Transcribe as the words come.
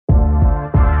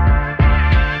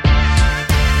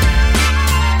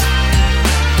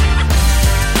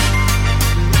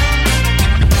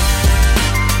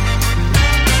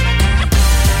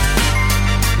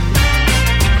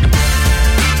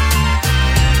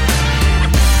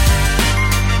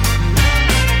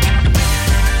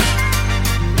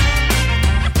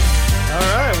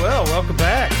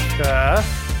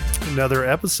another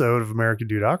episode of American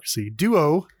Duo-Ocracy.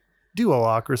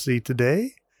 Duo-Ocracy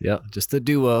today. Yeah, just a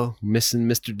duo. Missing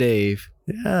Mr. Dave.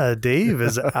 Yeah, Dave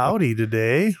is outie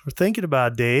today. We're thinking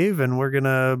about Dave, and we're going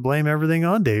to blame everything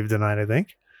on Dave tonight, I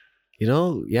think. You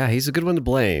know, yeah, he's a good one to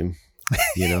blame.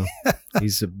 You know,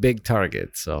 he's a big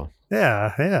target, so.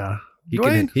 Yeah.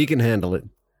 He can handle it.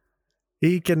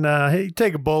 He can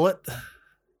take a bullet.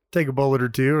 Take a bullet or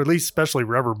two, or at least especially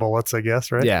rubber bullets, I guess,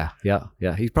 right? Yeah.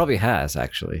 He probably has,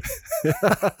 actually.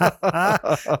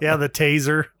 Yeah, the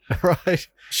taser. Right.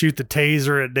 Shoot the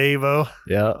taser at Davo.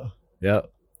 Yeah.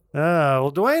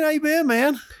 Well, Dwayne, how you been,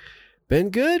 man? Been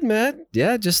good, man.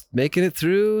 Yeah, just making it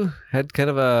through. Had kind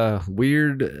of a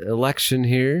weird election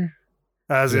here.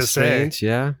 I was going to say.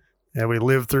 Yeah, we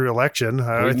lived through election.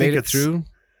 We made it through.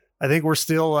 I think we're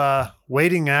still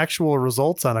waiting actual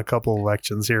results on a couple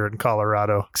elections here in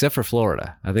Colorado. Except for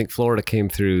Florida. I think Florida came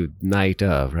through night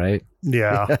of, right?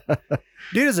 Yeah.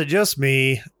 Dude, is it just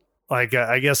me? Like,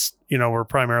 I guess, we're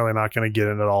primarily not going to get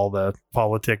into all the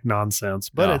politic nonsense,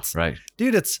 but it's right.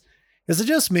 Dude, is it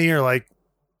just me, or like,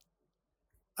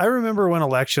 I remember when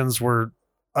elections were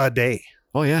a day.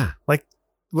 Oh, yeah. Like,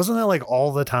 wasn't that like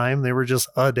all the time? They were just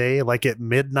a day, like at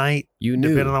midnight, you knew,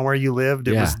 depending on where you lived,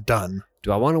 it was done.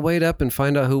 Do I want to wait up and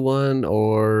find out who won,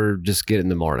 or just get in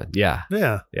the morning? Yeah.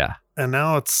 And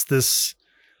now it's this,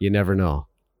 you never know,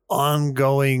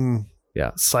 ongoing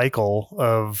cycle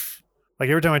of, like,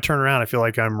 every time I turn around, I feel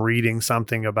like I'm reading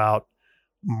something about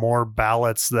more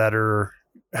ballots that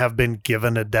have been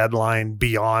given a deadline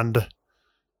beyond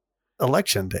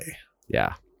election day.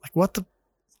 Yeah. Like, what the?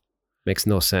 Makes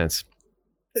no sense.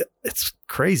 It's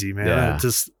crazy, man. Yeah. It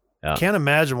just can't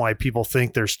imagine why people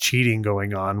think there's cheating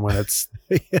going on when it's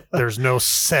there's no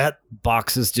set.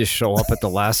 Boxes just show up at the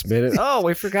last minute. Oh,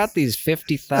 we forgot these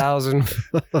 50,000.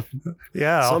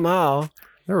 Yeah. Somehow.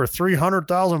 There were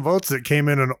 300,000 votes that came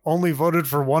in and only voted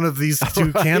for one of these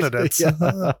two candidates.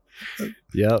 Yeah.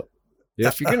 Yep.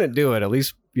 If you're going to do it, at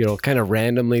least, kind of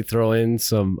randomly throw in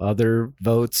some other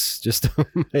votes just to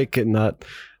make it not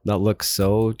look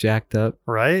so jacked up.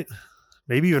 Right.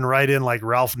 Maybe even write in like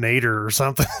Ralph Nader or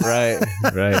something. Right.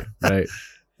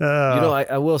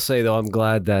 I will say, though, I'm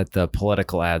glad that the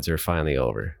political ads are finally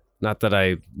over. Not that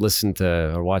I listen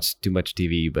to or watch too much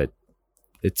TV, but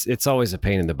it's always a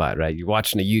pain in the butt, right? You're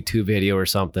watching a YouTube video or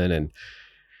something, and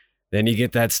then you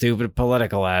get that stupid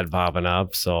political ad popping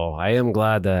up. So I am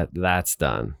glad that that's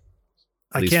done.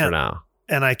 At least for now.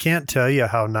 And I can't tell you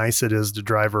how nice it is to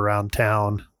drive around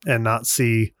town and not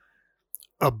see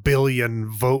a billion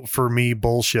vote for me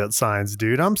bullshit signs,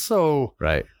 dude. I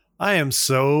am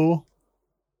so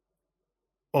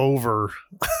over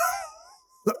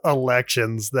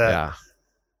elections that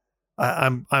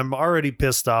I'm already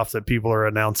pissed off that people are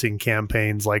announcing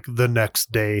campaigns like the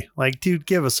next day. Like, dude,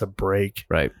 give us a break.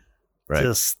 Right.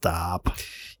 Just stop.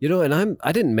 And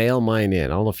I didn't mail mine in.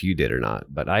 I don't know if you did or not,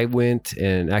 but I went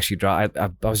and actually I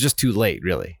was just too late,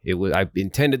 really. I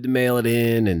intended to mail it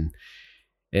in,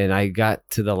 and I got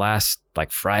to the last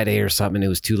like Friday or something, and it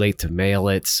was too late to mail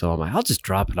it. So I'm like, I'll just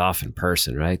drop it off in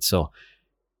person, right? So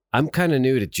I'm kind of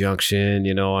new to Junction,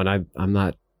 and I'm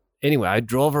not. Anyway, I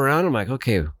drove around. I'm like,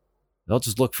 okay, I'll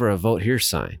just look for a vote here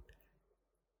sign.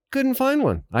 Couldn't find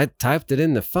one. I typed it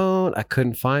in the phone. I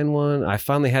couldn't find one. I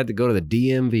finally had to go to the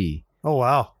DMV. Oh,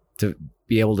 wow. To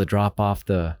be able to drop off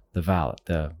the ballot.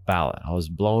 I was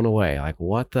blown away. Like,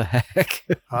 what the heck?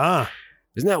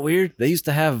 Isn't that weird? They used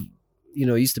to have,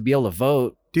 used to be able to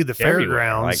vote. Dude, the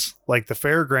fairgrounds, like the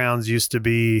fairgrounds used to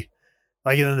be,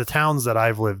 like in the towns that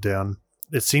I've lived in,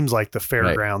 it seems like the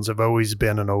fairgrounds have always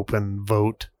been an open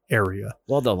vote area.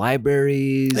 Well, the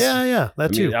libraries. Yeah,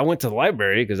 too. I went to the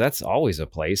library because that's always a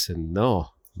place, and no,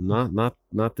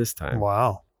 not this time.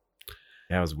 Wow.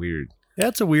 That was weird. Yeah,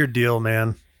 it's a weird deal,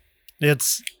 man.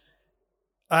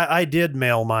 I did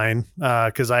mail mine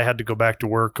because I had to go back to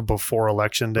work before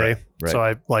election day. Right. So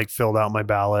I filled out my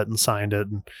ballot and signed it,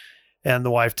 and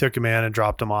the wife took him in and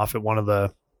dropped him off at one of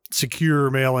the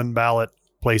secure mail-in ballot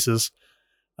places.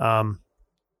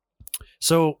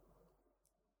 So,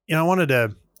 I wanted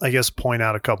to, I guess, point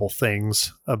out a couple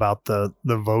things about the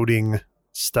voting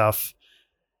stuff.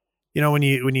 When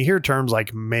you hear terms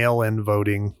like mail-in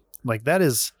voting, like that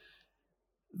is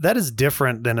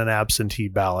different than an absentee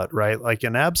ballot, right? Like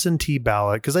an absentee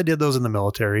ballot, because I did those in the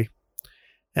military.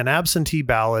 An absentee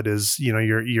ballot is,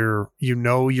 you're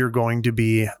going to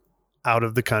be out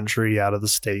of the country, out of the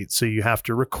state, so you have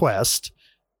to request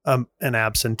an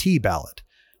absentee ballot.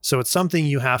 So it's something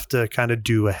you have to kind of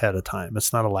do ahead of time.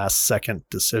 It's not a last second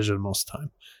decision most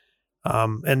time.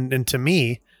 And to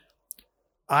me,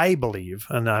 I believe,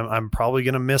 and I'm probably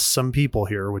going to miss some people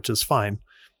here, which is fine,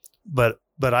 but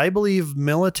but I believe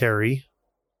military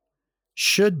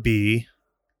should be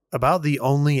about the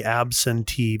only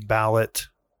absentee ballot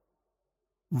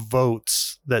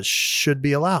votes that should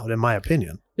be allowed, in my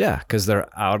opinion. Yeah, because they're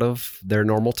out of their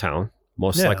normal town,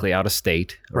 most likely out of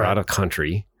state or out of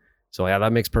country. So yeah,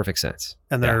 that makes perfect sense.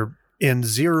 And they're in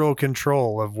zero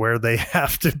control of where they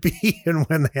have to be and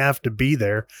when they have to be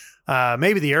there.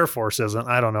 Maybe the Air Force isn't.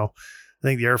 I don't know. I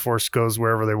think the Air Force goes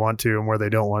wherever they want to and where they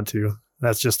don't want to.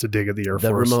 That's just a dig at the Air Force.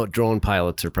 The remote drone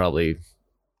pilots are probably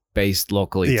based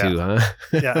locally too, huh?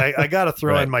 Yeah, I got to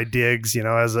throw in my digs,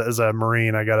 as a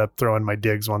Marine, I got to throw in my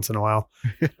digs once in a while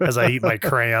as I eat my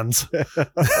crayons.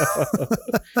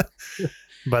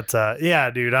 But yeah,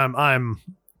 dude, I'm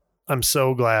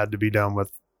so glad to be done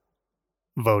with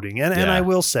voting. And I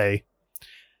will say,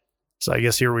 so I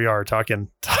guess here we are talking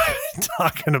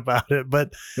about it,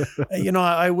 but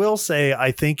I will say,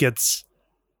 I think it's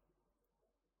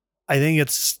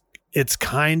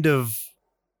kind of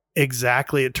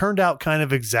it turned out kind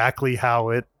of exactly how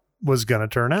it was going to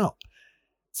turn out.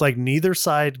 It's like neither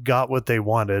side got what they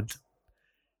wanted.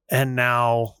 And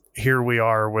now here we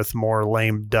are with more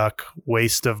lame duck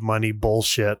waste of money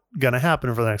bullshit going to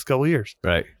happen for the next couple of years.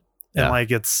 Right.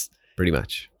 And it's pretty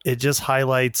much, it just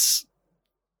highlights,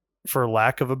 for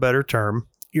lack of a better term,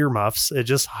 earmuffs. It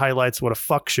just highlights what a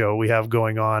fuck show we have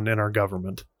going on in our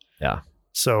government. Yeah.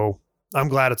 So I'm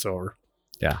glad it's over.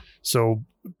 Yeah. So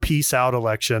peace out,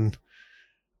 election.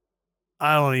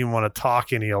 I don't even want to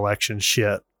talk any election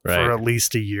shit for at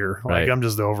least a year. Like, I'm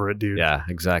just over it, dude. Yeah,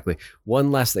 exactly.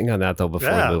 One last thing on that though,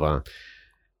 before we move on.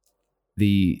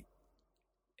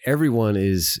 Everyone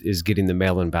is getting the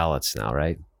mail-in ballots now,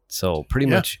 right? So pretty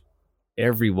much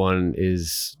everyone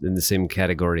is in the same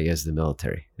category as the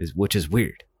military, which is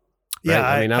weird.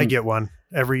 Right? Yeah, I get one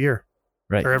every year.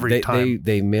 Right. Or every time.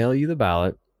 They mail you the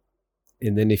ballot.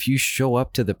 And then if you show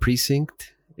up to the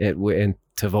precinct and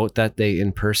to vote that day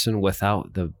in person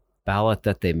without the ballot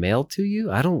that they mailed to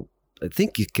you, I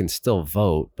think you can still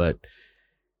vote, but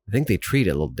I think they treat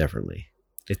it a little differently.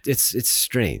 It's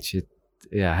strange.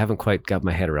 I haven't quite got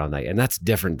my head around that. And that's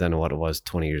different than what it was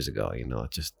 20 years ago.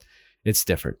 It's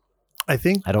different. I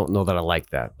think I don't know that I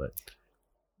like that, but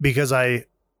because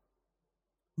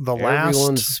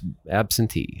everyone's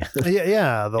absentee.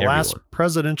 Last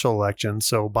presidential election,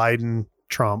 so Biden,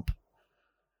 Trump,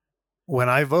 when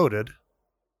I voted,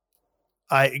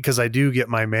 because I do get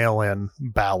my mail-in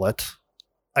ballot,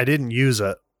 I didn't use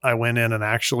it. I went in and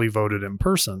actually voted in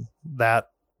person that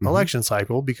election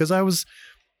cycle because I was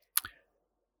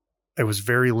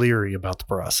very leery about the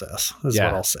process, is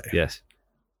what I'll say. Yes.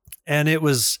 And it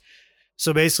was,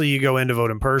 so basically you go in to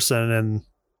vote in person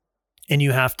and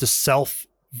you have to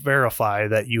self-verify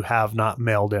that you have not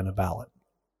mailed in a ballot.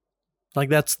 Like,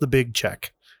 that's the big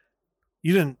check.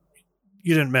 You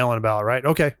didn't mail in a ballot, right?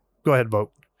 Okay, go ahead and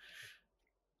vote.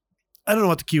 I don't know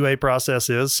what the QA process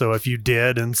is. So if you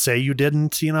did and say you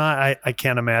didn't, I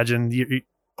can't imagine.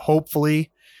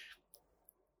 Hopefully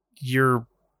you're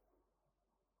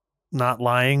not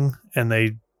lying and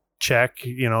they check,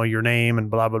 your name and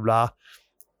blah, blah, blah.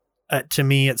 To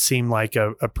me, it seemed like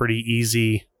a pretty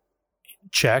easy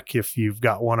check. If you've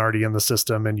got one already in the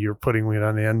system and you're putting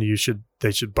one in,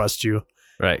 they should bust you.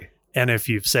 Right. And if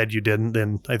you've said you didn't,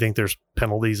 then I think there's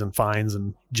penalties and fines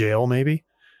and jail maybe.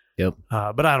 Yep.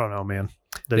 But I don't know, man.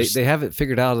 They have it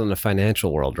figured out in the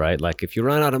financial world, right? Like if you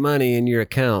run out of money in your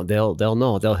account, they'll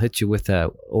know. They'll hit you with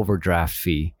that overdraft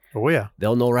fee. Oh yeah.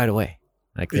 They'll know right away.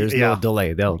 Like there's no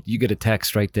delay. You get a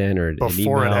text right then or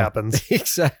before an email. It happens.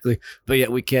 Exactly. But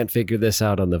yet we can't figure this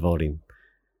out on the voting.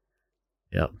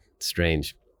 Yep.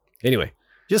 Strange. Anyway,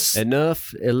 just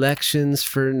enough elections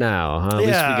for now, huh? At least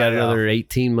we got another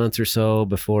 18 months or so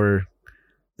before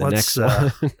the next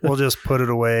one. We'll just put it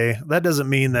away. That doesn't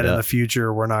mean that in the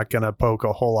future we're not going to poke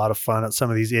a whole lot of fun at some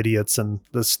of these idiots and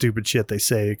the stupid shit they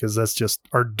say, because that's just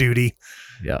our duty.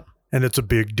 Yeah. And it's a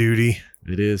big duty.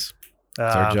 It is.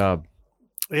 It's our job.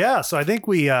 Yeah. So I think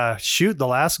we the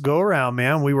last go around,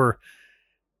 man. We were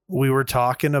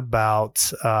talking about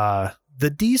the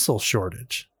diesel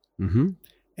shortage. Mm-hmm.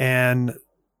 And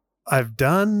I've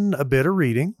done a bit of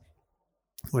reading.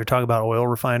 We were talking about oil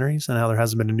refineries and how there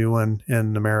hasn't been a new one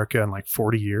in America in like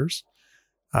 40 years,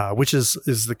 which is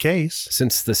the case.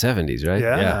 Since the 70s, right?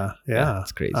 Yeah.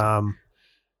 That's crazy.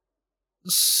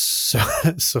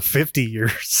 So 50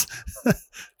 years.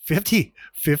 50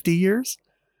 years?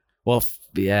 Well,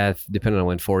 depending on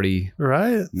when, 40.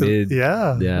 Right. Late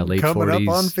coming 40s. Up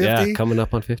on 50. Yeah, coming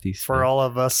up on 50s. For all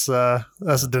of us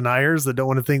deniers that don't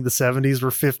want to think the 70s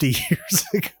were 50 years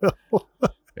ago.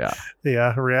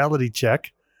 Yeah, reality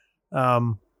check.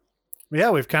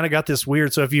 We've kind of got this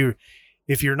weird. So if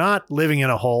if you're not living in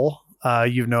a hole,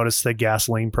 you've noticed that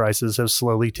gasoline prices have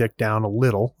slowly ticked down a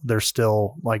little. They're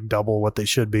still like double what they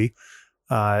should be,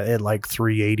 at like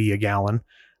 $3.80 a gallon,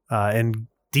 and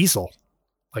diesel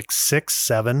like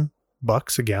 $6-7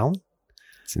 a gallon.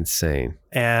 It's insane.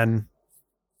 And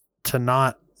to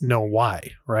not know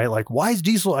why, right? Like, why is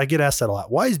diesel? I get asked that a lot.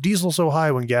 Why is diesel so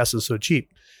high when gas is so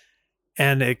cheap?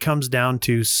 And it comes down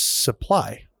to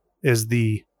supply is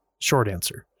the short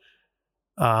answer.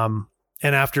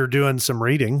 And after doing some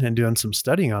reading and doing some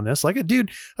studying on this, like,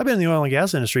 dude, I've been in the oil and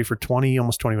gas industry for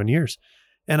almost 21 years.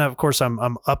 And of course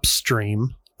I'm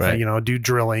upstream, right. Do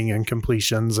drilling and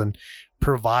completions and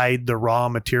provide the raw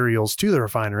materials to the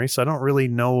refinery. So I don't really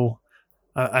know.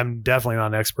 I'm definitely not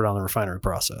an expert on the refinery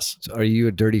process. So are you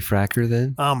a dirty fracker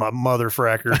then? I'm a mother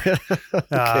fracker,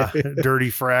 dirty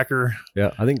fracker.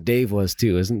 Yeah, I think Dave was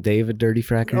too. Isn't Dave a dirty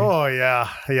fracker? Oh yeah.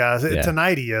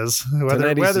 Tonight he is.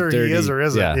 Whether he is or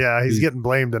isn't. Yeah, he's getting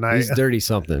blamed tonight. He's dirty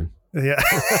something. Yeah,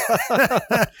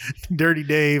 Dirty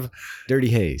Dave, Dirty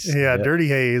Hayes. Yeah, yep. Dirty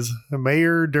Hayes,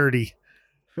 Mayor Dirty.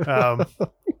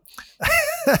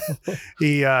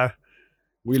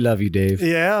 We love you, Dave.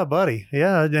 Yeah, buddy.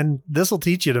 Yeah, and this will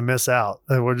teach you to miss out.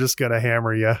 We're just gonna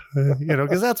hammer you,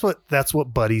 because that's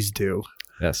what buddies do.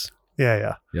 Yes.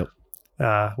 Yeah. Yep.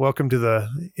 Welcome to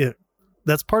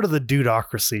that's part of the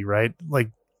Duo-Ocracy, right?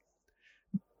 Like,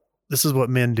 this is what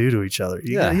men do to each other.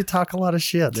 You talk a lot of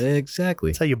shit. Exactly.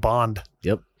 That's how you bond.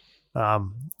 Yep.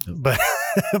 But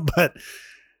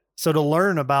so to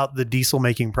learn about the diesel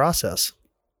making process,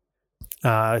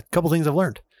 a couple things I've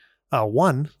learned.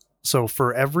 One. So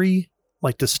for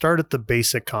to start at the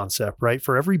basic concept, right?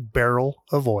 For every barrel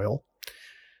of oil.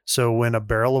 So when a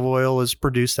barrel of oil is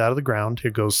produced out of the ground,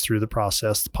 it goes through the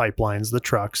process, the pipelines, the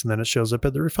trucks, and then it shows up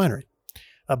at the refinery.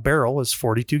 A barrel is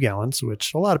 42 gallons,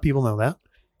 which a lot of people know that,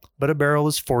 but a barrel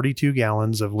is 42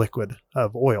 gallons of liquid,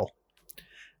 of oil.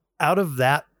 Out of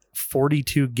that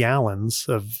 42 gallons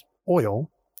of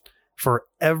oil, for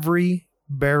every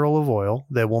barrel of oil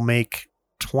that will make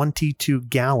 22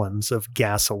 gallons of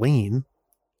gasoline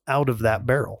out of that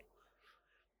barrel.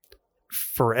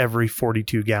 For every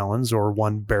 42 gallons or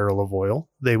 1 barrel of oil,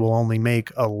 they will only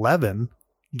make 11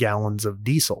 gallons of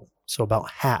diesel. So about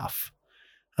half,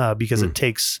 because it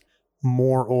takes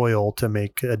more oil to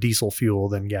make a diesel fuel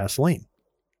than gasoline.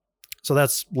 So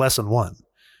that's lesson one.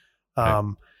 Okay.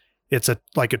 It's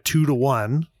like a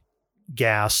 2-to-1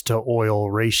 gas to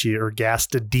oil ratio, or gas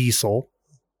to diesel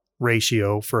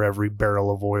ratio for every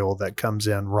barrel of oil that comes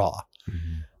in raw.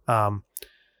 Mm-hmm.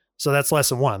 So that's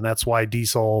lesson one. That's why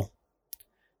diesel,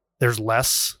 there's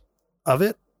less of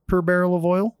it per barrel of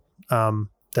oil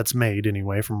that's made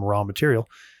anyway from raw material.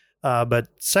 But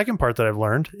second part that I've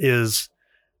learned is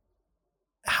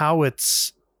how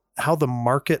the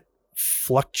market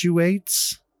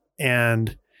fluctuates.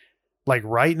 And like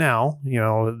right now,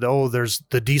 there's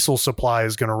the diesel supply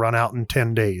is going to run out in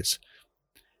 10 days.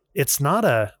 It's not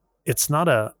a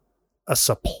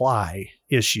supply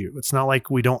issue. It's not like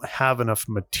we don't have enough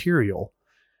material,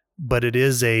 but it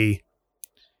is a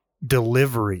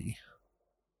delivery.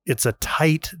 It's a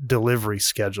tight delivery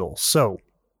schedule. So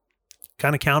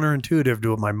kind of counterintuitive to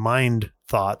what my mind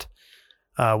thought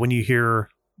when you hear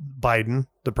Biden,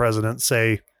 the president,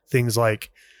 say things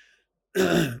like,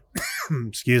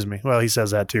 excuse me. Well, he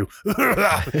says that too.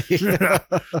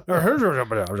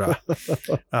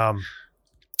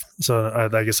 So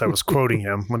I guess I was quoting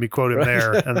him. Let me quote him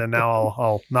there, and then now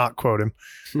I'll not quote him.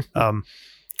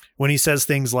 When he says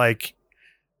things like,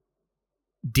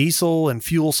 diesel and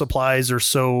fuel supplies are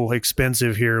so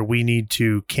expensive here, we need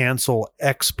to cancel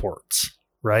exports,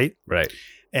 right? Right.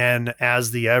 And as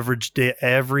the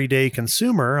everyday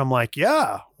consumer, I'm like,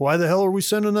 yeah, why the hell are we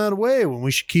sending that away when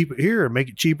we should keep it here and make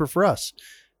it cheaper for us?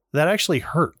 That actually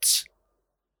hurts.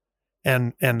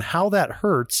 And how that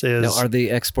hurts is... Now, are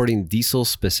they exporting diesel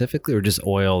specifically or just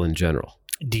oil in general?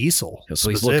 Diesel. So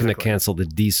he's looking to cancel the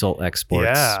diesel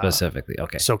exports specifically.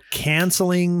 Okay. So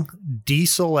canceling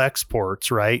diesel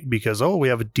exports, right? Because, we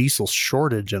have a diesel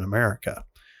shortage in America.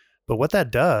 But what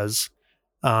that does,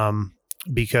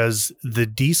 because the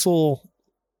diesel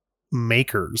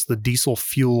makers, the diesel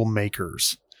fuel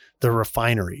makers, the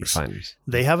refineries,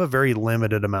 they have a very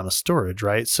limited amount of storage,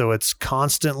 right? So it's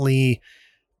constantly...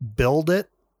 build it,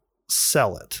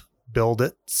 sell it,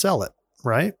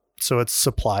 right? So it's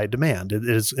supply demand. It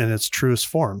is in its truest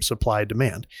form, supply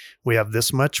demand. We have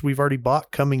this much we've already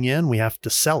bought coming in. We have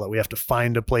to sell it. We have to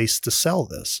find a place to sell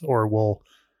this or we'll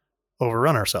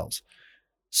overrun ourselves.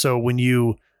 So when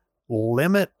you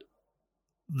limit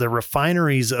the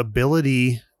refinery's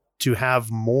ability to have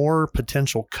more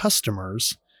potential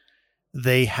customers,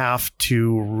 they have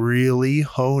to really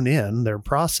hone in their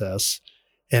process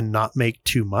and not make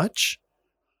too much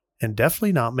and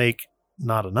definitely not make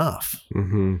not enough.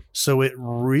 Mm-hmm. So it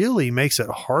really makes it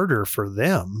harder for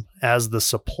them as the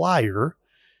supplier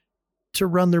to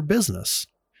run their business.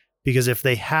 Because if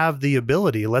they have the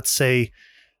ability, let's say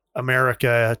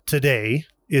America today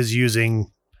is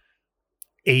using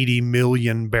 80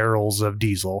 million barrels of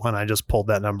diesel, and I just pulled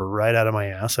that number right out of my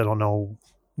ass. I don't know,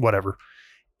 whatever.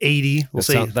 80, we'll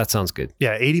say. That sounds good.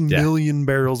 Yeah, 80 million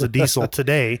barrels of diesel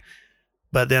today.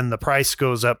 But then the price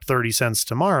goes up 30 cents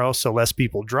tomorrow, so less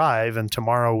people drive, and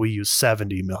tomorrow we use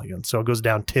 70 million. So it goes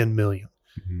down 10 million.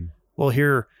 Mm-hmm. Well,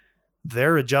 here,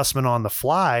 their adjustment on the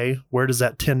fly, where does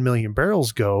that 10 million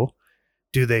barrels go?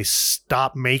 Do they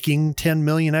stop making 10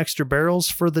 million extra barrels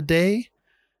for the day?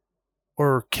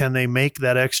 Or can they make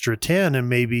that extra 10 and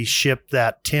maybe ship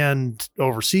that 10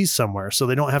 overseas somewhere so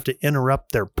they don't have to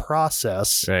interrupt their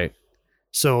process? Right.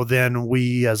 So then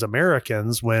we as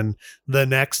Americans, when the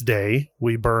next day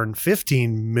we burn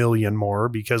 15 million more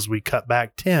because we cut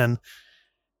back 10,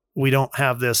 we don't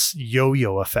have this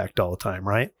yo-yo effect all the time,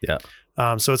 right? Yeah.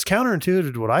 So it's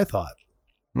counterintuitive to what I thought.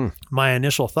 My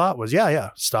initial thought was,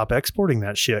 stop exporting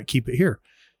that shit, keep it here.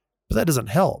 But that doesn't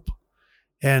help.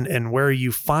 And where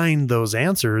you find those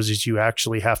answers is you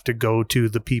actually have to go to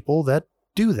the people that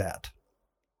do that.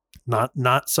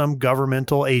 Not some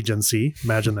governmental agency.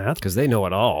 Imagine that. Because they know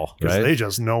it all, right? They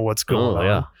just know what's going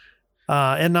on.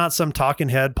 Yeah. And not some talking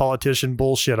head politician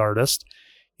bullshit artist.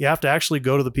 You have to actually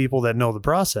go to the people that know the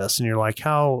process. And you're like,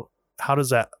 how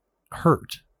does that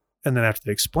hurt? And then after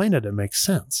they explain it, it makes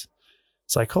sense.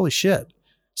 It's like, holy shit.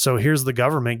 So here's the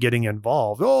government getting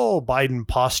involved. Oh, Biden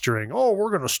posturing. Oh, we're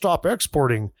going to stop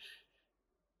exporting.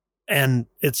 And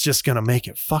it's just going to make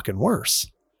it fucking worse.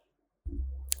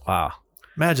 Wow.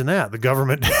 Imagine that. The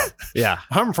government. Yeah.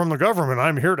 I'm from the government.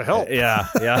 I'm here to help. Yeah.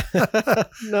 Yeah.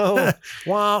 No.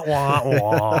 Wah, wah,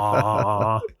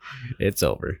 wah. It's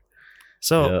over.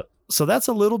 So that's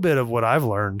a little bit of what I've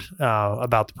learned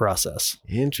about the process.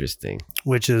 Interesting.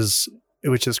 Which is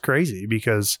crazy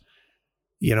because,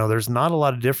 there's not a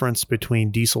lot of difference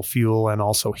between diesel fuel and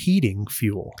also heating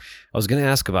fuel. I was going to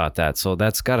ask about that. So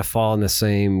that's got to fall in the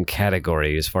same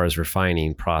category as far as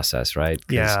refining process, right?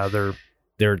 Yeah,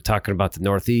 they're talking about the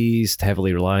Northeast,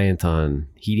 heavily reliant on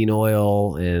heating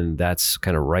oil, and that's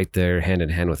kind of right there hand in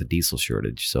hand with the diesel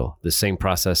shortage. So the same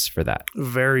process for that.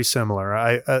 Very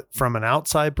similar. From an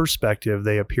outside perspective,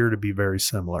 they appear to be very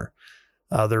similar.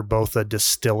 They're both a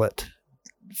distillate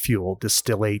fuel,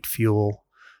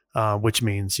 which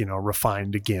means,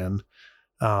 refined again.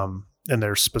 And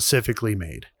they're specifically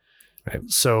made. Right.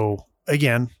 So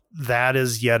again, that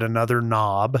is yet another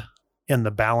knob in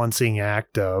the balancing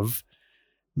act of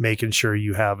making sure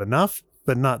you have enough,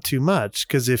 but not too much.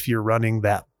 Because if you're running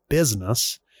that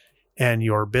business and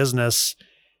your business,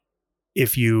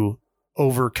 if you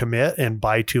overcommit and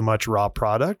buy too much raw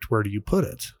product, where do you put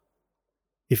it?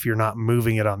 If you're not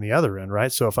moving it on the other end,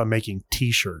 right? So if I'm making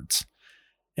t-shirts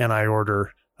and I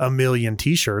order 1 million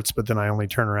t-shirts, but then I only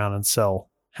turn around and sell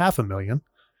 500,000,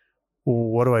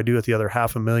 what do I do with the other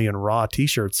 500,000 raw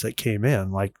t-shirts that came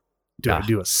in? Like, do I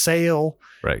do a sale?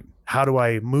 Right. How do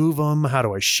I move them? How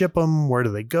do I ship them? Where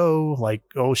do they go? Like,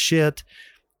 oh shit.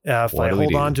 If I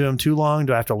hold on to them too long,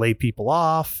 do I have to lay people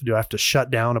off? Do I have to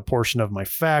shut down a portion of my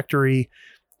factory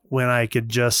when I could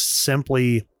just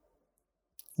simply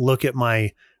look at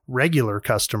my regular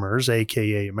customers,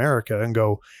 AKA America, and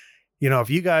go, if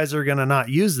you guys are going to not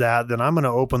use that, then I'm going to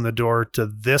open the door to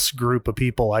this group of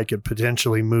people I could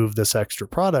potentially move this extra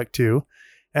product to.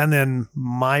 And then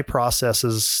my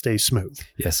processes stay smooth.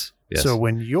 Yes. So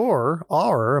when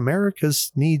our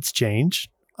America's needs change,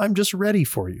 I'm just ready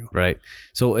for you. Right.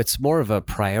 So it's more of a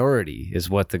priority is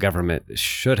what the government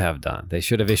should have done. They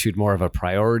should have issued more of a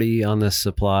priority on the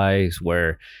supplies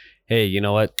where, hey, you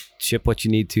know what? Ship what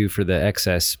you need to for the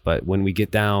excess. But when we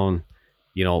get down,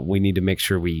 we need to make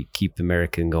sure we keep the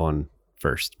American going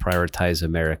first, prioritize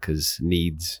America's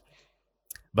needs.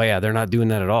 But yeah, they're not doing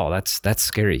that at all. That's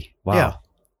scary. Wow. Yeah.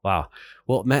 Wow.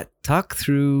 Well, Matt, talk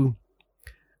through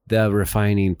the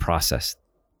refining process.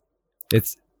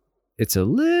 It's a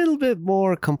little bit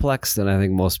more complex than I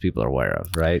think most people are aware of,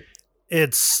 right?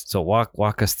 So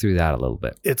walk us through that a little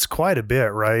bit. It's quite a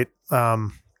bit, right?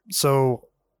 So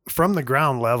from the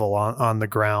ground level on the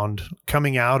ground,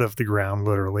 coming out of the ground,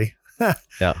 literally.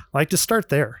 Yeah. I like to start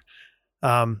there.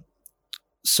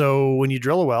 So when you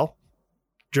drill a well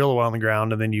in the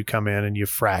ground, and then you come in and you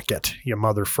frack it, you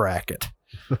mother frack it.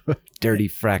 Dirty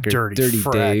fracker. Dirty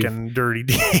fracking, Dave. Dirty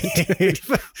Dave.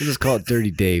 We'll just call it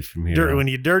Dirty Dave from here. When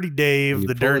you Dirty Dave,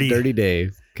 Dirty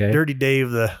Dave. Okay. Dirty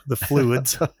Dave the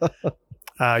fluids.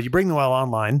 You bring the well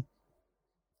online,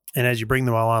 and as you bring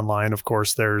the well online, of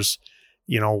course, there's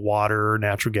water,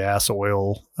 natural gas,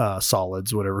 oil,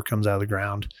 solids, whatever comes out of the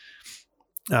ground.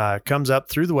 Comes up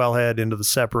through the wellhead into the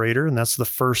separator, and that's the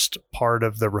first part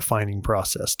of the refining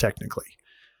process, technically.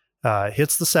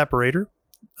 Hits the separator.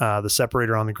 The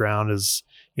separator on the ground is,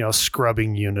 a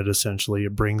scrubbing unit, essentially.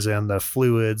 It brings in the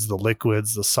fluids, the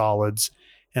liquids, the solids,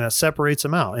 and it separates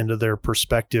them out into their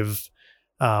respective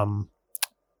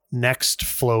next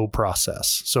flow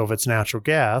process. So if it's natural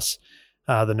gas,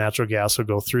 the natural gas will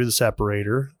go through the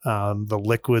separator. The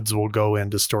liquids will go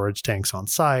into storage tanks on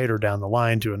site or down the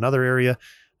line to another area,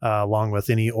 along with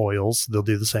any oils. They'll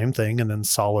do the same thing. And then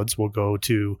solids will go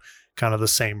to kind of the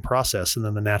same process. And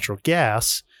then the natural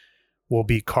gas will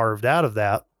be carved out of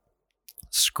that,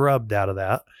 scrubbed out of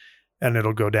that, and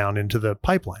it'll go down into the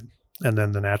pipeline. And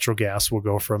then the natural gas will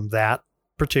go from that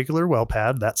particular well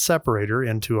pad, that separator,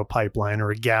 into a pipeline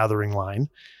or a gathering line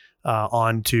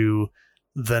onto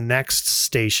the next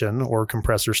station or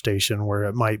compressor station, where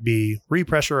it might be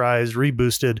repressurized,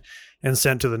 reboosted, and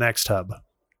sent to the next hub.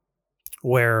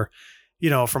 Where,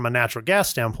 from a natural gas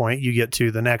standpoint, you get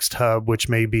to the next hub, which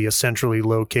may be a centrally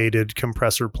located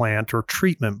compressor plant or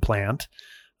treatment plant,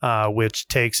 which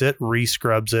takes it,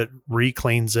 re-scrubs it,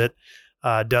 re-cleans it,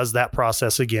 does that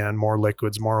process again, more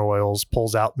liquids, more oils,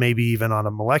 pulls out, maybe even on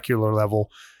a molecular level,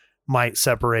 might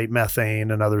separate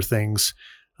methane and other things,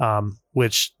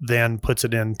 which then puts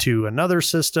it into another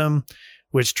system,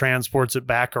 which transports it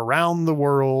back around the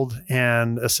world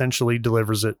and essentially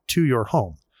delivers it to your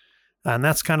home. And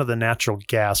that's kind of the natural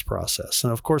gas process.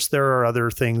 And of course, there are other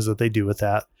things that they do with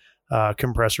that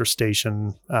compressor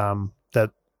station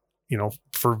that,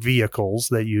 for vehicles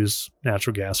that use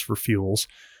natural gas for fuels.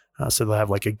 So they'll have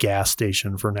like a gas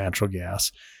station for natural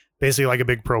gas, basically like a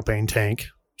big propane tank.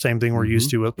 Same thing we're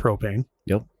used to with propane.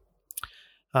 Yep.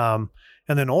 And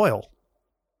then oil.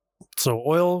 So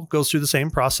oil goes through the same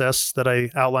process that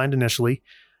I outlined initially.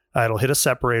 It'll hit a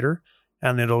separator,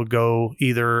 and it'll go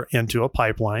either into a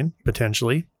pipeline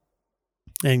potentially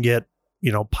and get,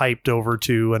 piped over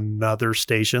to another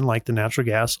station like the natural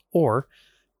gas, or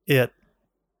it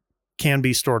can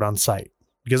be stored on site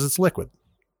because it's liquid.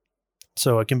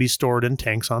 So it can be stored in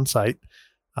tanks on site.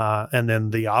 And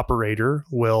then the operator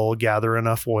will gather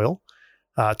enough oil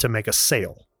to make a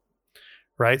sale,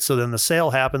 right? So then the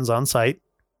sale happens on site.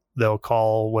 They'll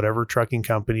call whatever trucking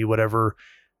company, whatever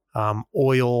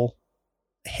oil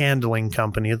handling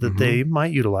company that they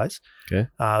might utilize. Okay.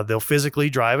 They'll physically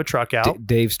drive a truck out.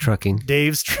 Dave's Trucking.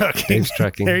 Dave's Trucking. Dave's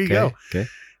Trucking. There you go. Okay.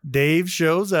 Dave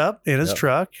shows up in his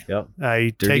truck. Yep.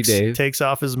 He takes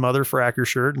off his mother fracker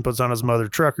shirt and puts on his mother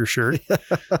trucker shirt.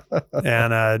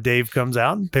 And Dave comes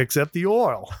out and picks up the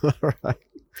oil. Right.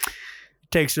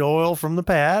 Takes the oil from the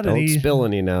pad. Don't and spill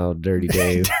any now, Dirty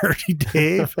Dave.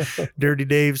 Dirty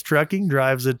Dave's Trucking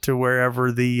drives it to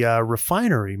wherever the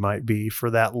refinery might be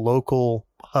for that local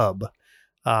hub.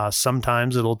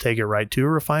 Sometimes it'll take it right to a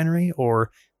refinery, or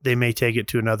they may take it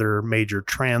to another major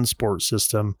transport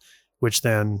system, which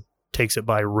then takes it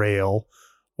by rail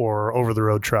or over the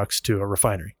road trucks to a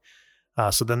refinery.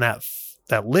 So then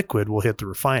that liquid will hit the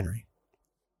refinery.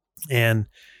 And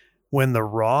when the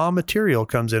raw material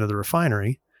comes into the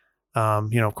refinery,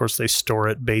 of course they store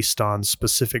it based on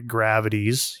specific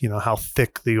gravities, how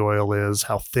thick the oil is,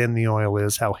 how thin the oil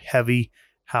is, how heavy,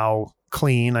 how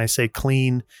clean. I say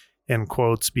clean in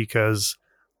quotes because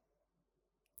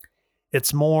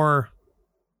it's more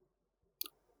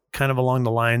kind of along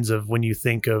the lines of when you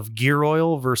think of gear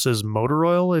oil versus motor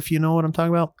oil, if you know what I'm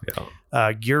talking about.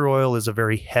 Yeah. Gear oil is a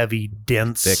very heavy,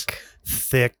 dense,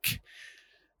 thick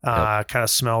kind of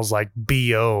smells like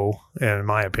BO, in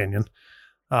my opinion.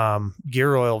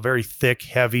 Gear oil, very thick,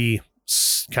 heavy,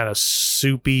 kind of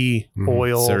soupy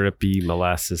oil. Syrupy,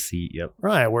 molassesy, yep.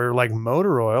 Right, where like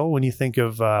motor oil, when you think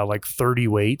of like 30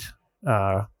 weight,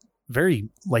 very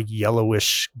like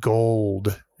yellowish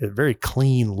gold, very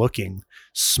clean looking,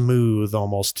 smooth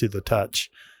almost to the touch.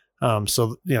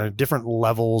 So, different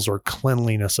levels or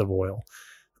cleanliness of oil.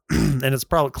 And it's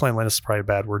probably, cleanliness is probably a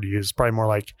bad word to use. It's probably more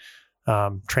like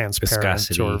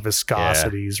transparent or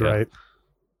viscosities, yeah. Right?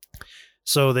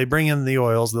 So they bring in the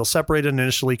oils, they'll separate it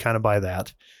initially kind of by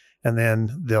that, and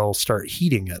then they'll start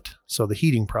heating it. So the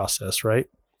heating process, right?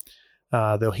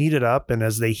 They'll heat it up, and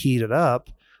as they heat it up,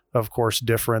 of course,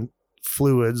 different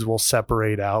fluids will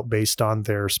separate out based on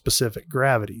their specific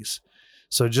gravities.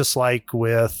 So just like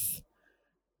with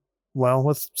Well,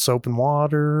 with soap and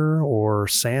water or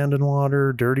sand and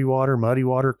water, dirty water, muddy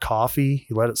water, coffee,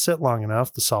 you let it sit long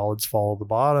enough, the solids fall to the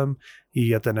bottom. You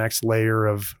get the next layer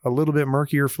of a little bit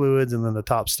murkier fluids, and then the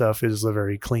top stuff is the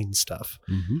very clean stuff.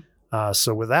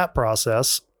 So with that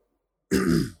process,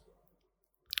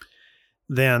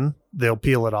 then they'll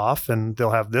peel it off, and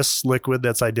they'll have this liquid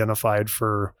that's identified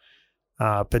for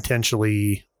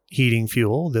potentially heating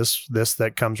fuel. This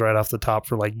that comes right off the top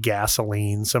for like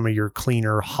gasoline, some of your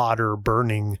cleaner, hotter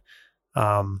burning,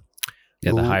 the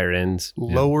higher ends,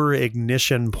 lower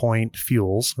ignition point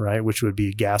fuels, right? Which would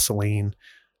be gasoline,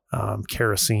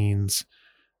 kerosenes,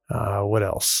 what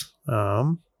else?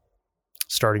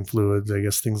 Starting fluids, I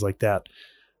guess, things like that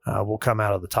will come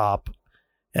out of the top.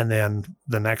 And then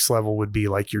the next level would be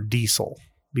like your diesel,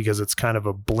 because it's kind of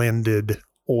a blended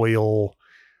oil,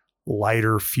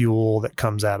 lighter fuel that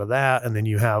comes out of that. And then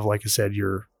you have, like I said,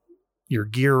 your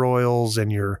gear oils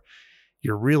and your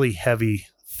really heavy,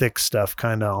 thick stuff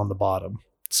kind of on the bottom.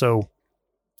 So,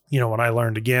 what I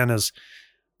learned again is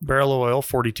barrel of oil,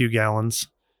 42 gallons,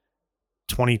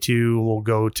 22 will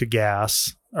go to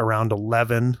gas, around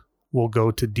 11 will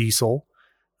go to diesel,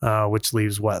 which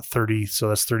leaves 30. So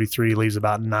that's 33, leaves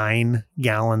about 9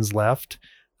 gallons left.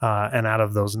 And out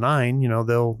of those 9,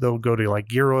 they'll go to like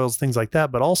gear oils, things like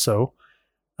that, but also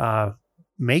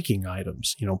making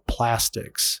items,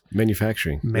 plastics,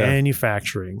 manufacturing,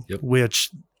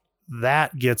 which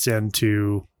that gets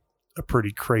into a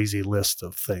pretty crazy list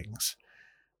of things,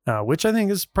 which I think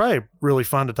is probably really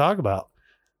fun to talk about.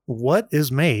 What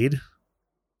is made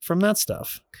from that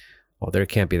stuff? Well, there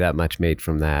can't be that much made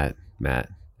from that, Matt.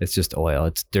 It's just oil.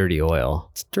 It's dirty oil.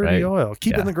 It's dirty oil.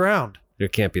 Keep it in the ground. There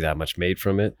can't be that much made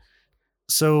from it.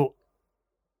 So,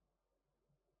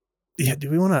 do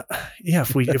we want to? Yeah,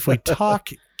 if we talk,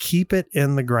 keep it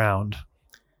in the ground.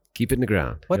 Keep it in the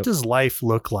ground. What does life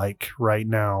look like right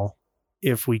now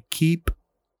if we keep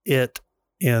it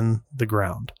in the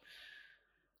ground?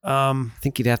 I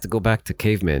think you'd have to go back to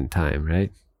caveman time,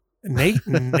 right?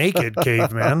 Naked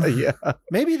caveman. Yeah.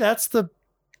 Maybe that's the.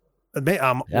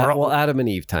 Adam and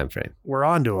Eve time frame. We're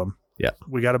on to them. Yeah.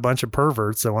 We got a bunch of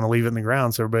perverts that want to leave it in the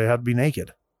ground, so everybody had to be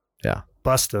naked. Yeah.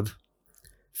 Busted.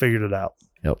 Figured it out.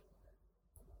 Yep.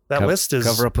 That list is...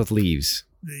 Cover up with leaves.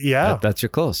 Yeah. That's your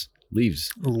clothes.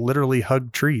 Leaves. Literally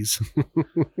hug trees.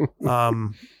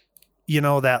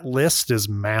 That list is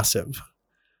massive.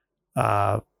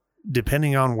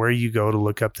 Depending on where you go to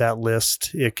look up that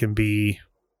list, it can be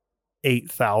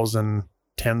 8,000,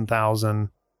 10,000,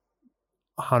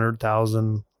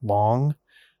 100,000 long.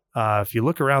 If you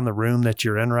look around the room that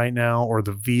you're in right now, or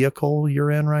the vehicle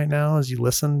you're in right now as you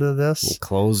listen to this, the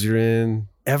clothes you're in,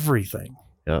 everything.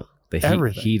 Yeah.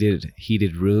 The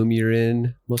heated room you're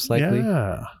in, most likely.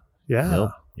 Yeah.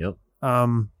 Yep.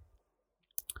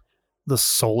 The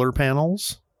solar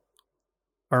panels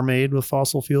are made with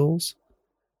fossil fuels.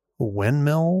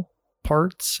 Windmill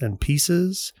parts and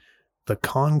pieces. The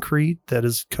concrete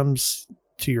that comes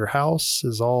to your house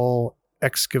is all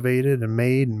excavated and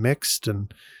made and mixed,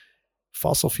 and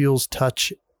fossil fuels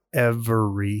touch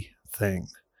everything.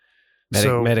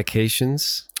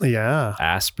 Medications. Yeah.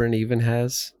 Aspirin even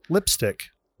has. Lipstick.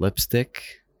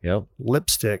 Yep.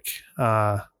 Lipstick.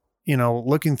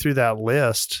 Looking through that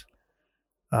list,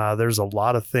 there's a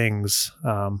lot of things,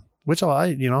 which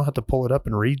I'll have to pull it up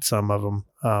and read some of them.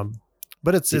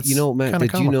 But it's Matt,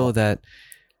 did comical. You know that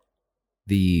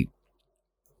the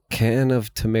can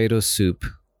of tomato soup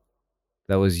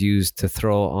that was used to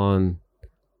throw on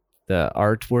the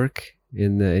artwork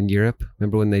in Europe,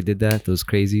 remember when they did that, those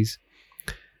crazies?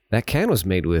 That can was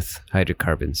made with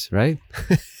hydrocarbons, right?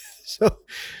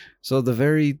 So the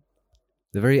very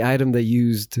item they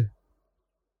used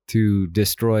to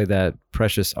destroy that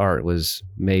precious art was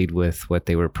made with what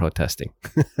they were protesting.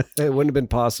 It wouldn't have been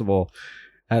possible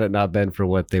had it not been for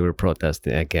what they were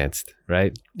protesting against,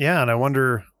 right? Yeah, and I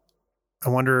wonder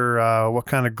what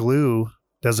kind of glue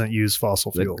doesn't use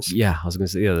fossil fuels. I was going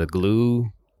to say, the glue.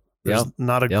 There's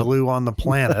not a glue on the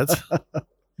planet.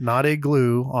 Not a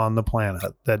glue on the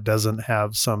planet that doesn't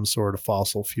have some sort of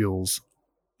fossil fuels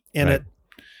in it,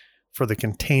 for the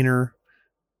container,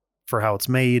 for how it's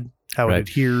made, how it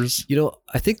adheres.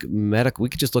 I think we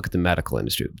could just look at the medical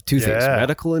industry. Two things: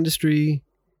 medical industry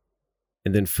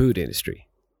and then food industry,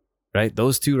 right?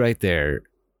 Those two right there.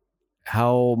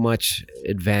 How much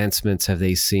advancements have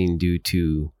they seen due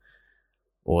to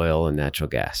oil and natural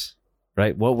gas,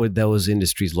 right? What would those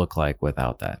industries look like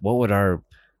without that? What would our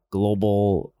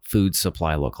global food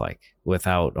supply look like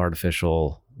without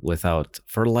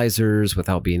fertilizers,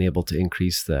 without being able to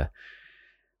increase the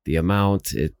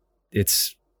amount?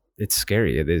 It's it's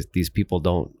scary. These people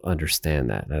don't understand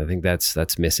that. And I think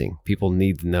that's missing. People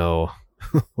need to know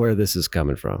where this is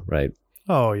coming from, right?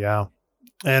 Oh, yeah.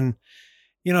 And,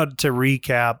 to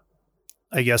recap,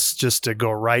 I guess just to go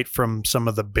right from some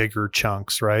of the bigger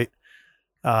chunks, right?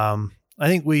 I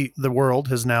think the world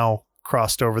has now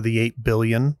crossed over the 8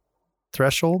 billion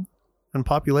threshold in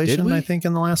population, I think,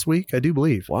 in the last week. I do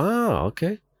believe. Wow.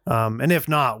 Okay. And if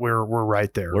not, we're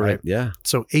right there, right? Yeah.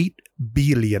 So 8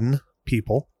 billion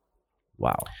people.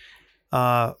 Wow.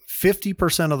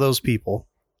 50% of those people,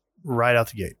 right out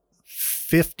the gate,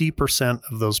 50%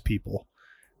 of those people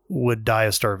would die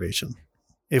of starvation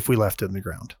if we left it in the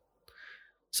ground.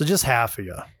 So just half of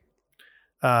you.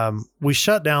 We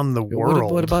shut down the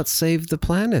world. What about save the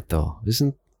planet, though?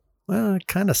 Well, it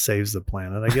kind of saves the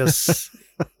planet, I guess,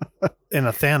 in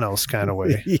a Thanos kind of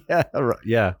way. Yeah. Right.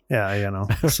 Yeah. Yeah,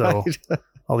 So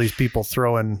all these people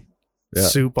throwing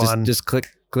soup on. Just click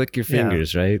your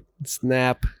fingers, right?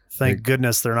 Snap. Thank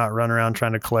goodness they're not running around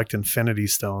trying to collect infinity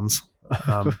stones.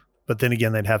 But then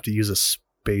again, they'd have to use a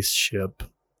spaceship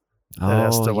that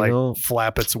has to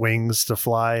flap its wings to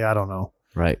fly. I don't know.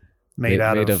 Right. Made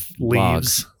out of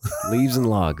leaves. Leaves and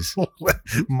logs.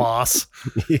 Moss.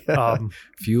 Yeah.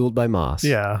 Fueled by moss.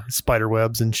 Yeah. Spider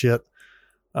webs and shit.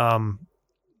 So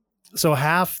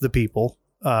half the people,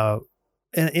 and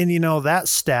that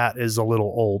stat is a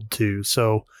little old too.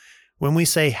 So when we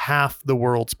say half the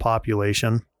world's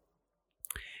population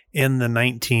in the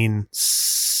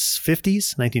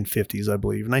 1950s, I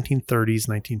believe, 1930s,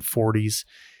 1940s,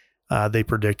 they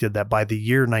predicted that by the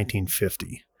year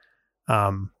 1950,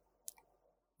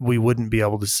 we wouldn't be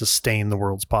able to sustain the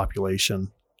world's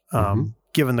population,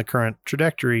 given the current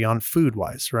trajectory on food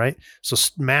wise, right? So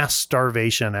mass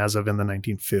starvation as of in the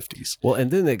 1950s. Well, and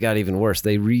then it got even worse.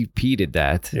 They repeated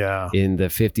that in the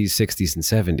 50s, 60s, and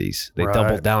 70s. They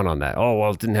doubled down on that. Oh,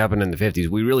 well, it didn't happen in the 50s.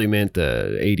 We really meant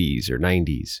the 80s or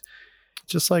 90s.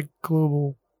 Just like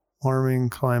global warming,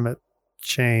 climate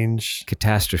change.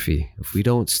 Catastrophe. If we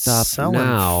don't stop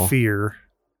now. Fear.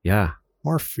 Yeah.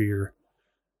 More fear.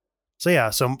 So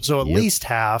at least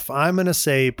half, I'm going to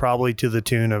say probably to the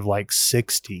tune of like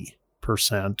 60% or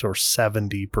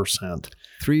 70%.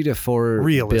 3 to 4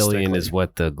 billion is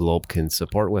what the globe can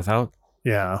support without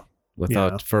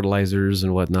fertilizers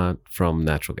and whatnot from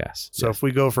natural gas. So if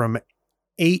we go from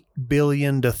 8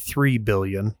 billion to 3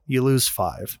 billion, you lose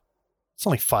 5. It's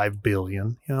only 5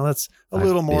 billion. That's a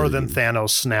little more than Thanos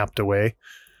snapped away.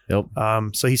 Yep.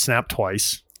 So he snapped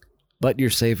twice. But you're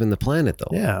saving the planet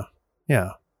though. Yeah.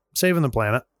 Yeah. Saving the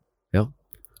planet. Yep.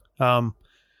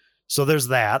 So there's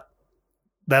that.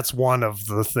 That's one of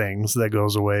the things that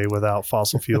goes away without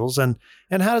fossil fuels. And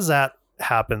how does that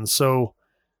happen? So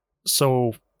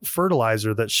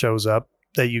fertilizer that shows up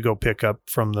that you go pick up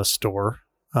from the store,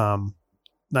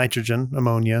 nitrogen,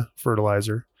 ammonia,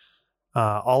 fertilizer,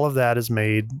 all of that is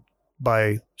made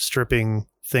by stripping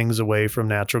things away from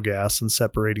natural gas and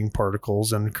separating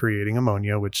particles and creating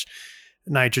ammonia, which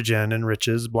nitrogen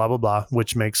enriches, blah, blah, blah,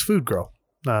 which makes food grow.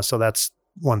 So that's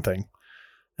one thing.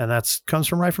 And that comes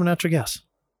from natural gas.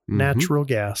 Mm-hmm. Natural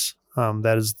gas.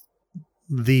 That is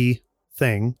the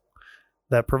thing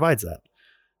that provides that.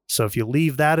 So if you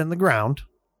leave that in the ground,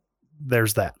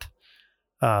 there's that.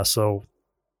 So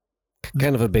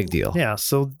kind of a big deal. Yeah.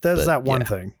 So there's that one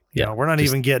thing. We're not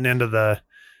even getting into the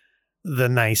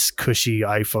nice cushy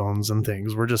iPhones and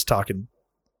things. We're just talking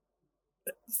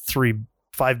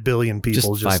 5 billion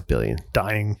people just 5 billion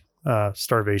dying,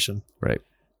 starvation. Right.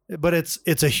 But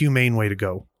it's a humane way to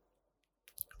go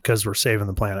because we're saving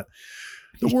the planet.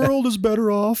 The world is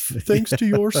better off thanks to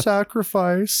your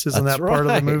sacrifice. Isn't that part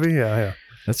of the movie? Yeah.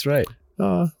 That's right.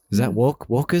 Is that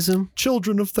wokeism?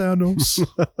 Children of Thanos.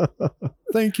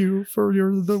 Thank you for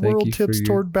the world tips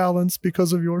toward balance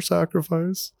because of your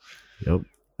sacrifice. Yep.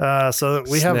 So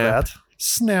we have that.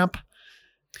 Snap.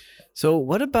 So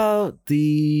what about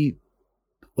the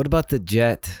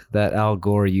jet that Al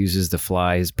Gore uses to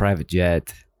fly, his private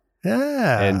jet?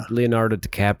 Yeah. And Leonardo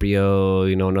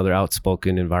DiCaprio, another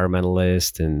outspoken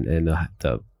environmentalist, and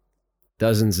the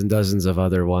dozens and dozens of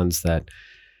other ones that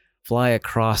fly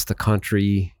across the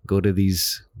country, go to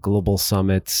these global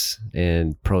summits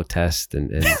and protest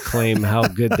and claim how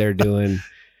good they're doing.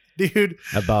 Dude.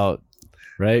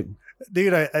 Right?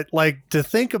 Dude, I like to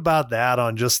think about that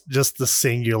on just the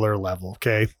singular level,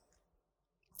 okay?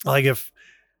 Like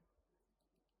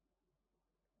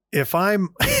if I'm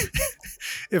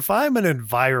if I'm an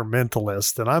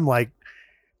environmentalist and I'm like,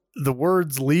 the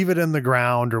words leave it in the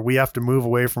ground or we have to move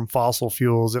away from fossil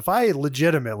fuels, if I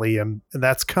legitimately am, and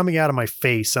that's coming out of my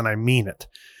face and I mean it,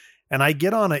 and I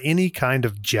get on any kind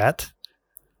of jet,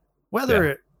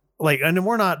 whether like, and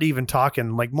we're not even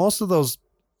talking like most of those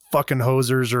fucking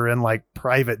hosers are in like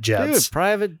private jets. Dude,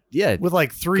 private, yeah. With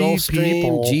like 3 Gulfstream,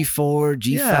 people. G4,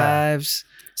 G5s.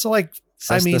 So like,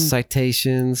 Cessna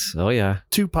Citations. Oh, yeah.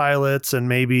 2 pilots, and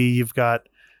maybe you've got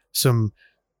some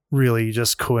really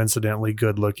just coincidentally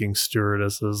good looking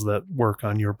stewardesses that work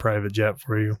on your private jet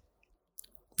for you.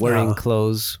 Wearing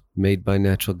clothes made by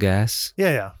natural gas.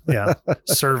 Yeah.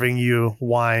 Serving you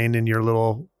wine in your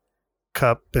little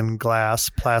cup and glass,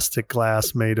 plastic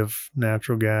glass made of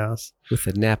natural gas. With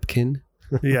a napkin.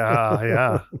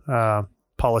 Yeah.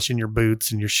 Polishing your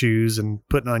boots and your shoes and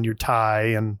putting on your tie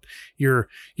and your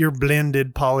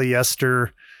blended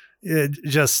polyester. It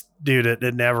just, dude,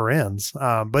 it never ends.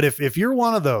 But if you're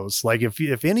one of those, like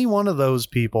if any one of those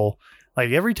people,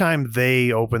 like every time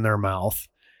they open their mouth,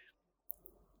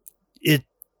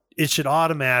 it should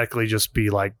automatically just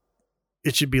be like,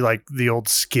 it should be like the old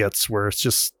skits where it's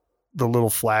just the little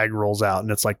flag rolls out and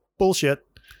it's like bullshit,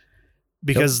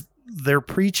 because they're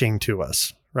preaching to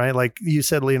us, right? Like you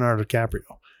said, Leonardo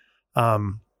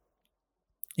DiCaprio,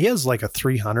 he has like a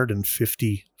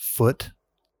 350 foot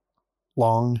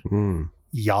long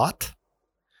yacht.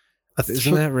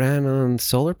 Isn't that ran on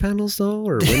solar panels though,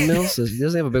 or windmills? He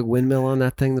doesn't have a big windmill on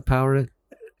that thing to power it.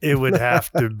 It would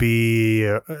have to be.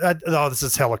 This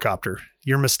is helicopter.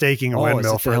 You're mistaking a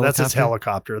windmill for that's his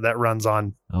helicopter that runs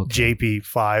on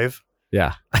JP5.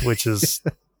 Yeah, which is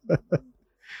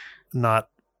not.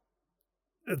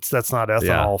 That's not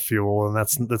ethanol fuel, and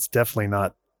that's definitely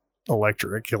not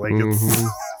electric. Like it's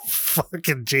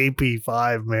fucking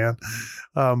JP5, man.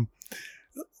 A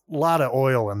lot of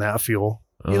oil in that fuel.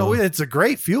 You know, it's a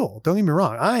great fuel. Don't get me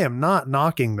wrong. I am not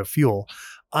knocking the fuel.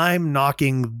 I'm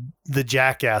knocking the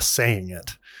jackass saying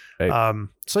it. Right.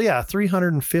 So yeah,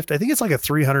 350. I think it's like a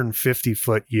 350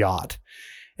 foot yacht,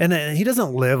 and he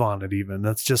doesn't live on it even.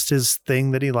 That's just his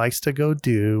thing that he likes to go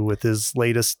do with his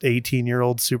latest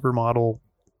 18-year-old supermodel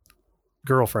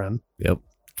girlfriend. Yep.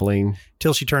 Fling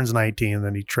till she turns 19, and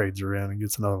then he trades her in and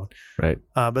gets another one. Right.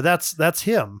 But that's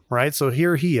him, right? So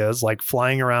here he is, like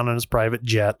flying around on his private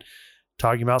jet,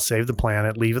 talking about save the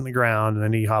planet, leaving the ground, and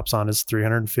then he hops on his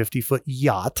 350 foot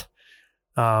yacht,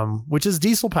 which is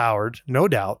diesel powered, no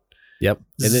doubt. Yep.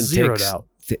 And then zero doubt.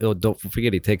 Don't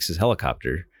forget, he takes his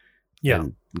helicopter.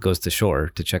 And goes to shore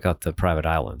to check out the private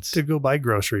islands to go buy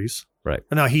groceries. Right.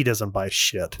 No, he doesn't buy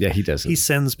shit. Yeah, he doesn't. He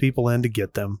sends people in to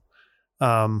get them.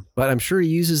 But I'm sure he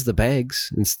uses the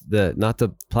bags, not the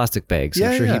plastic bags.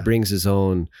 I'm sure he brings his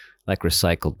own like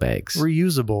recycled bags,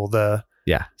 reusable.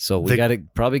 So we got to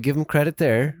probably give him credit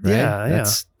there. Right?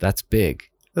 That's big.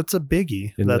 That's a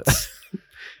biggie.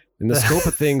 In the scope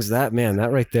of things, that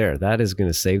right there, that is going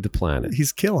to save the planet.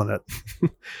 He's killing it.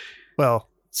 Well,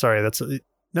 sorry,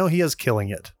 no, he is killing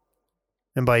it.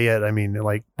 And by it, I mean,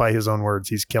 like by his own words,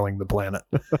 he's killing the planet.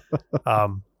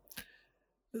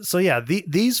 So yeah,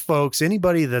 these folks,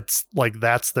 anybody that's like,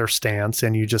 that's their stance,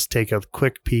 and you just take a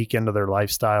quick peek into their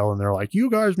lifestyle and they're like, you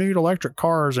guys need electric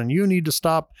cars and you need to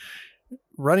stop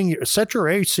set your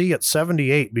AC at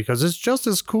 78 because it's just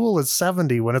as cool as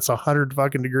 70 when it's 100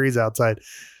 fucking degrees outside.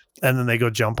 And then they go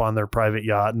jump on their private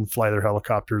yacht and fly their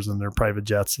helicopters and their private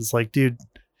jets. It's like, dude,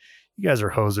 you guys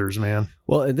are hosers, man.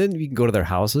 Well, and then you can go to their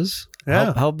houses.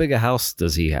 Yeah. How big a house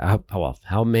does he have?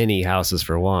 How many houses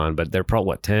for one? But they're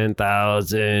probably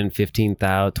 10,000,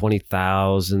 15,000,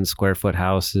 20,000 square foot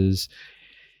houses.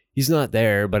 He's not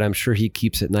there, but I'm sure he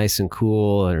keeps it nice and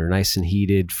cool or nice and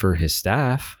heated for his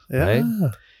staff. Yeah.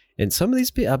 Right. And some of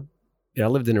these people, I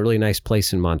lived in a really nice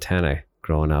place in Montana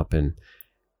growing up, and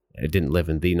I didn't live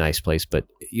in the nice place, but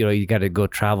you got to go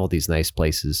travel these nice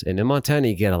places. And in Montana,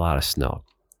 you get a lot of snow.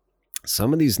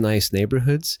 Some of these nice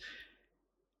neighborhoods,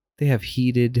 they have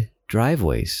heated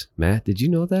driveways. Matt, did you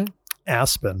know that?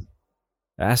 Aspen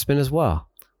as well.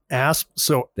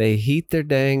 So they heat their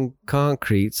dang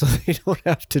concrete so they don't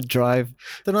have to drive.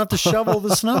 They don't have to shovel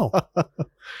the snow.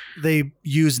 They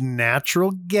use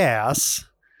natural gas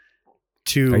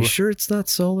to. Are you sure it's not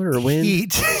solar or wind?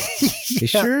 Heat. You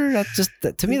sure?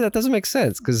 To me, that doesn't make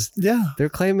sense because they're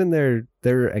claiming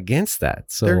they're against that.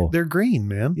 So they're green,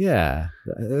 man. Yeah,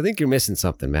 I think you're missing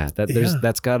something, Matt.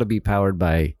 That's got to be powered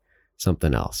by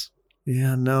something else.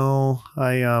 Yeah, no,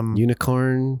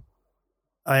 unicorn.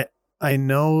 I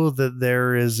know that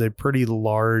there is a pretty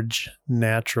large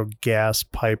natural gas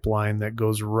pipeline that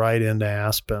goes right into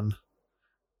Aspen,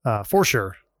 for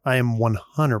sure. I am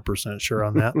 100% sure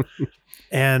on that.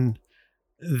 And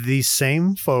the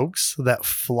same folks that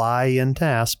fly into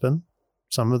Aspen,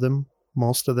 some of them,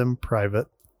 most of them private.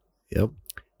 Yep.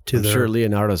 I'm sure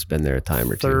Leonardo's been there a time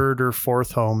or two. Third or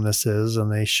fourth home this is,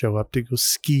 and they show up to go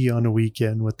ski on a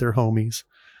weekend with their homies.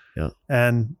 Yeah.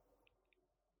 And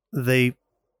they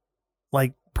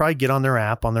like probably get on their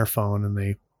app on their phone and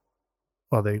they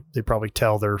probably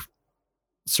tell their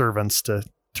servants to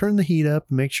turn the heat up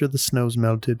and make sure the snow's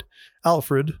melted.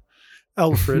 Alfred.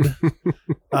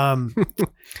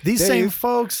 These Dave, same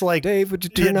folks like Dave, would you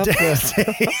turn up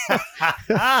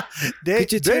the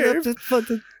could you turn up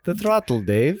the throttle,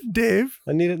 Dave? Dave,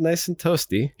 I need it nice and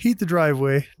toasty. heat the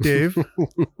driveway, Dave.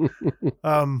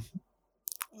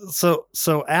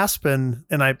 So Aspen,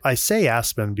 and I say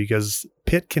Aspen because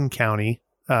Pitkin County,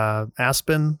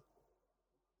 Aspen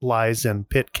lies in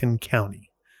Pitkin County.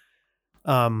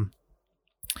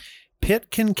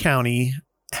 Pitkin County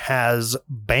has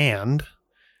banned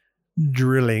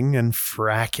drilling and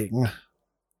fracking.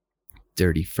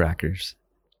 Dirty frackers.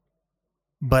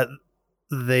 But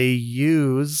they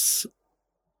use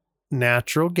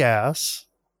natural gas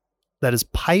that is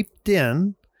piped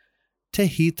in to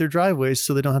heat their driveways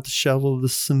so they don't have to shovel the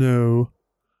snow.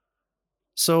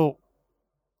 So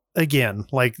again,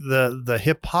 like the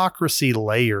hypocrisy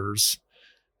layers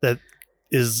that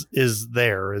is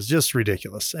just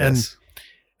ridiculous. Yes.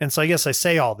 And so I guess I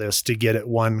say all this to get at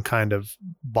one kind of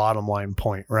bottom line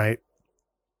point, right?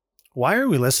 Why are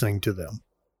we listening to them?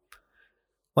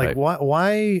 Like, right.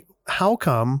 why, how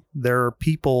come there are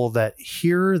people that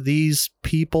hear these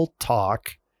people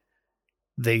talk,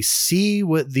 they see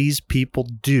what these people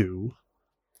do,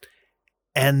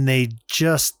 and they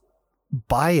just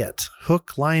buy it,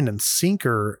 hook, line, and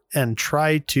sinker, and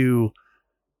try to,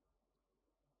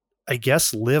 I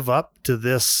guess, live up to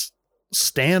this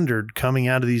standard coming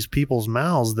out of these people's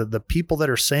mouths that the people that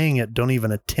are saying it don't even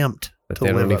attempt But to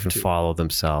they live don't up even to. follow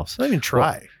themselves. They don't even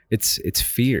try. Well, it's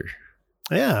fear.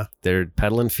 Yeah. They're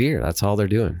peddling fear. That's all they're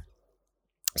doing.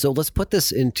 So let's put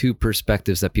this into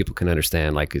perspectives that people can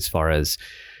understand, like as far as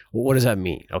what does that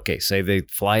mean? Okay, say they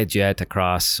fly a jet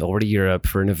across over to Europe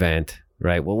for an event,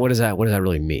 right? Well, what does that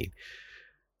really mean?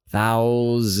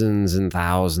 Thousands and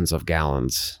thousands of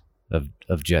gallons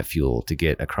of jet fuel to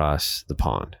get across the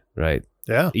pond, right?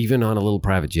 Yeah. Even on a little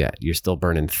private jet, you're still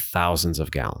burning thousands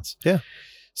of gallons. Yeah.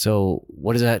 So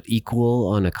what does that equal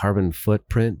on a carbon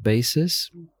footprint basis?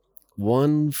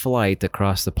 One flight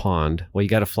across the pond, well, you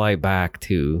got to fly back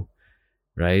too,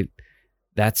 right?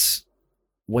 That's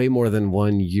way more than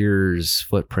 1 year's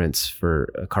footprints for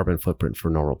a carbon footprint for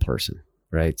a normal person,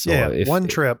 right? So yeah, if one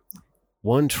trip,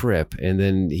 and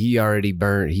then he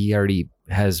already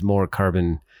has more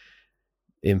carbon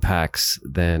impacts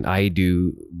than I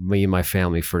do, me and my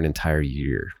family, for an entire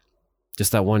year.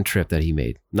 Just that one trip that he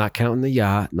made, not counting the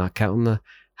yacht, not counting the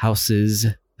houses.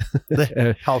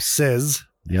 the houses,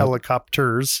 Yep.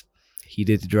 helicopters.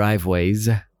 Heated driveways.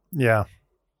 Yeah.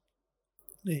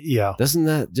 Yeah. Doesn't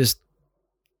that just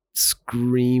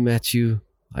scream at you?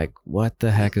 Like, what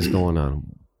the heck is going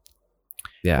on?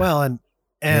 Yeah. Well,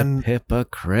 and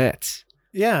hypocrites.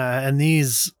 yeah, and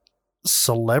these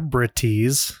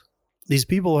celebrities, these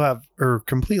people who are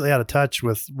completely out of touch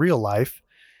with real life,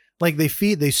 like they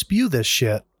spew this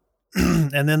shit.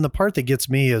 And then the part that gets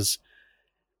me is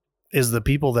the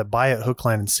people that buy it hook,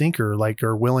 line, and sinker, like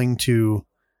are willing to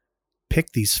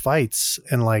pick these fights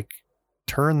and like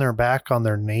turn their back on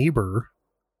their neighbor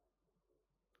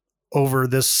over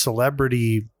this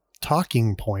celebrity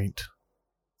talking point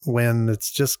when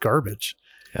it's just garbage.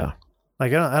 Yeah.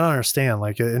 Like, I don't understand.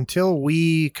 Like, until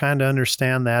we kind of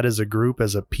understand that as a group,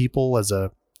 as a people, as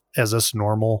us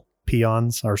normal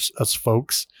peons, us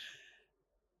folks,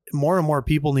 more and more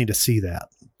people need to see that.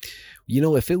 You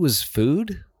know, if it was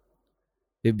food,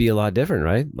 it'd be a lot different,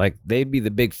 right? Like, they'd be the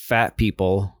big fat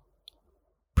people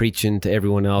preaching to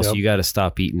everyone else, Yep. You got to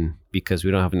stop eating because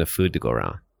we don't have enough food to go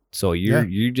around. So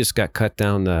you just got cut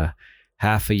down the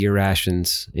half of your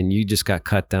rations, and you just got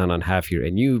cut down on half your,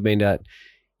 and you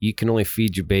can only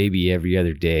feed your baby every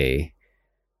other day.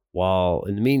 While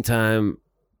in the meantime,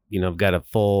 I've got a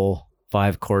full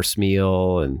 5-course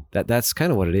meal, and that's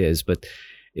kind of what it is. But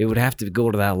it would have to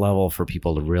go to that level for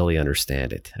people to really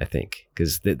understand it, I think,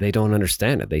 because they don't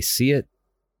understand it. They see it.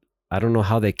 I don't know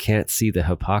how they can't see the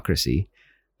hypocrisy.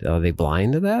 Are they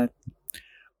blind to that?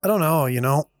 I don't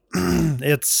know,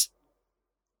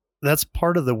 that's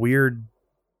part of the weird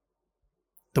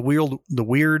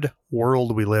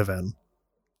world we live in,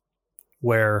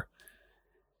 where,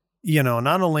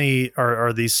 not only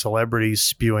are these celebrities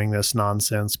spewing this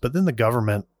nonsense, but then the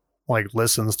government like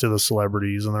listens to the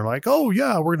celebrities and they're like, oh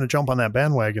yeah, we're going to jump on that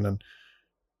bandwagon and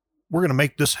we're going to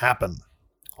make this happen.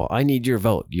 Well, I need your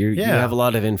vote. You have a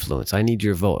lot of influence. I need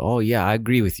your vote. Oh yeah, I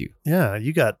agree with you. Yeah.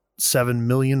 You got 7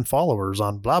 million followers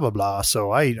on blah, blah, blah.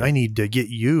 So I need to get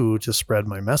you to spread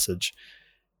my message.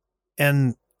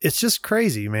 And it's just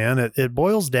crazy, man. It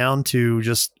boils down to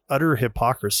just utter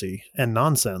hypocrisy and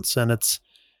nonsense. And it's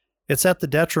at the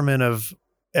detriment of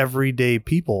everyday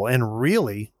people. And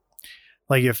really,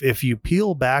 like if you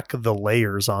peel back the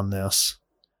layers on this,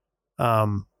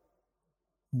 what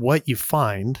you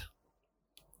find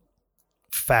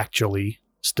factually,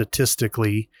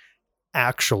 statistically,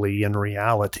 actually in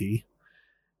reality,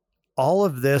 all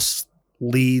of this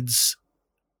leads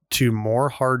to more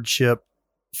hardship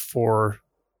for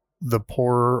the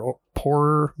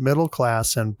poorer middle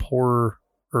class and poorer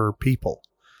people.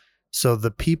 So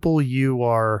the people you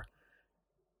are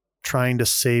trying to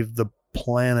save the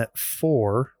planet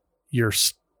for, you're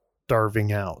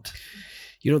starving out.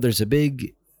 There's a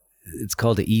big, it's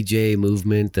called the EJ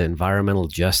movement, the environmental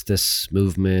justice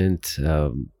movement.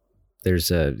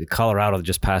 There's Colorado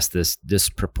just passed this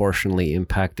disproportionately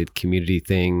impacted community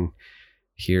thing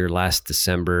here last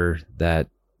December that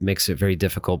makes it very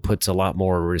difficult, puts a lot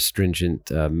more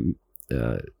stringent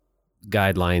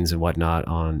guidelines and whatnot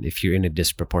on if you're in a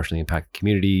disproportionately impacted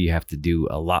community, you have to do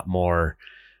a lot more,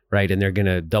 right? And they're going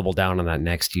to double down on that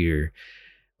next year.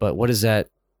 But what does that,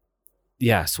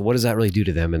 so what does that really do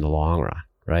to them in the long run,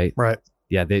 right? Right.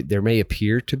 Yeah, there may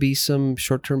appear to be some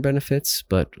short-term benefits,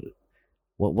 but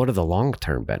what are the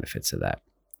long-term benefits of that?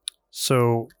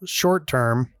 So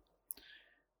short-term,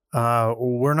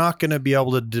 we're not going to be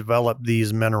able to develop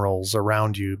these minerals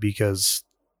around you because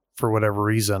for whatever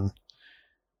reason,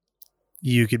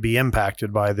 you could be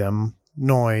impacted by them,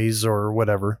 noise or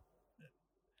whatever.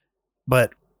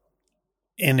 But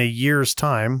in a year's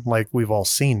time, like we've all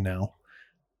seen now,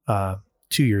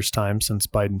 2 years' time since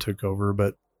Biden took over,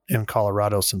 but in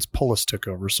Colorado since Polis took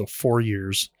over, so 4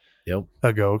 years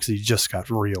ago, because he just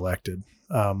got reelected.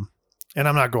 And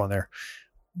I'm not going there.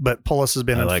 But Polis has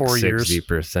been in like 4 years.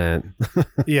 60%.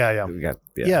 Yeah.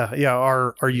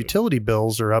 Our utility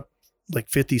bills are up like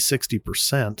 50,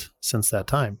 60% since that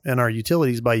time. And our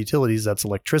utilities, by utilities, that's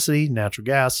electricity, natural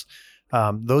gas.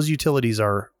 Those utilities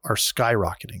are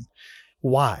skyrocketing.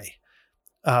 Why?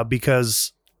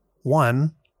 Because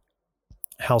one,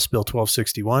 House Bill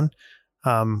 1261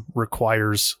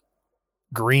 requires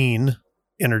green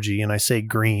energy. And I say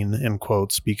green in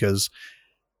quotes because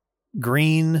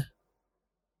green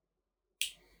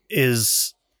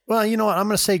is, well, you know what? I'm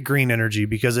going to say green energy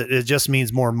because it just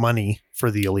means more money for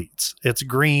the elites. It's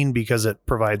green because it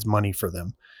provides money for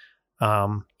them. So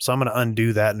I'm going to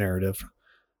undo that narrative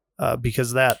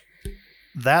because that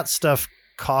stuff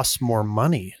costs more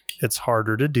money. It's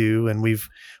harder to do. And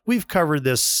we've covered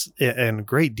this in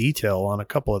great detail on a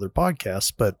couple other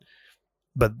podcasts, but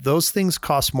those things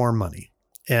cost more money.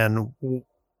 And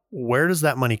where does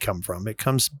that money come from? It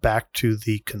comes back to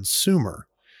the consumer.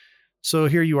 So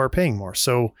here you are paying more.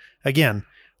 So again,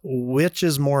 which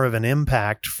is more of an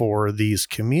impact for these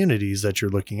communities that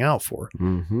you're looking out for?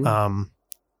 Mm-hmm.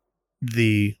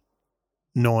 The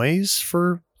noise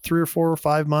for 3 or 4 or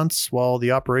 5 months while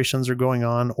the operations are going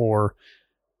on, or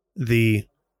the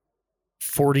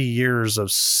 40 years of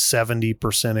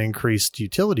 70% increased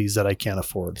utilities that I can't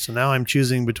afford. So now I'm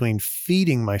choosing between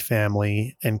feeding my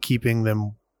family and keeping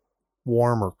them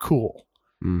warm or cool.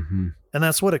 Mm-hmm. And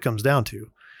that's what it comes down to.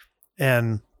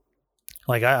 And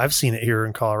like I've seen it here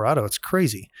in Colorado. It's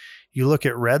crazy. You look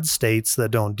at red states that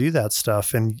don't do that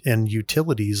stuff, and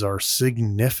utilities are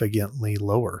significantly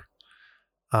lower.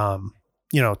 To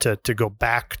go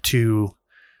back to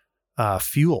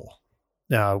fuel.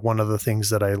 One of the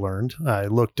things that I learned, I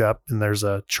looked up, and there's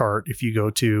a chart. If you go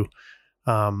to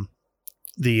the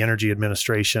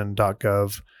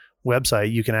energyadministration.gov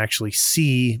website, you can actually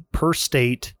see per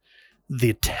state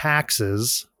the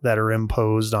taxes that are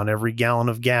imposed on every gallon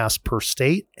of gas per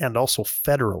state and also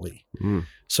federally.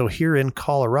 So here in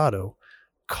Colorado,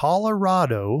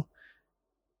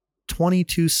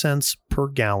 22 cents per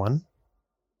gallon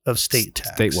of state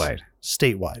tax.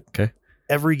 Statewide. Okay.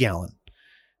 Every gallon,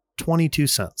 22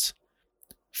 cents.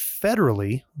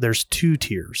 Federally, there's 2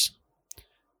 tiers.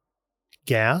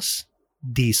 Gas,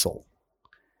 diesel.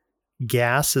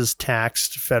 Gas is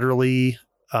taxed federally.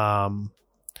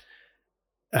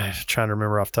 I'm trying to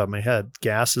remember off the top of my head.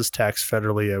 Gas is taxed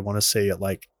federally, I want to say at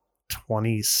like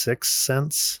 26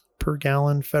 cents per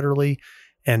gallon federally.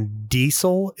 And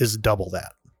diesel is double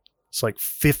that. It's like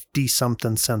 50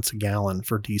 something cents a gallon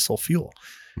for diesel fuel.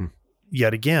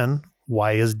 Yet again,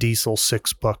 why is diesel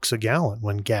 $6 a gallon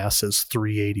when gas is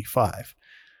 $3.85?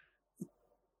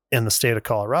 In the state of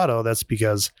Colorado, that's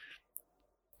because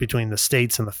between the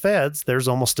states and the feds, there's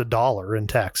almost $1 in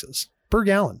taxes per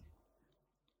gallon.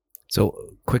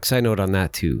 So quick side note on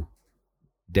that too.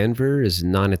 Denver is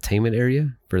non-attainment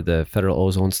area for the federal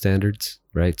ozone standards,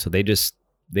 right? So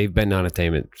they've been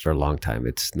non-attainment for a long time.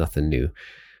 It's nothing new,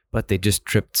 but they just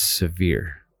tripped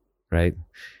severe right?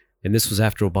 And this was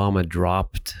after Obama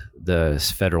dropped the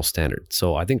federal standard.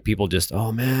 So I think people just,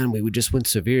 oh man, we just went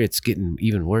severe. It's getting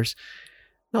even worse.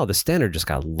 No, the standard just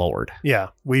got lowered. Yeah.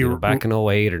 We were back in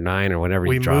 08 or 9 or whenever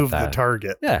you dropped moved that. the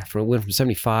target. Yeah. Went from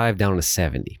 75 down to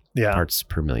 70 parts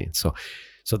per million. So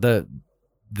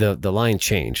the line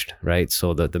changed, right?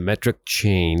 So the metric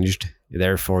changed.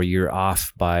 Therefore, you're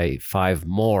off by 5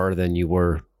 more than you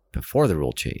were before the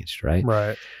rule changed, right?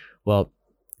 Right. Well,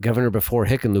 Governor before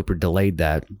Hickenlooper delayed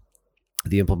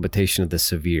the implementation of the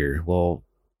severe. Well,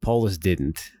 Polis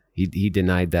didn't. He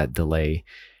denied that delay,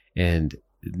 and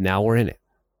now we're in it.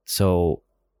 So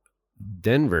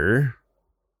Denver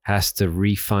has to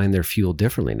refine their fuel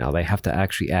differently now. They have to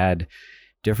actually add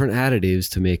different additives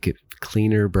to make it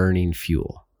cleaner burning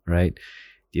fuel, right?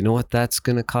 Do you know what that's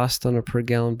going to cost on a per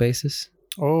gallon basis?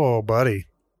 Oh, buddy.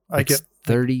 I get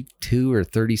 32 or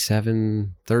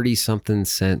 37, 30 something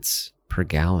cents per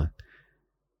gallon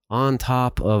on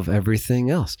top of everything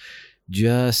else,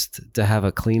 just to have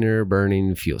a cleaner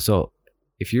burning fuel. So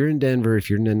if you're in Denver, if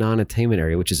you're in the non-attainment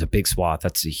area, which is a big swath,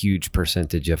 that's a huge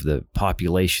percentage of the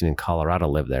population in Colorado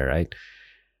live there, right?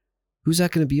 Who's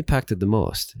that going to be impacted the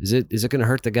most? Is it going to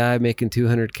hurt the guy making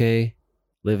 $200K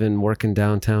living, working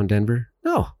downtown Denver?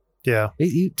 No. Yeah.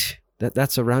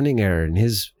 That's a rounding error in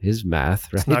his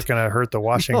math, right? It's not going to hurt the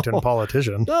Washington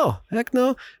politician. No, heck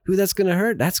no. Who that's going to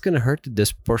hurt? That's going to hurt the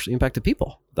disproportionate impact of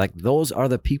people. Like those are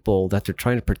the people that they're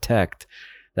trying to protect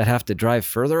that have to drive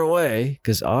further away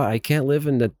because I can't live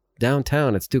in the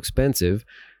downtown. It's too expensive.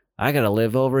 I got to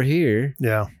live over here.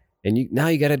 Yeah. And now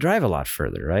you got to drive a lot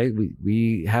further, right?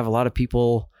 We have a lot of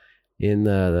people in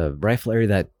the Rifle area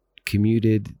that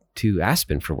commuted to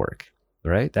Aspen for work,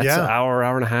 right? That's an hour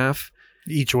and a half.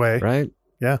 Each way. Right?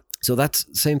 Yeah. So that's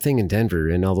the same thing in Denver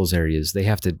and all those areas. They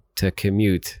have to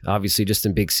commute. Obviously, just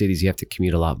in big cities, you have to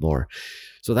commute a lot more.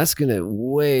 So that's going to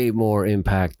way more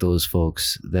impact those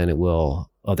folks than it will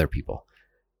other people.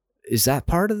 Is that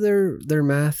part of their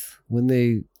math when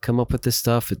they come up with this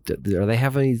stuff? Are they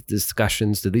having any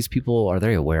discussions? Do these people, are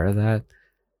they aware of that?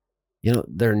 You know,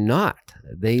 they're not.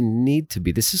 They need to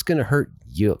be. This is going to hurt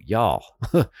y'all.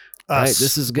 Right?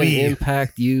 This is going to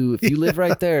impact you. If you live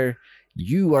right there,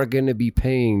 you are going to be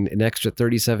paying an extra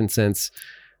 37 cents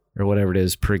or whatever it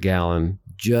is per gallon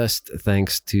just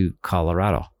thanks to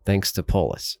Colorado, thanks to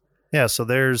Polis. Yeah, so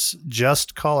there's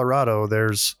just Colorado.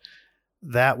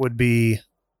 That would be,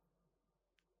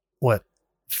 what,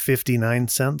 59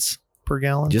 cents per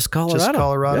gallon? Just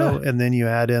Colorado. Yeah. And then you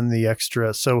add in the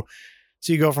extra. So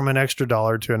you go from an extra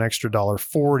dollar to an extra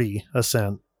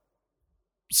 $1.40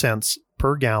 cents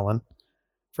per gallon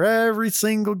for every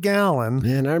single gallon.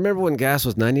 Man, I remember when gas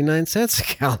was 99 cents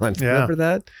a gallon. Yeah. Remember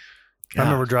that? God. I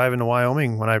remember driving to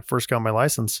Wyoming when I first got my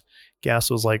license.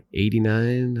 Gas was like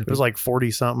 89. It was like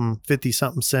 40 something, 50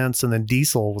 something cents. And then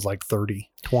diesel was like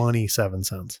 27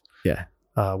 cents. Yeah.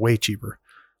 Way cheaper.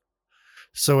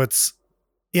 So it's,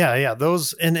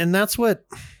 those, and that's what,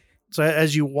 so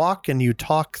as you walk and you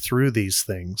talk through these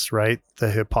things, right?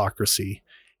 The hypocrisy,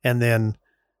 and then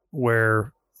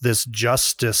where this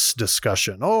justice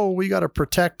discussion, we got to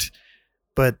protect,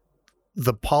 but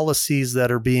the policies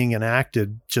that are being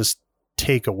enacted just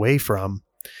take away from.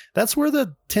 That's where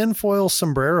the tinfoil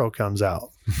sombrero comes out.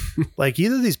 Like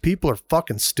either these people are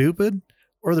fucking stupid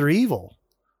or they're evil.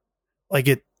 Like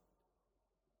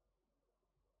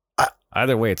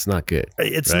either way, it's not good.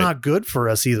 It's not good for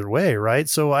us either way, right?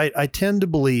 So I tend to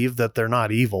believe that they're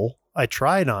not evil. I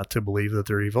try not to believe that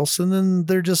they're evil. So then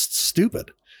they're just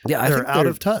stupid. Yeah, they're out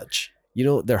of touch. You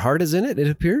know, their heart is in it. It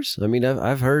appears. I mean,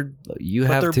 I've heard you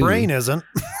have their brain isn't.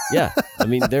 Yeah, I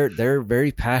mean, they're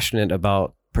very passionate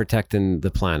about protecting the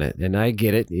planet, and I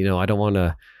get it. You know, I don't want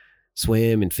to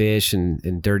swim and fish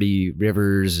in dirty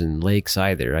rivers and lakes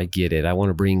either. I get it. I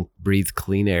want to breathe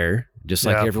clean air, just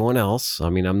like everyone else. I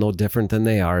mean, I'm no different than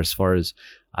they are as far as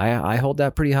I hold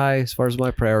that pretty high as far as my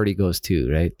priority goes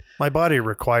too. Right. My body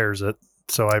requires it,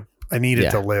 so I need it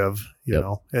to live. You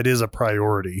know, it is a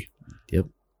priority. Yep.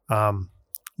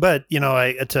 But you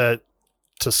know,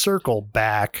 to circle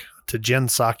back to Jen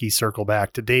Psaki, circle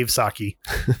back to Dave Psaki,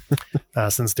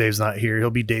 since Dave's not here, he'll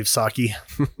be Dave Psaki.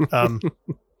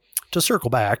 To circle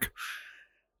back,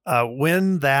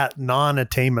 when that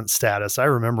non-attainment status, I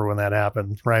remember when that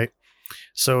happened, right?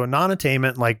 So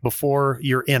non-attainment, like before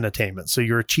you're in attainment, so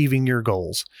you're achieving your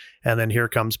goals, and then here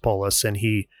comes Polis, and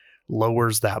he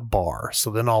lowers that bar.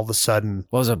 So then all of a sudden,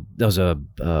 it was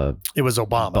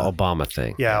Obama. Obama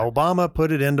thing. Yeah, Obama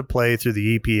put it into play through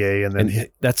the EPA, and then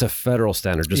that's a federal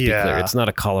standard. Just be clear, it's not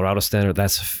a Colorado standard.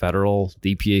 That's federal.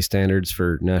 The EPA standards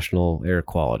for national air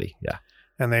quality. Yeah.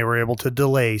 and they were able to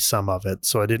delay some of it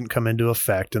so it didn't come into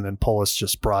effect. And then Polis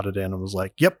just brought it in and was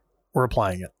like, yep, we're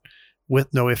applying it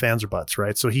with no ifs, ands, or buts,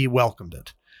 right? So he welcomed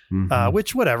it,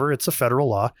 which, whatever, it's a federal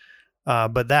law.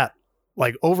 But that,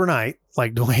 like overnight,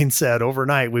 like Dwayne said,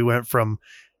 overnight, we went from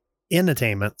in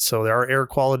attainment, so our air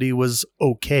quality was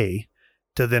okay,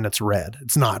 to then it's red.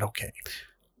 It's not okay.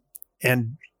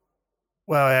 And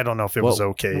well, I don't know if it was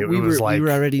okay. It was like we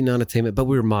were already non-attainment, but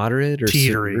we were moderate or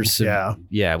teetering.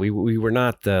 Yeah. We were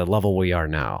not the level we are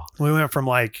now. We went from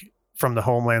the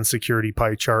Homeland Security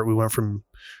pie chart. We went from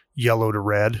yellow to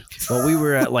red. Well, we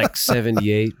were at like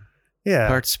 78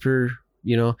 parts per,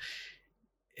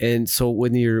 and so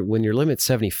when your limit's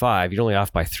 75, you're only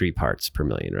off by 3 parts per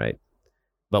million, right?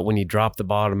 But when you drop the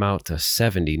bottom out to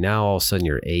 70, now all of a sudden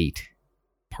you're 8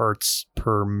 parts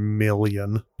per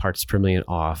million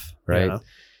off, right? Yeah.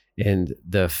 And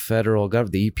the federal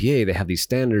government, the EPA, they have these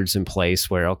standards in place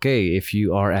where, okay, if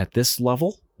you are at this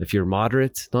level, if you're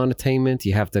moderate non-attainment,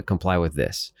 you have to comply with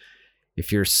this.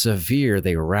 If you're severe,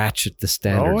 they ratchet the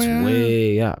standards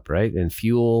way up, right? And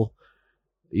fuel,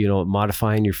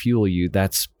 modifying your fuel,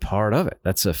 that's part of it.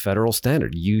 That's a federal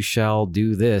standard. You shall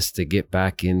do this to get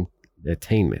back in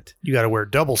attainment. You got to wear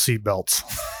double seat belts.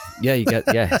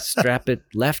 Yeah, strap it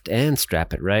left and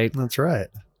strap it right. That's right.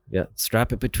 Yeah,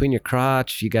 strap it between your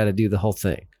crotch. You got to do the whole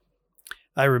thing.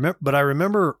 I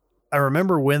remember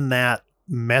when that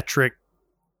metric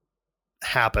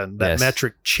happened,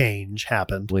 metric change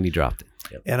happened. When he dropped it.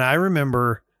 Yep. And I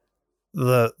remember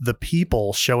the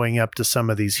people showing up to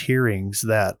some of these hearings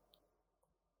that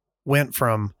went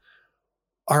from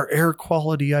our air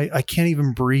quality, I can't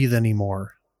even breathe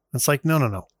anymore. It's like,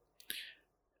 no.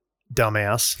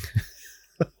 Dumbass.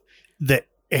 The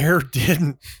air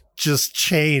didn't just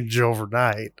change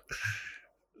overnight.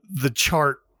 The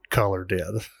chart color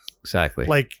did. Exactly.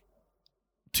 Like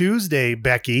Tuesday,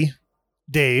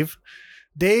 Dave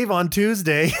on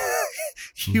Tuesday,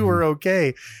 you were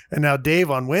okay. And now Dave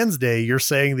on Wednesday, you're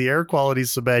saying the air quality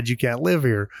is so bad you can't live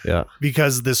here. Yeah.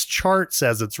 Because this chart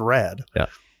says it's red. Yeah.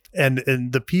 And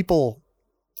the people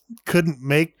couldn't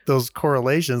make those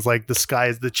correlations, like the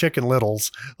skies, the Chicken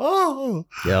Littles. Oh,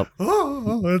 yep.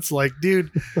 Oh, it's like, dude,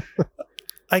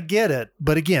 I get it.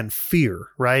 But again, fear,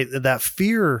 right? The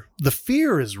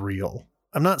fear is real.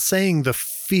 I'm not saying the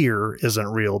fear isn't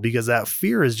real, because that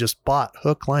fear is just bought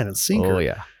hook, line, and sinker. Oh,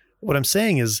 yeah. What I'm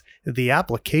saying is the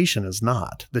application is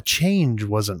not. The change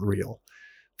wasn't real.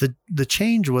 The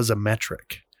change was a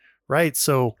metric, right?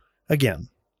 So again,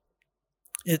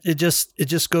 it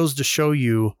just goes to show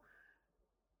you,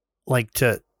 like,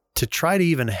 to try to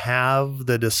even have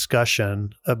the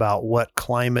discussion about what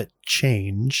climate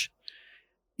change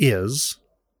is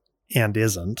and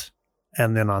isn't,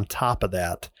 and then on top of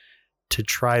that, to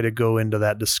try to go into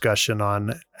that discussion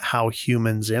on how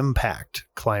humans impact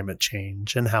climate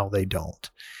change and how they don't.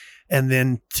 And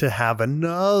then to have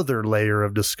another layer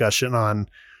of discussion on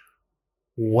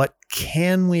what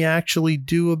can we actually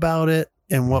do about it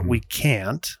and what we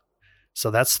can't. So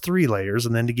that's 3 layers.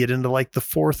 And then to get into like the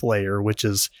 4th layer, which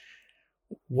is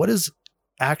what is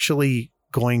actually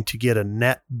going to get a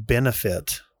net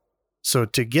benefit. So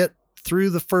to get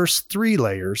through the first 3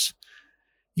 layers,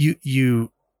 you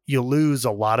lose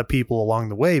a lot of people along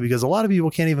the way, because a lot of people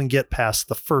can't even get past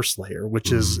the first layer,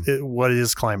 which is what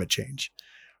is climate change,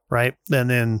 right? And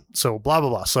then, so blah, blah,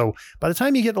 blah. So by the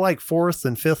time you get to like 4th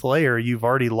and 5th layer, you've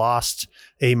already lost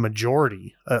a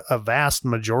majority, a vast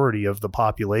majority of the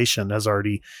population has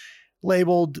already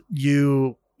labeled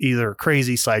you either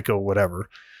crazy, psycho, whatever.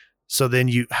 So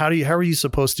then how are you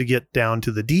supposed to get down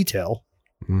to the detail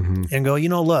and go,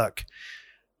 look,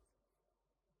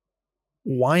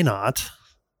 why not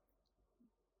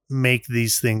make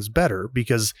these things better?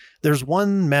 Because there's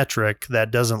one metric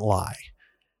that doesn't lie.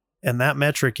 And that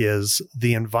metric is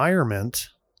the environment,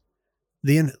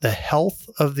 the health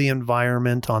of the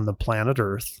environment on the planet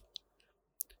Earth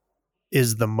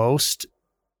is the most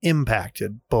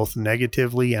impacted, both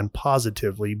negatively and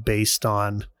positively, based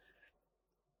on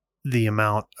the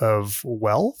amount of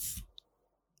wealth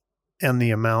and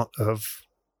the amount of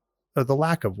the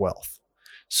lack of wealth.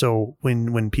 So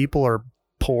when people are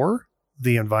poor,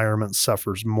 the environment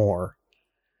suffers more.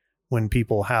 When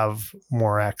people have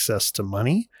more access to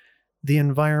money, the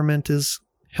environment is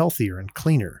healthier and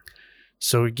cleaner.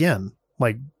 So again,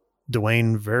 like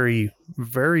Dwayne very,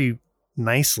 very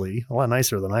nicely, a lot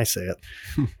nicer than I say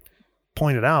it,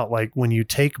 pointed out, like when you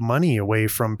take money away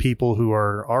from people who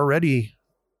are already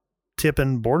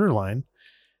tipping borderline,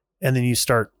 and then you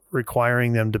start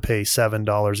requiring them to pay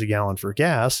 $7 a gallon for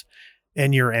gas,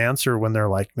 And your answer when they're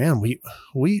like, man, we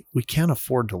can't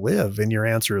afford to live. And your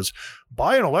answer is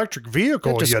buy an electric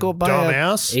vehicle, just you go buy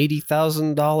dumbass.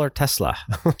 $80,000 Tesla.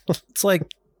 It's like,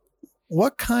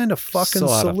 what kind of fucking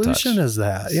solution is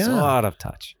that? Yeah. So out of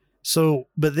touch. So,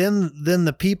 but then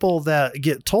the people that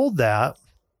get told that,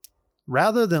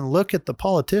 rather than look at the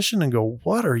politician and go,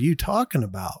 what are you talking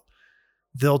about?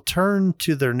 They'll turn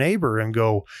to their neighbor and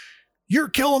go, you're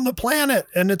killing the planet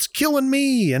and it's killing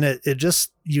me. And it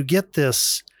just, you get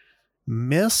this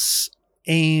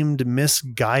misaimed,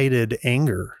 misguided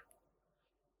anger.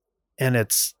 And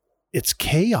it's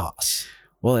chaos.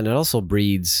 Well, and it also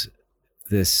breeds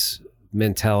this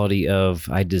mentality of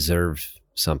I deserve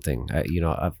something.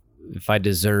 If I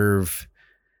deserve,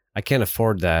 I can't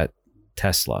afford that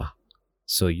Tesla.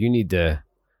 So you need to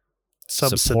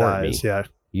subsidize. Yeah.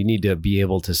 You need to be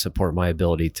able to support my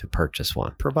ability to purchase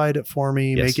one. Provide it for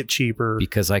me, make it cheaper.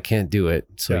 Because I can't do it.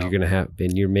 So you're going to have,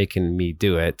 and you're making me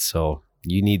do it. So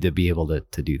you need to be able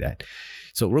to do that.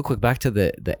 So real quick, back to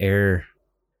the air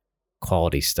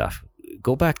quality stuff.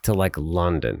 Go back to like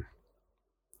London.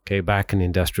 Okay. Back in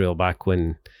industrial, back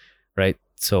when, right?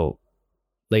 So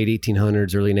late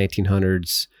 1800s, early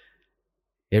 1900s,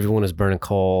 everyone was burning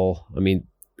coal. I mean,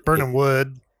 burning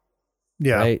wood.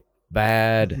 Yeah. Right.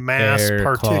 Bad mass air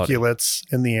particulates quality.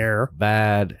 In the air.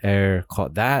 Bad air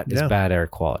quality. That is bad air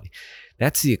quality.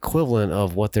 That's the equivalent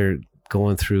of what they're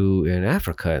going through in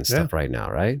Africa and stuff right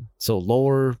now, right? So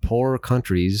lower, poor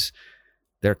countries,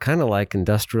 they're kind of like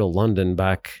industrial London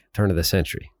back turn of the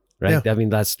century, right? Yeah. I mean,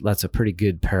 that's a pretty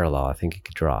good parallel I think you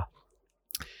could draw.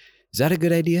 Is that a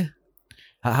good idea?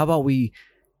 How about we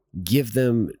give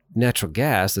them natural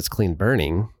gas that's clean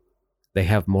burning? They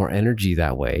have more energy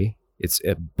that way. It's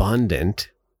abundant.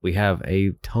 We have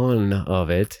a ton of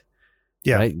it.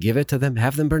 Yeah. Right? Give it to them.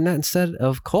 Have them burn that instead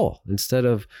of coal. Instead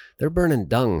of, they're burning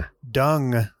dung.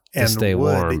 Dung and stay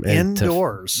wood warm.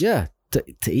 Indoors. To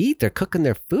eat. They're cooking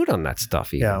their food on that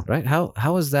stuff even, right?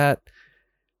 How is that?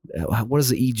 What does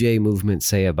the EJ movement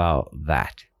say about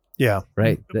that? Yeah.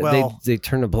 Right? Well, they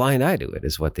turn a blind eye to it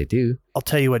is what they do. I'll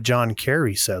tell you what John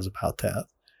Kerry says about that.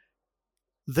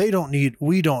 We don't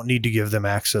need to give them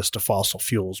access to fossil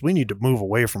fuels. We need to move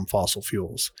away from fossil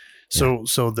fuels. So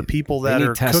the people that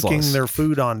are Teslas. Cooking their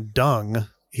food on dung,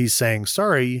 he's saying,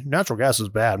 sorry, natural gas is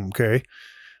bad. Okay.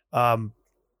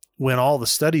 When all the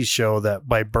studies show that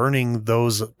by burning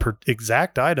those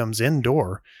exact items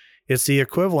indoor, it's the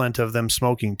equivalent of them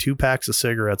smoking 2 packs of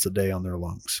cigarettes a day on their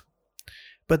lungs.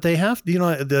 But they have,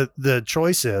 the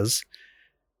choice is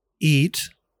eat,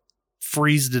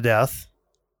 freeze to death,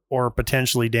 or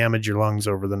potentially damage your lungs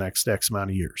over the next X amount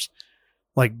of years.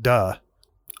 Like, duh.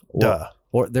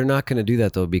 Or they're not going to do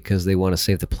that, though, because they want to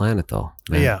save the planet, though.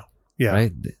 Man. Yeah.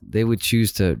 Right? They would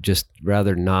choose to just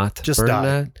rather not burn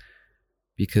that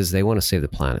because they want to save the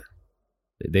planet.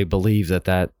 They believe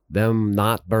that them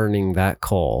not burning that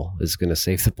coal is going to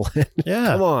save the planet.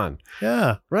 Yeah. Come on.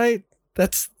 Yeah. Right?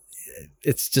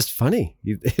 It's just funny.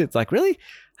 It's like, really?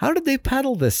 How did they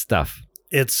peddle this stuff?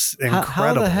 It's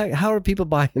incredible. How are people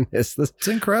buying this? It's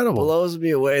incredible. Blows me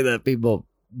away that people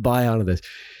buy onto this.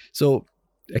 So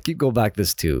I keep going back to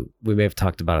this too. We may have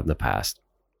talked about it in the past.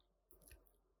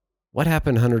 What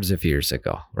happened hundreds of years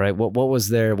ago, right? What was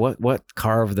there? What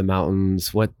carved the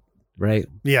mountains? What, right?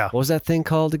 Yeah. What was that thing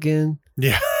called again?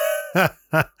 Yeah.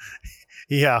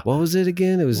 Yeah. What was it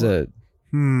again? It was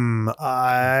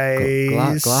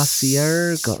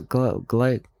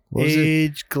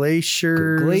glacier.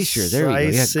 Glacier. There we go.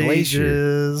 Yeah,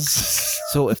 glacier.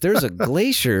 So if there's a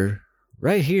glacier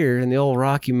right here in the old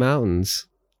Rocky Mountains,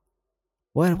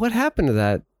 what happened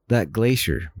to that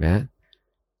glacier, Matt?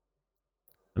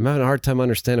 I'm having a hard time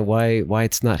understanding why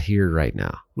it's not here right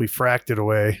now. We fracked it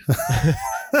away.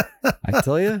 I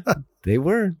tell you, they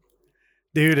were.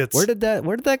 Dude, where did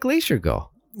that glacier go?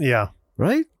 Yeah.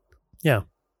 Right? Yeah.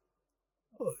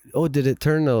 Oh, did it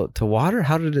turn to water?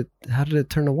 How did it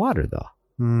turn to water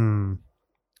though?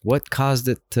 What caused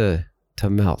it to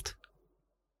melt?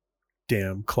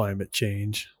 Damn climate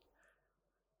change.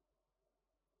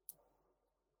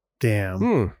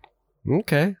 Damn.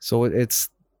 Okay. So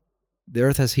the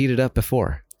earth has heated up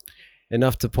before.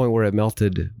 Enough to the point where it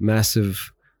melted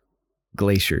massive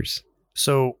glaciers.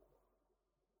 So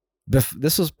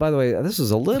this was, by the way, this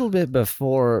was a little bit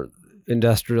before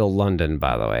industrial London,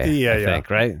 by the way. Yeah, I think,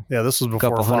 right? Yeah, this was before a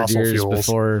couple fossil hundred years fuels.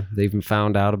 Before they even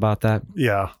found out about that.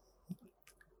 Yeah.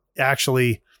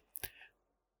 Actually,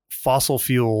 fossil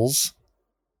fuels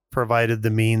provided the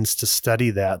means to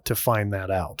study that, to find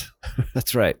that out.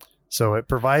 That's right. So it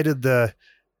provided the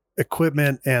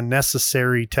equipment and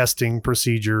necessary testing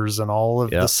procedures and all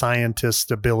of the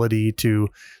scientists' ability to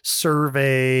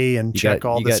survey and check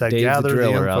all this, Dave gather the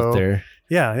driller the info out there.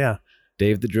 Yeah.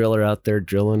 Dave the driller out there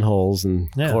drilling holes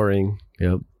and coring.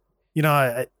 Yep. You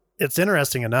know, it's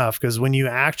interesting enough because when you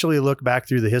actually look back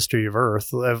through the history of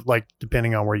Earth, like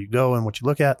depending on where you go and what you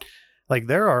look at, like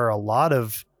there are a lot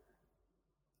of,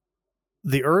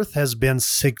 the Earth has been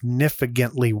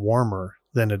significantly warmer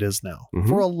than it is now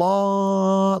for a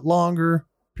lot longer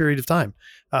period of time.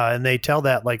 And they tell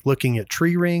that like looking at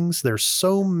tree rings, there's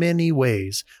so many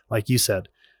ways, like you said,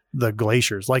 the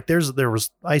glaciers, like there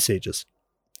was ice ages.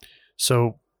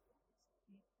 So,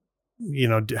 you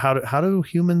know, how do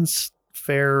humans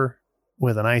fare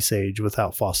with an ice age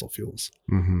without fossil fuels?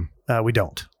 We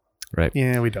don't. Right.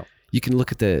 Yeah, we don't. You can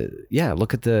look at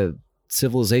the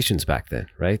civilizations back then,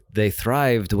 right? They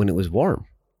thrived when it was warm.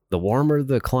 The warmer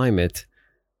the climate,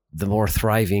 the more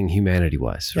thriving humanity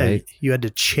was, right? Yeah, you had to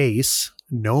chase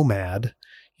nomad.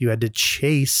 You had to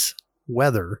chase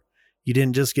weather. You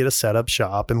didn't just get a setup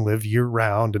shop and live year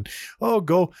round and,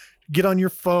 go get on your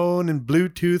phone and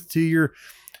Bluetooth to your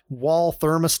wall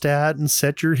thermostat and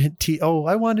set your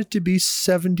I want it to be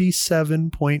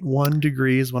 77.1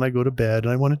 degrees when I go to bed,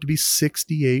 and I want it to be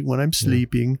 68 when I'm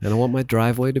sleeping. And I want my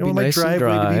driveway to be nice and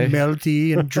dry. To be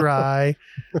melty and dry.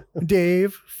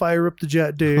 Dave, fire up the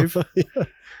jet, Dave.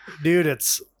 Dude,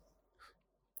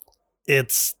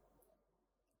 it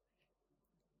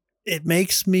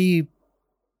makes me,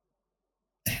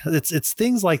 it's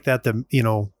things like that you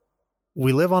know,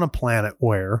 we live on a planet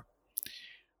where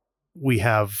we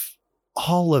have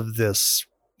all of this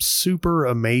super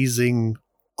amazing,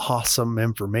 awesome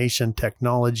information,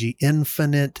 technology,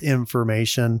 infinite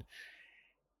information,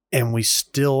 and we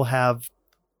still have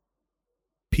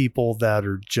people that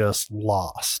are just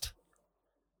lost,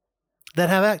 that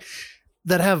have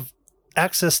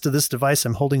access to this device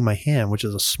I'm holding in my hand, which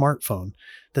is a smartphone,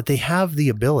 that they have the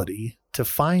ability to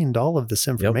find all of this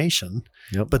information,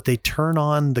 but they turn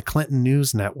on the Clinton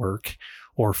News Network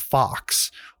or Fox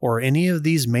or any of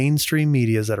these mainstream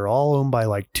medias that are all owned by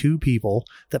like two people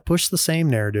that push the same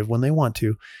narrative when they want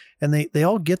to. And they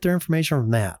all get their information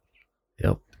from that.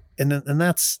 Yep. And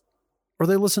that's, or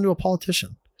they listen to a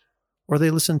politician, or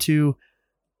they listen to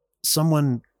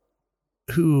someone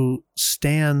who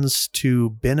stands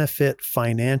to benefit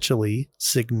financially,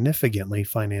 significantly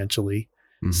financially,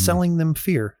 selling them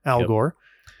fear. Al Gore.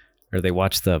 Or they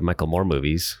watch the Michael Moore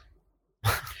movies.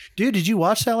 Dude, did you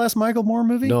watch that last Michael Moore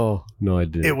movie? No, I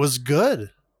didn't. It was good.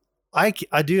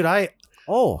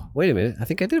 Oh, wait a minute. I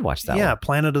think I did watch that one. Yeah,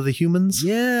 Planet of the Humans.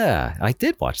 Yeah, I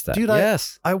did watch that. Dude,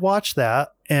 yes. I watched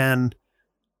that and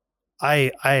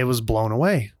I was blown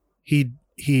away. He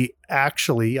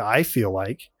actually, I feel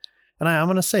like, and I'm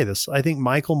going to say this, I think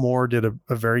Michael Moore did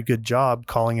a very good job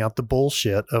calling out the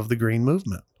bullshit of the green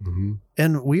movement.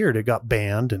 And weird, it got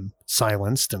banned and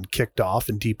silenced and kicked off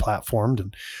and deplatformed,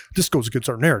 and this goes against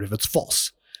our narrative. It's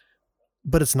false.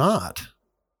 But it's not.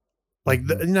 Like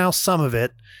now some of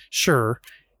it, sure,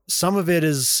 some of it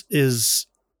is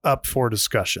up for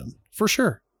discussion, for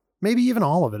sure. Maybe even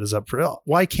all of it is up for,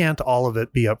 why can't all of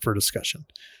it be up for discussion?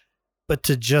 But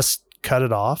to just cut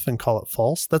it off and call it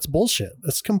false, that's bullshit.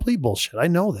 That's complete bullshit. I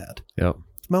know that. Yep.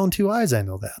 With my own two eyes, I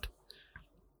know that.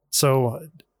 So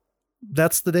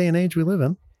that's the day and age we live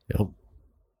in. Yep.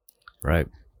 Right.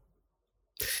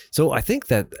 So I think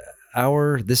that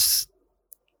this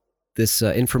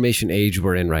information age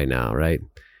we're in right now, right?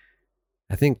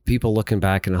 I think people looking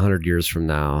back in 100 years from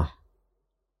now,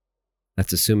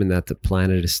 that's assuming that the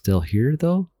planet is still here,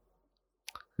 though.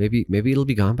 Maybe it'll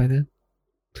be gone by then.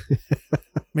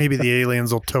 Maybe the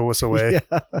aliens will tow us away.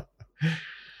 Yeah.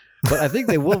 But I think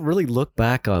they will really look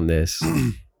back on this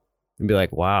and be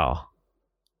like, wow,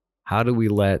 how do we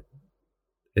let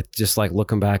it, just like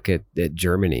looking back at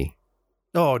Germany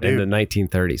in the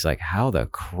 1930s, like how the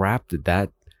crap did that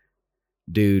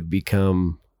dude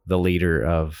become the leader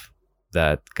of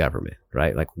that government,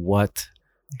 right? Like what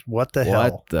the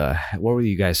hell? What were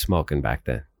you guys smoking back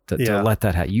then to let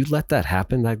that happen? You let that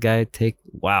happen, that guy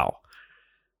wow.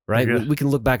 Right? Okay. We can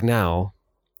look back now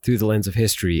through the lens of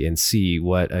history and see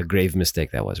what a grave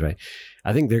mistake that was, right?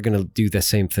 I think they're going to do the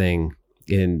same thing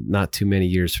in not too many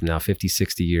years from now, 50,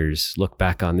 60 years, look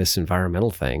back on this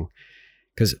environmental thing.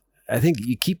 Because I think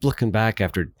you keep looking back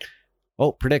after,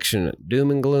 prediction,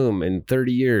 doom and gloom in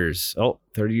 30 years.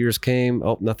 30 years came.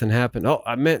 Nothing happened.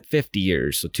 I meant 50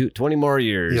 years. So 20 more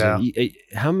years. Yeah.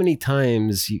 How many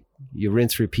times you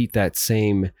rinse, repeat that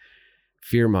same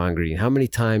fear mongering? How many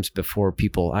times before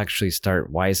people actually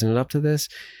start wising up to this?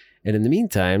 And in the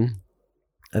meantime,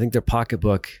 I think their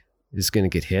pocketbook is going to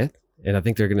get hit. And I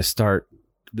think they're going to start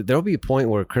there'll be a point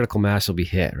where critical mass will be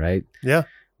hit, right? Yeah.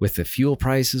 With the fuel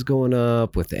prices going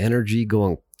up, with the energy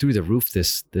going through the roof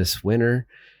this winter,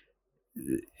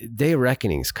 day of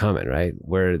reckoning's coming, right?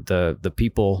 Where the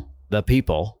people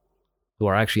who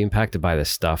are actually impacted by this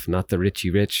stuff, not the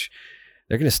richy rich,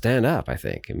 they're going to stand up, I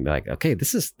think, and be like, okay,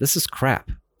 this is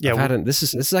crap. Yeah, this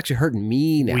is actually hurting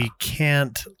me now. We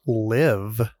can't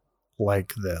live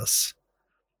like this.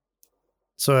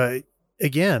 So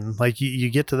again, like you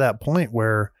get to that point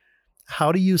where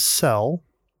how do you sell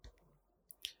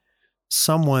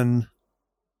someone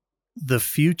the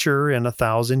future in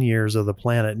 1,000 years of the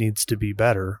planet needs to be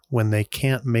better when they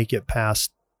can't make it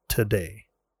past today?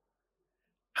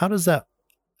 How does that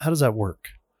work?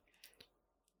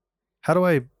 How do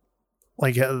I,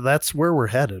 like, that's where we're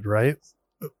headed, right?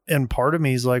 And part of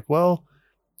me is like, well,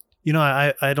 you know,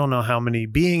 I don't know how many,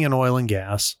 being in oil and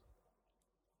gas,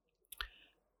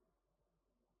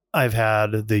 I've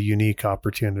had the unique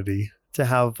opportunity to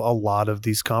have a lot of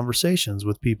these conversations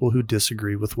with people who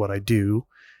disagree with what I do.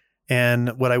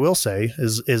 And what I will say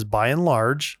is by and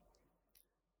large,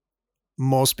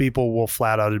 most people will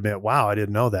flat out admit, wow, I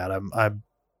didn't know that.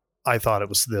 I thought it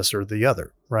was this or the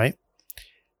other, right?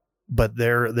 But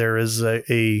there is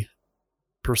a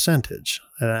percentage,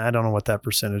 and I don't know what that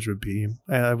percentage would be.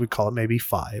 I would call it maybe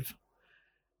 5.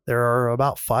 There are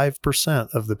about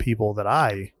 5% of the people that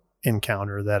I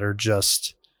encounter that are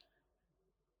just,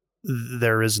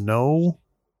 there is no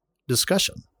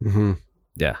discussion. Mm-hmm.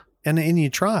 Yeah. And you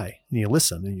try and you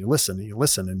listen and you listen and you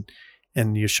listen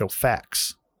and you show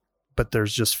facts, but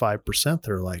there's just 5%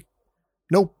 that are like,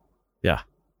 nope. Yeah.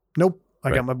 Nope. I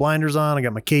got my blinders on. I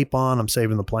got my cape on. I'm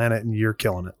saving the planet and you're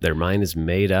killing it. Their mind is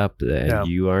made up and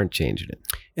you aren't changing it.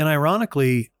 And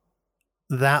ironically,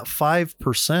 that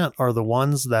 5% are the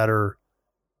ones that are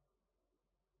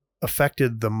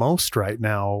affected the most right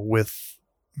now with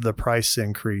the price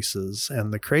increases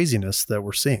and the craziness that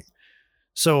we're seeing.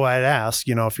 So I'd ask,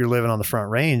 you know, if you're living on the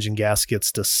Front Range and gas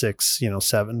gets to $6,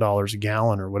 $7 a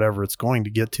gallon or whatever it's going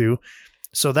to get to.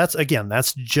 So that's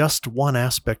just one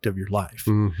aspect of your life.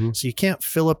 Mm-hmm. So you can't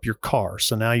fill up your car.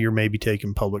 So now you're maybe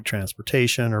taking public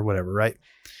transportation or whatever, right?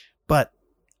 But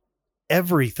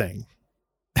everything.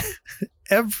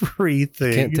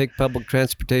 Can't take public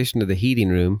transportation to the heating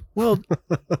room. Well,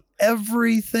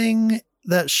 everything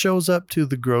that shows up to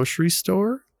the grocery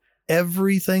store,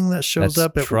 everything that shows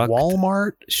up at trucked,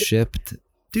 Walmart, shipped,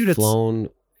 dude, flown,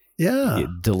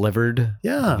 delivered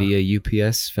via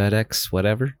UPS, FedEx,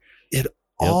 whatever. It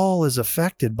all is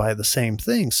affected by the same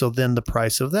thing. So then the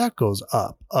price of that goes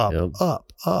up.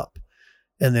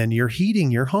 And then you're heating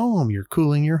your home, you're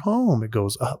cooling your home. It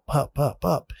goes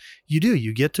up.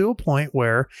 You get to a point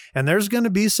where, and there's going to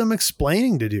be some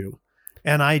explaining to do.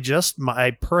 And I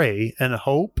pray and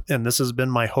hope, and this has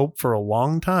been my hope for a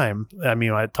long time. I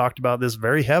mean, I talked about this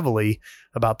very heavily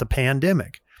about the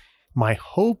pandemic. My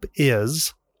hope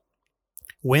is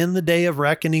when the day of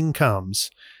reckoning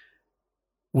comes,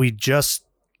 we just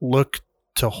look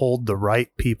to hold the right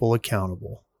people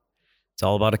accountable. It's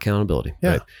all about accountability.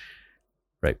 Yeah.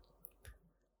 Right.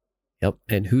 Yep.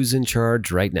 And who's in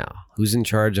charge right now? Who's in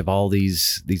charge of all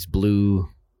these blue?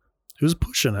 Who's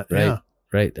pushing it? Right. Yeah.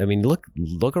 Right. I mean,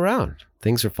 look around.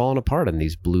 Things are falling apart in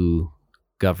these blue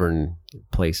governed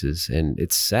places. And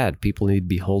it's sad. People need to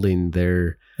be holding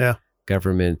their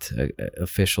government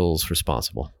officials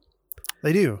responsible.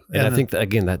 They do. And I think, that,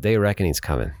 again, that day of reckoning is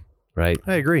coming. Right.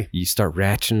 I agree. You start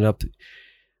ratcheting up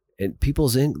and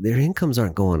people's their incomes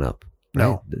aren't going up.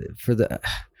 Right?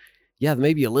 No.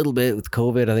 Maybe a little bit with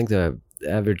COVID. I think the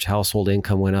average household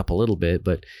income went up a little bit,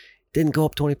 but didn't go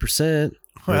up 20%.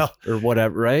 Well, or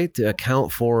whatever, right? To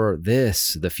account for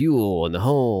this, the fuel and the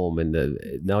home and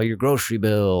now your grocery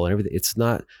bill and everything. It's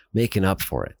not making up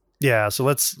for it. Yeah.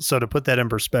 So to put that in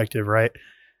perspective, right?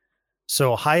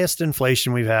 So highest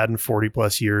inflation we've had in 40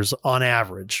 plus years on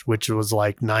average, which was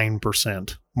like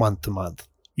 9% month to month,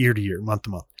 year to year, month to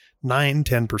month,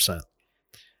 10%.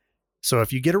 So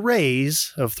if you get a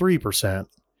raise of 3%,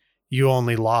 you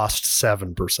only lost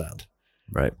 7%.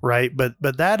 Right. Right. But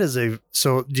that is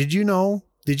so did you know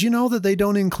that they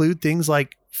don't include things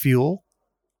like fuel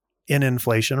in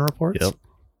inflation reports? Yep.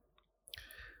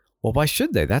 Well, why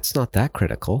should they? That's not that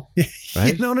critical.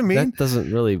 Right? You know what I mean? That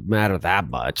doesn't really matter that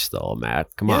much though,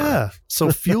 Matt. Come on. Yeah.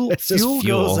 So fuel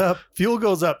goes up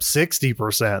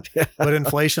 60%, but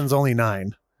inflation's only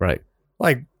 9%. Right.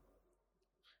 Like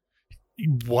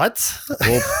what?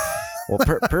 Well,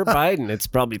 per Biden, it's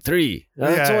probably 3.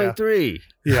 It's only 3.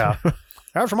 Yeah.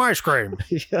 Have some ice cream.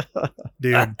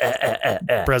 Dude.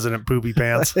 President Poopy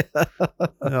Pants.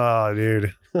 Oh,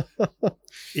 dude.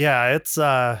 Yeah,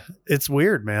 it's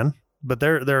weird, man. but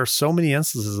there are so many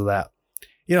instances of that.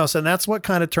 So that's what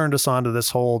kind of turned us on to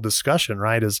this whole discussion,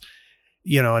 right? Is,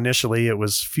 initially it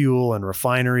was fuel and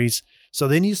refineries. So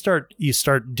then you start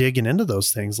digging into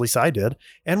those things. At least I did.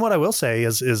 And what I will say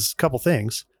is a couple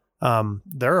things.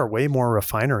 There are way more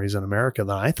refineries in America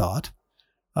than I thought.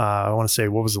 I want to say,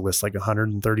 what was the list? Like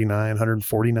 139,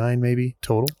 149 maybe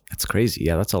total. That's crazy.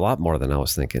 Yeah, that's a lot more than I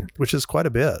was thinking. Which is quite a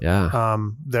bit. Yeah.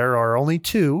 There are only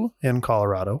 2 in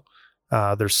Colorado.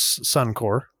 There's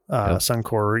Suncor,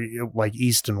 Suncor like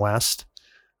east and west.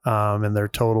 And their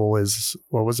total is,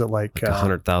 what was it like?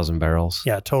 100,000 barrels.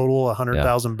 Yeah, total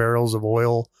 100,000 barrels of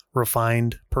oil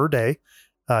refined per day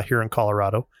here in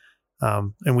Colorado.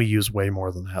 And we use way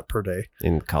more than that per day.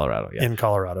 In Colorado, yeah. In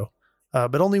Colorado.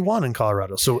 But only 1 in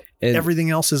Colorado. So everything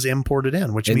else is imported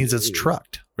in, which means it's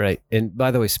trucked. Right. And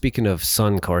by the way, speaking of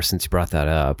Suncor, since you brought that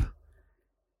up,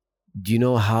 do you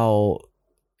know how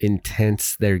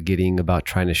intense they're getting about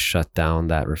trying to shut down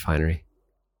that refinery?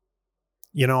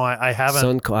 I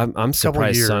haven't. Suncor, I'm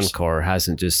surprised Suncor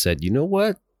hasn't just said, you know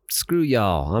what? Screw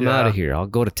y'all. I'm out of here. I'll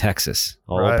go to Texas.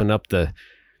 I'll open up the,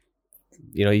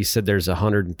 you said there's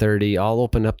 130. I'll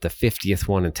open up the 50th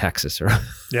one in Texas. Or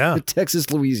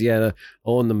Texas, Louisiana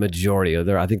own the majority of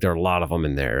there. I think there are a lot of them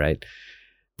in there, right?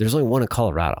 There's only 1 in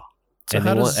Colorado. So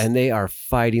and they are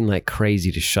fighting like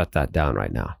crazy to shut that down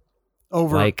right now.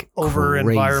 Over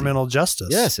environmental justice.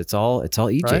 Yes, it's all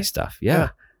EJ stuff. Yeah.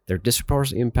 They're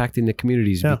disproportionately impacting the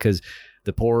communities because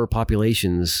the poorer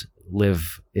populations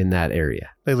live in that area.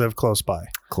 They live close by.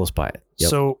 Close by it. Yep.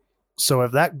 So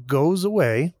if that goes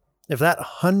away, if that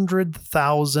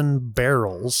 100,000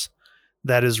 barrels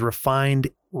that is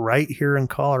refined right here in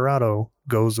Colorado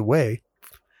goes away,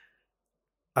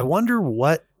 I wonder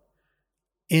what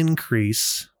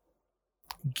increase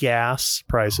gas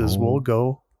prices will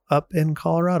go up in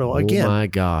Colorado again. Oh my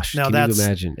gosh. Now Can you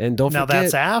imagine? And don't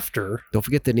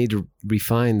forget they need to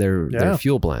refine their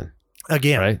fuel blend.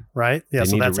 Again, right? Yeah,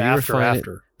 so that's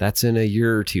after. That's in a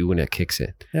year or 2 when it kicks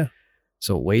in. Yeah.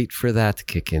 So wait for that to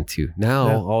kick in too. Now,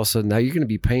 all of a sudden, now you're going to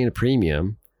be paying a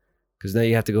premium because now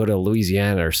you have to go to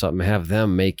Louisiana or something, have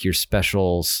them make your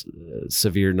special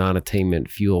severe non-attainment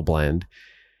fuel blend.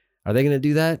 Are they going to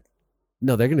do that?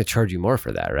 No, they're going to charge you more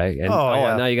for that, right? And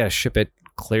now you got to ship it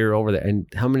clear over there. And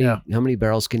how many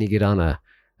barrels can you get on a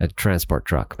transport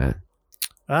truck, man?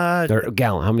 How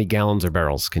many gallons or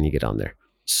barrels can you get on there?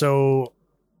 So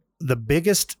the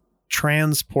biggest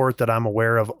transport that I'm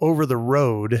aware of over the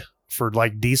road for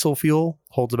like diesel fuel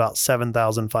holds about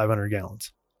 7,500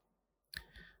 gallons.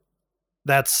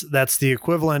 That's the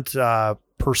equivalent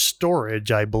per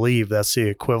storage. I believe that's the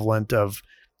equivalent of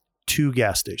 2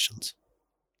 gas stations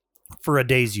for a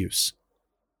day's use.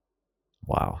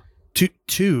 Wow.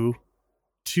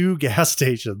 Two gas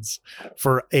stations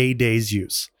for a day's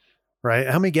use, right?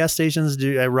 How many gas stations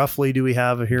roughly do we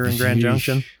have here in Grand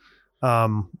Junction?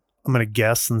 I'm going to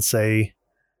guess and say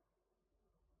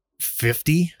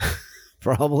 50.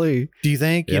 Probably. Do you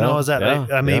think? Is that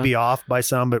I may be off by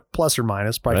some, but plus or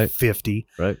minus probably 50.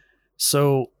 Right.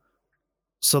 So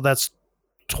that's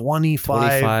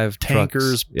 25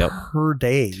 tankers per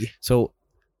day. So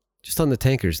just on the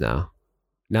tankers now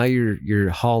you're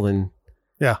hauling.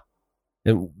 Yeah.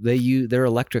 And they're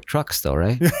electric trucks though,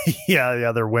 right?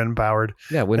 Yeah, they're wind powered.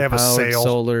 Yeah, they have a sail.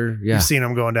 Solar. Yeah. You've seen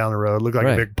them going down the road. Look like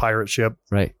a big pirate ship.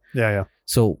 Right. Yeah.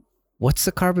 So what's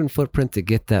the carbon footprint to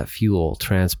get that fuel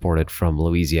transported from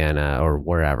Louisiana or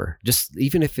wherever? Just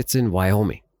even if it's in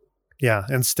Wyoming. Yeah,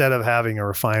 instead of having a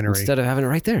refinery. Instead of having it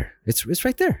right there. It's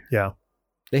right there. Yeah.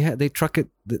 They truck it.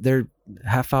 They're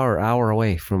hour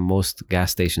away from most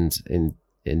gas stations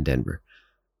in Denver.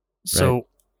 So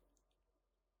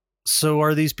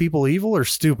are these people evil or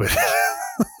stupid?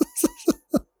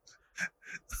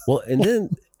 Well, and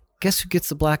then guess who gets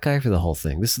the black eye for the whole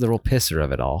thing? This is the real pisser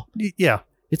of it all. Yeah.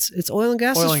 It's oil and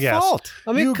gas' fault.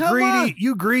 I mean,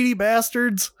 you greedy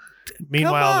bastards.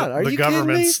 Meanwhile,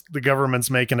 the government's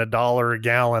making $1 a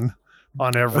gallon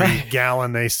on every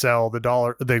gallon they sell.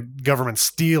 The government's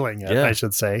stealing it, I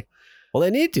should say. Well,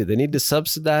 they need to. They need to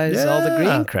subsidize all the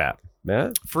green crap,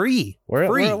 man. Free.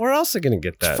 Where else are they going to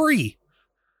get that? It's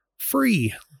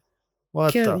free.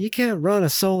 What you can't run a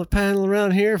solar panel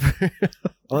around here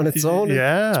on its own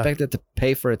and expect it to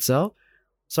pay for itself.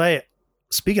 So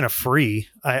speaking of free,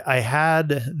 I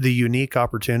had the unique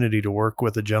opportunity to work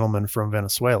with a gentleman from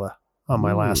Venezuela on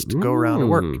my last go around of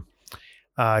work.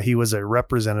 He was a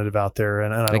representative out there,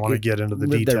 and I don't want to get into the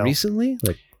details. There recently,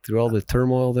 like through all the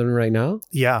turmoil there right now.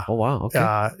 Yeah. Oh wow.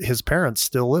 Okay. His parents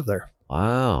still live there.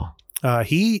 Wow.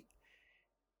 I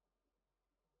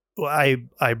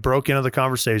broke into the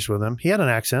conversation with him. He had an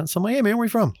accent, so I'm like, "Hey man, where are you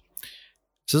from?"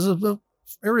 He says,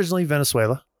 originally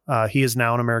Venezuela. He is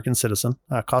now an American citizen.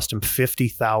 Cost him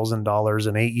 $50,000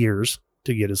 in 8 years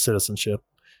to get his citizenship.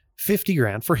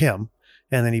 $50,000 for him.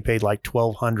 And then he paid like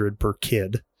 $1,200 per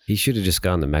kid. He should have just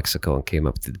gone to Mexico and came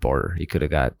up to the border. He could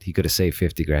have saved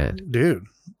 $50,000. Dude.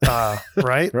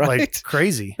 Right? Right? Like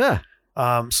crazy. Yeah.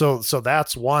 So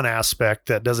that's one aspect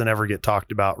that doesn't ever get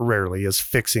talked about rarely, is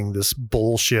fixing this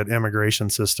bullshit immigration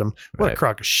system. What a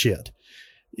crock of shit.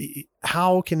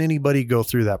 How can anybody go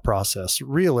through that process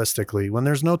realistically when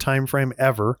there's no time frame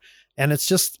ever, and it's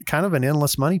just kind of an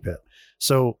endless money pit?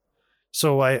 So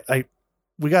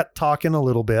we got talking a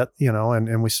little bit,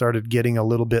 and we started getting a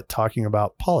little bit talking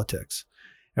about politics.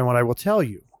 And what I will tell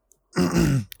you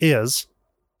is,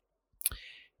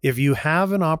 if you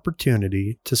have an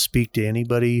opportunity to speak to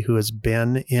anybody who has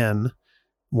been in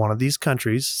one of these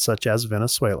countries, such as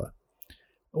Venezuela,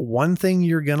 one thing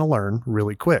you're going to learn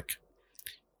really quick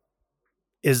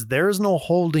is there's no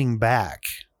holding back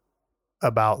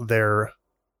about their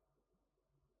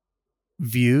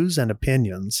views and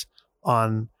opinions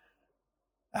on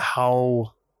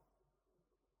how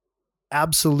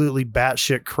absolutely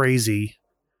batshit crazy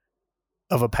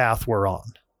of a path we're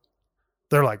on.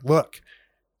 They're like, look,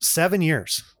 7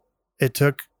 years. It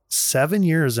took 7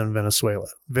 years in Venezuela.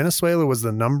 Venezuela was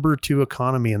the number 2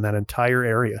 economy in that entire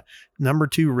area, number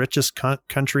 2 richest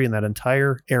country in that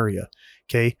entire area.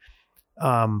 Okay.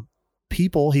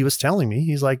 People, he was telling me,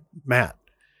 he's like, Matt,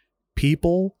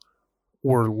 people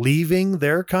were leaving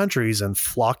their countries and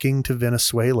flocking to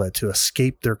Venezuela to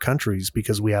escape their countries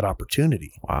because we had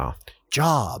opportunity. Wow.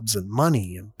 Jobs and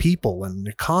money and people and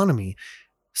economy.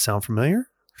 Sound familiar?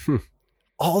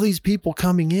 All these people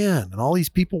coming in, and all these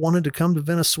people wanted to come to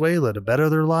Venezuela to better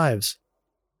their lives.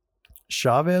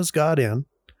 Chavez got in,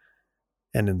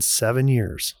 and in 7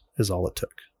 years is all it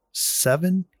took.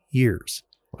 7 years.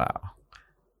 Wow.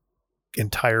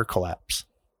 Entire collapse.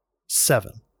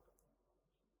 7.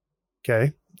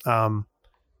 Okay. And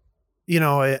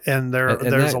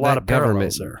there's a lot of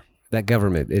parallels there. That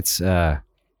government, it's not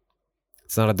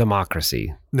a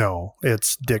democracy. No,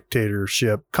 it's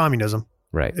dictatorship, communism.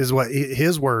 Right. Is what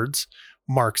his words,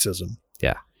 Marxism.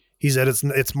 Yeah. He said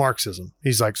it's Marxism.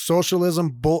 He's like,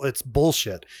 socialism, it's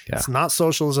bullshit. Yeah. It's not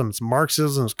socialism. It's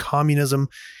Marxism. It's communism.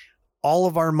 All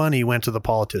of our money went to the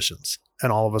politicians, and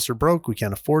all of us are broke. We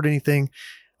can't afford anything.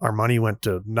 Our money went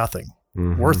to nothing.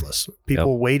 Mm-hmm. Worthless.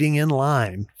 People waiting in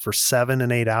line for 7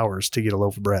 and 8 hours to get a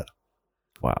loaf of bread.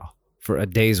 Wow. For a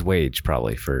day's wage,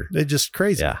 probably. It's just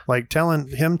crazy. Yeah. Like telling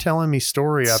me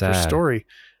story after story.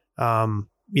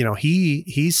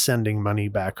 He's sending money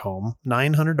back home,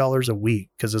 $900 a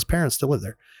week, because his parents still live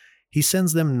there. He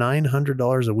sends them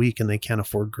 $900 a week, and they can't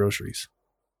afford groceries.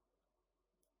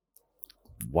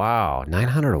 Wow.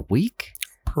 $900 a week?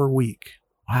 Per week.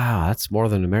 Wow. That's more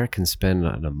than Americans spend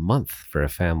in a month for a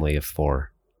family of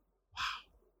 4. Wow.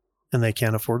 And they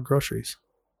can't afford groceries.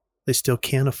 They still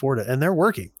can't afford it. And they're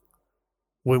working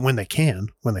when they can,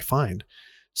 when they find.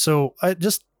 So a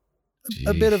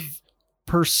bit of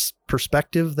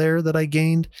perspective there that I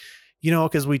gained,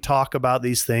 because we talk about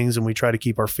these things and we try to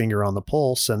keep our finger on the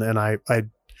pulse, and I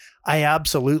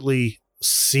absolutely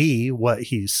see what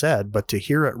he said, but to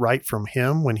hear it right from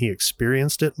him when he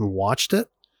experienced it and watched it,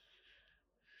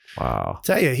 wow.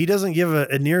 Tell you, he doesn't give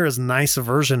a near as nice a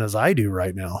version as I do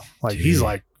right now. Like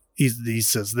he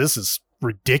says, this is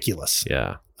ridiculous.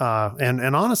 Yeah.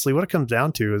 And honestly, what it comes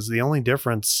down to is the only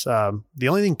difference, the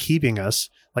only thing keeping us,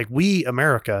 like we,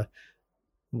 America,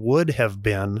 would have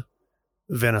been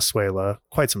Venezuela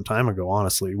quite some time ago,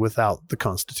 honestly, without the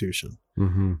Constitution.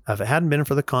 Mm-hmm. If it hadn't been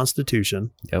for the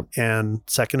Constitution and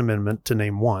Second Amendment, to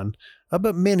name one,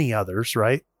 but many others,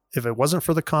 right? If it wasn't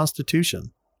for the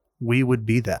Constitution, we would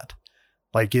be that,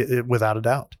 like it without a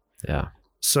doubt. Yeah.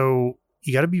 So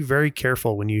you got to be very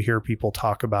careful when you hear people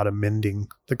talk about amending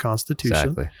the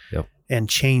Constitution and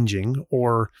changing,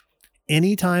 or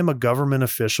anytime a government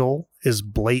official is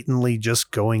blatantly just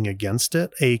going against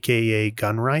it, AKA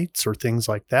gun rights or things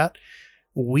like that,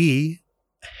 we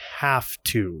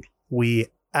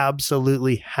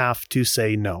absolutely have to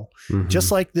say no. Mm-hmm.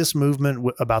 Just like this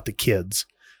movement about the kids.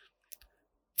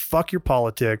 Fuck your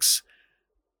politics.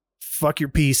 Fuck your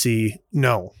PC.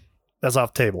 No, that's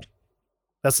off the table.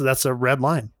 That's a red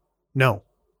line. No,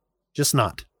 just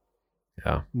not.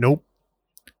 Yeah. Nope.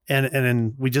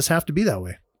 And we just have to be that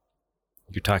way.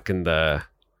 You're talking the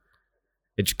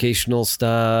educational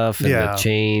stuff and the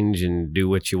change and do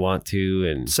what you want to,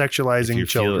 and sexualizing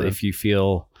children. If you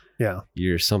feel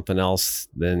you're something else,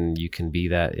 then you can be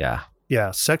that. Yeah. Yeah.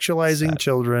 Sexualizing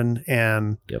children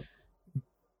and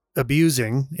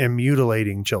abusing and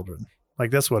mutilating children.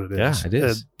 Like that's what it is. Yeah, it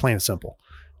is. Plain and simple.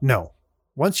 No,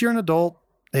 Once you're an adult,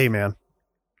 hey man,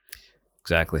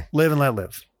 Exactly. live and let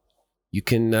live. You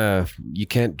can't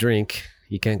drink.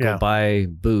 You can't go Yeah. buy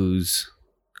booze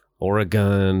or a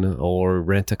gun or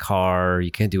rent a car.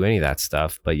 You can't do any of that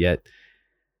stuff, but yet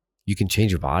you can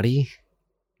change your body,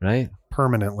 right?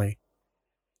 Permanently.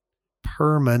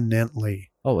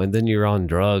 Oh, and then you're on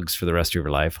drugs for the rest of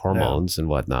your life, hormones and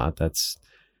whatnot. That's,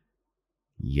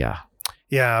 yeah.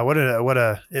 Yeah. What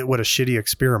a shitty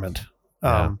experiment.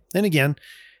 Yeah. And again,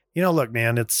 look,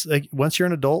 man, it's like, once you're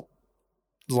an adult,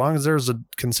 as long as there's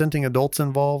consenting adults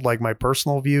involved, like my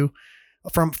personal view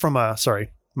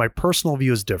my personal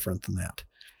view is different than that.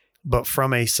 But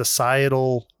from a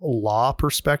societal law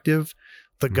perspective,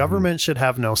 the government should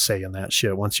have no say in that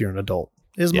shit once you're an adult.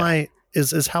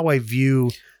 Is how I view.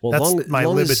 Well, that's my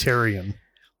libertarian.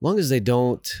 Long as they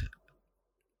don't,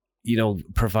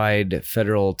 provide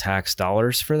federal tax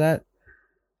dollars for that,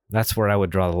 that's where I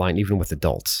would draw the line, even with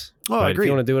adults. Oh, I agree. If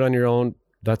you want to do it on your own,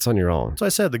 that's on your own. So I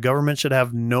said the government should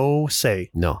have no say.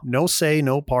 No say,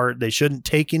 no part. They shouldn't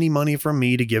take any money from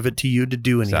me to give it to you to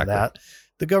do any of that.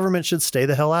 The government should stay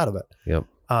the hell out of it. Yep.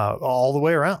 All the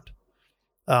way around.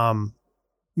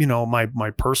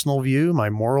 My personal view, my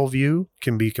moral view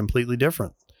can be completely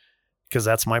different because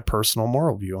that's my personal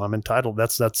moral view. I'm entitled.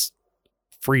 That's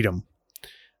freedom.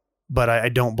 But I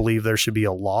don't believe there should be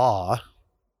a law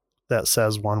that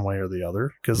says one way or the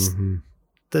other, because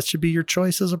that should be your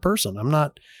choice as a person.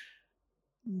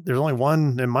 There's only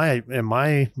one, in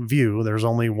my view, there's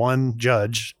only one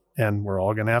judge, and we're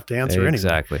all going to have to answer anyway.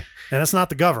 Exactly. And it's not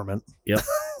the government. Yep.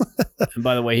 And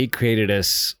by the way, he created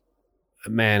us a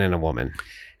man and a woman.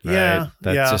 Right? Yeah.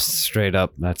 That's just straight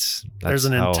up. That's there's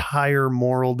an entire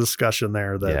moral discussion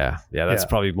there. That's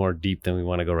probably more deep than we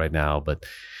want to go right now, but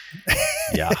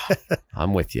yeah,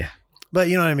 I'm with you. But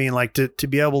you know what I mean? Like to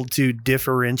be able to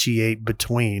differentiate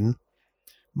between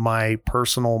my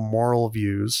personal moral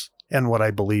views and what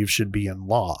I believe should be in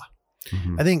law.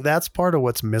 I think that's part of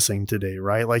what's missing today,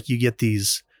 right? Like you get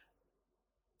these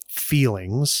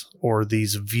feelings or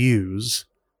these views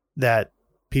that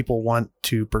people want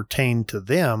to pertain to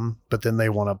them, but then they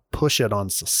want to push it on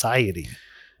society.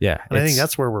 Yeah. And I think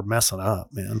that's where we're messing up,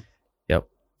 man. Yep.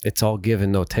 It's all give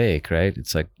and no take, right?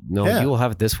 It's like, no, you will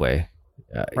have it this way.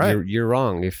 Right. You're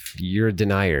wrong if you're a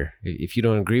denier. If you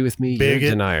don't agree with me, Bigot, you're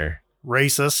a denier.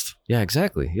 Racist. Yeah,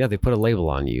 exactly. Yeah, they put a label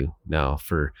on you now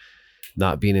for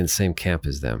not being in the same camp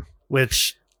as them.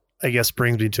 Which I guess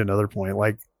brings me to another point.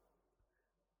 Like,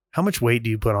 how much weight do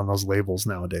you put on those labels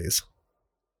nowadays?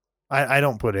 I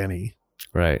don't put any.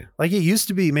 Right. Like it used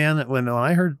to be, man, when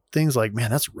I heard things like,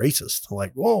 man, that's racist. I'm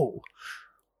like, whoa,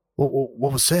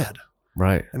 what was said?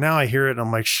 Right. And now I hear it and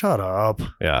I'm like, shut up.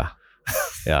 Yeah.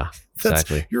 Yeah.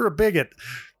 Exactly. You're a bigot.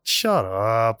 Shut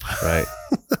up. Right.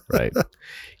 Right.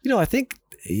 I think,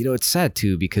 it's sad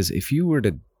too, because if you were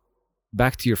to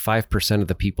back to your 5% of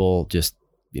the people, just,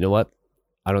 you know what?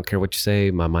 I don't care what you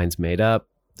say. My mind's made up.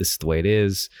 This is the way it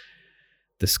is.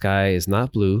 The sky is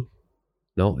not blue.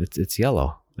 No, it's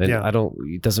yellow. And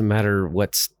it doesn't matter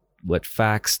what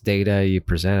facts, data you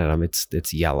present at them.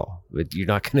 It's yellow. You're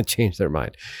not going to change their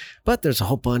mind. But there's a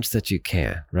whole bunch that you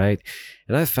can, right?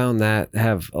 And I've found that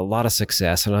have a lot of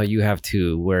success, and I know you have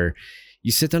too, where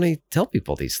you sit down and you tell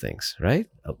people these things, right?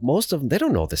 Most of them, they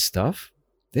don't know this stuff.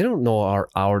 They don't know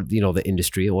our the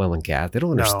industry, oil and gas. They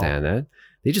don't understand that.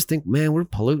 They just think, man, we're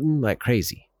polluting like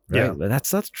crazy, right? Yeah. But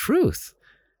that's not the truth.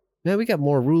 Man, we got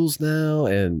more rules now,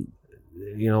 and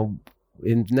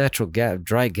in natural gas,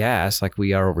 dry gas, like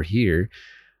we are over here,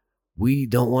 we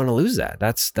don't want to lose that.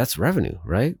 That's revenue,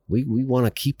 right? We want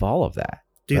to keep all of that.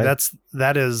 Dude, right?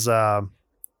 that is,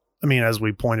 as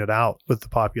we pointed out with the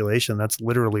population, that's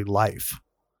literally life.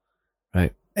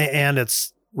 Right. And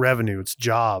it's revenue, it's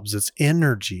jobs, it's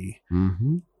energy.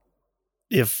 Mm-hmm.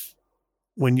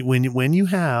 When you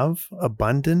have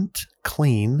abundant,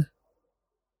 clean,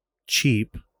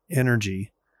 cheap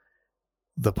energy,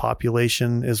 the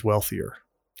population is wealthier.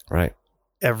 Right.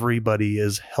 Everybody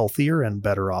is healthier and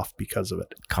better off because of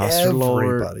it. Costs are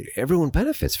lower. Everyone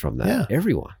benefits from that. Yeah.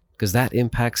 Everyone. Because that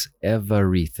impacts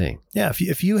everything. Yeah.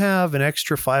 If you have an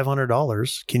extra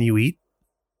 $500, can you eat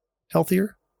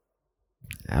healthier?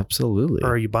 Absolutely.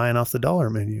 Or are you buying off the dollar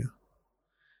menu?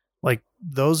 Like,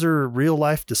 those are real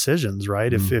life decisions,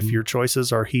 right? If your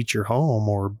choices are heat your home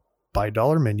or buy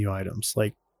dollar menu items,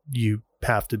 like, you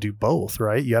have to do both,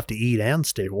 right? You have to eat and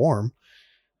stay warm.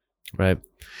 Right.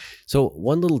 So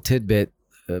one little tidbit,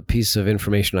 a piece of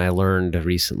information I learned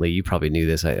recently, you probably knew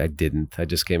this. I didn't. I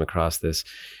just came across this.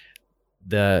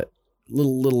 The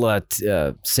little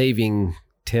saving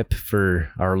tip for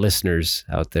our listeners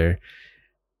out there.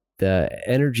 the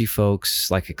energy folks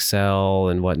like Excel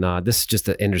and whatnot, this is just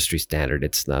the industry standard.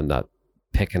 I'm not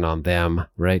picking on them,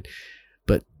 right?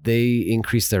 But they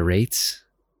increase their rates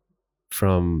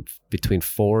from between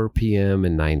 4 p.m.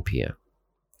 and 9 p.m.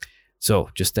 So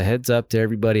just a heads up to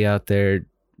everybody out there,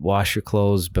 wash your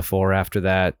clothes before, after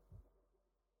that.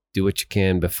 Do what you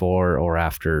can before or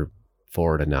after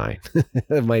 4 to 9.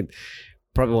 It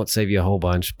probably won't save you a whole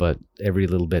bunch, but every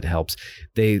little bit helps.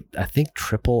 They, I think,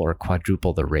 triple or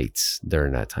quadruple the rates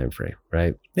during that time frame,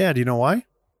 right? Yeah. Do you know why?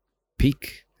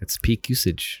 Peak. It's peak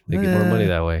usage. They get more money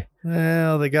that way.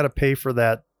 Well, they got to pay for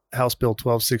that House Bill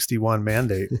 1261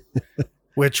 mandate,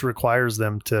 which requires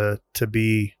them to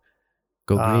be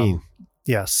go green.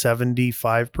 Yeah,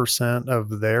 75%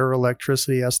 of their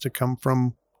electricity has to come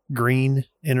from green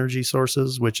energy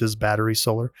sources, which is battery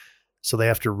solar. So they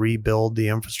have to rebuild the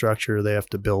infrastructure. They have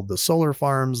to build the solar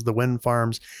farms, the wind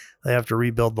farms. They have to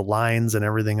rebuild the lines and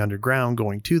everything underground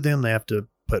going to them. They have to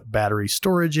put battery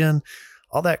storage in.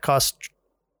 All that costs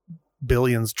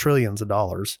billions, trillions of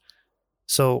dollars.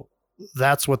 So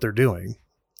that's what they're doing,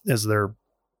 is they're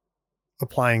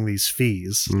applying these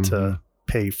fees to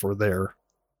pay for their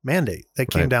mandate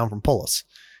that came down from Polis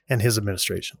and his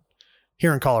administration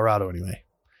here in Colorado anyway.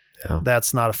 Yeah.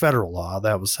 That's not a federal law.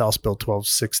 That was House Bill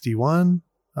 1261,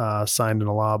 signed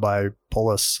into law by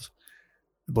Polis,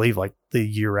 I believe, like the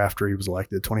year after he was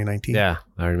elected, 2019. Yeah,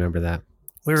 I remember that.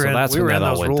 We were in those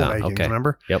rulemakings,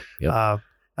 remember? Yep.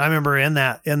 I remember in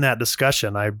that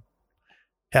discussion, I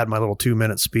had my little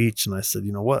 2-minute speech, and I said,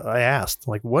 you know what? I asked,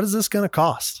 like, what is this going to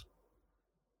cost?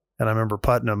 And I remember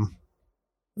Putnam,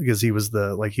 because he was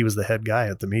the head guy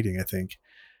at the meeting, I think.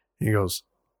 And he goes,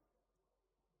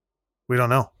 we don't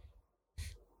know.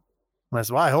 And I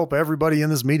said, well, I hope everybody in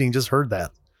this meeting just heard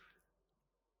that.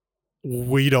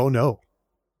 We don't know.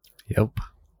 Yep.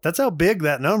 That's how big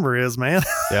that number is, man.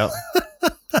 Yep.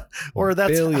 Or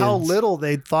that's billions. How little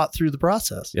they'd thought through the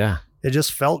process. Yeah. It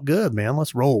just felt good, man.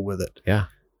 Let's roll with it. Yeah.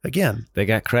 Again. They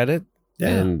got credit. Yeah.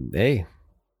 And hey,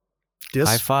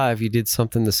 high five. You did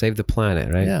something to save the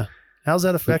planet, right? Yeah. How's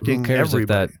that affecting Who cares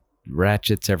everybody? If that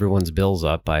ratchets everyone's bills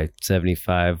up by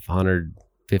 $75,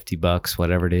 $150,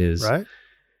 whatever it is. Right.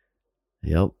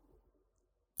 Yep.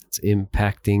 It's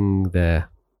impacting the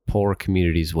poor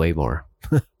communities way more.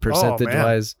 Percentage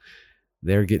wise,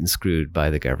 they're getting screwed by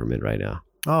the government right now.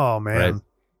 Oh, man.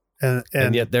 Right?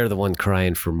 And yet they're the one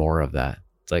crying for more of that.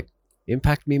 It's like,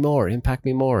 impact me more,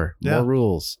 more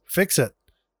rules. Fix it.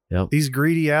 Yep. These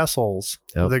greedy assholes,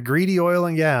 the greedy oil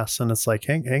and gas. And it's like,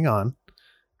 hang on.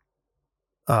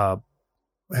 Hang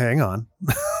on.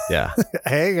 Yeah.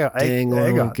 hang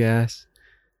on. Gas.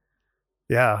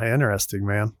 Yeah. Interesting,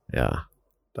 man. Yeah.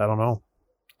 I don't know.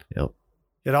 Yep.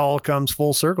 It all comes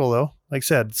full circle though. Like I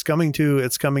said, it's coming to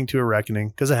a reckoning,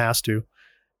 because it has to.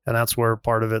 And that's where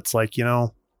part of it's like,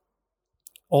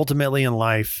 ultimately in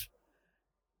life,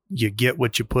 you get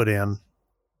what you put in,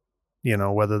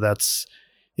 whether that's,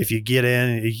 if you get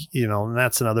in, and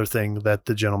that's another thing that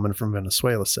the gentleman from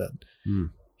Venezuela said.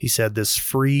 He said this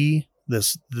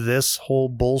whole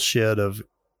bullshit of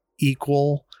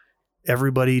equal,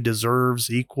 everybody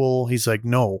deserves equal. He's like,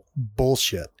 no,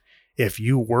 bullshit. If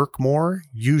you work more,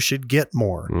 you should get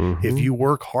more. Mm-hmm. If you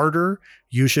work harder,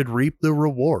 you should reap the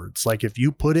rewards. Like if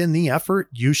you put in the effort,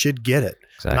 you should get it.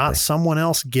 Exactly. Not someone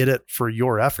else get it for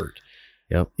your effort.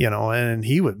 Yep. And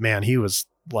he was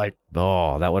like,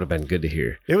 oh, that would have been good to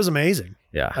hear. It was amazing.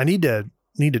 Yeah. I need to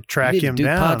track him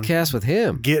down. Podcast with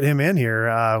him. Get him in here.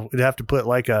 We'd have to put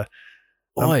like a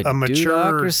mature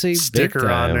Duo-Ocracy sticker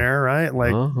on there, right?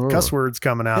 Like cuss words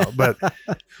coming out, but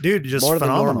dude, just more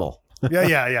phenomenal. Than normal.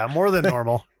 Yeah. More than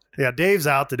normal. Yeah. Dave's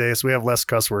out today, so we have less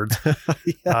cuss words.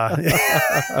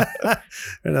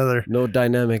 Another no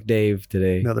dynamic Dave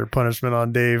today. Another punishment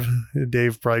on Dave.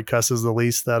 Dave probably cusses the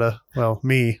least out of,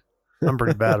 me. I'm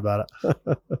pretty bad about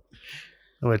it.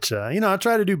 Which, I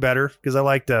try to do better, because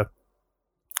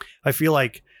I feel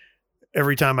like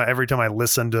every time I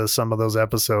listen to some of those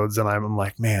episodes, and I'm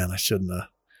like, man, I shouldn't have.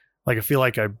 Like, I feel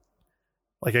like I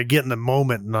get in the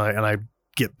moment and I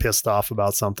get pissed off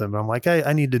about something, but I'm like,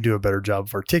 I need to do a better job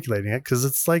of articulating it, because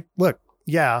it's like, look,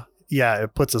 yeah,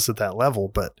 it puts us at that level,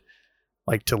 but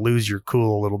like to lose your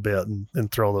cool a little bit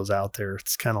and throw those out there,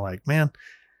 it's kind of like, man,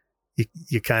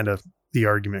 you kind of, the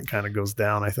argument kind of goes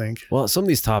down, I think. Well, some of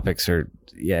these topics are,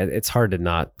 it's hard to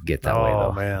not get that way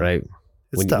though, man. Right?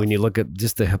 When you look at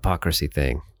just the hypocrisy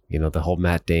thing, the whole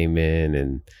Matt Damon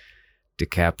and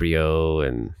DiCaprio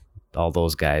and all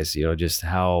those guys, just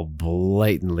how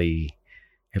blatantly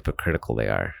hypocritical they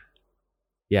are.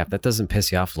 Yeah, if that doesn't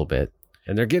piss you off a little bit,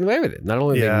 and they're getting away with it. Not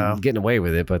only are they getting away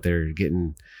with it, but they're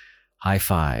getting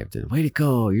high-fived and way to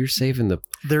go. You're saving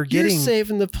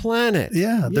the planet.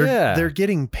 Yeah, they're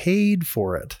getting paid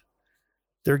for it.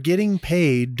 They're getting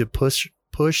paid to push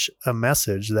a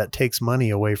message that takes money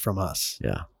away from us.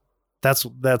 Yeah. That's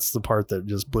the part that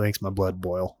just makes my blood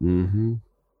boil. Mm-hmm.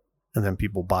 And then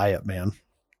people buy it, man.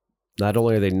 Not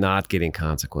only are they not getting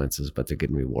consequences, but they're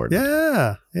getting rewarded.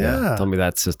 Yeah. Tell me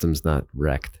that system's not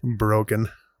wrecked. Broken.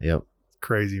 Yep.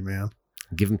 Crazy, man.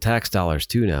 Give them tax dollars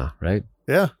too now, right?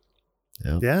 Yeah.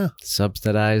 Yep. Yeah.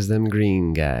 Subsidize them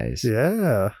green guys.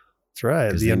 Yeah. That's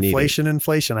right. The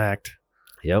Inflation Act.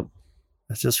 Yep.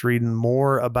 I was just reading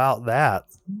more about that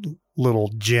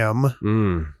little gem.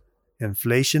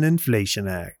 Inflation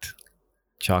Act.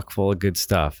 Chock full of good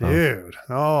stuff. Huh? Dude.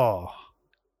 Oh.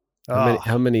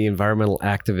 How many environmental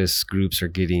activist groups are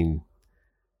getting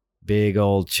big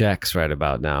old checks right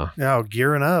about now? Yeah,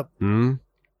 gearing up.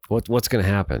 What's going to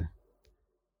happen?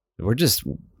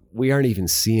 We aren't even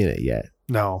seeing it yet.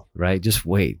 No. Right? Just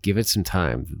wait. Give it some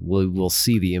time. We'll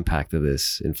see the impact of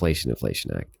this Inflation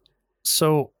Act.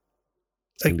 So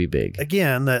it's going to be big.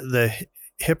 Again, the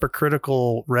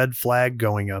hypocritical red flag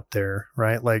going up there,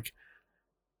 right? Like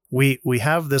we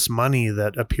have this money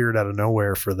that appeared out of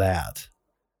nowhere for that,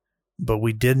 but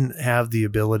we didn't have the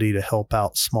ability to help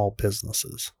out small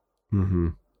businesses. Mm-hmm.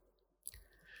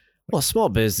 Well, small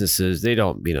businesses, they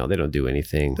don't do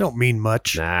anything. They don't mean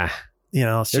much. Nah.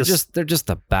 They're just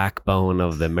the backbone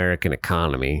of the American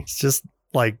economy. It's just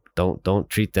like don't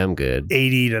treat them good.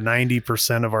 80 to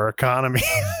 90% of our economy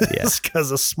is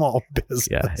because of small business.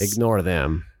 Yeah, ignore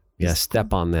them. Yeah,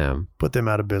 step on them. Put them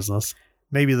out of business.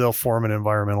 Maybe they'll form an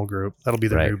environmental group. That'll be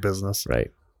their new business. Right.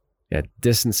 Yeah,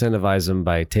 disincentivize them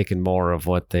by taking more of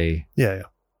what they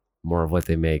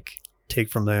make. Take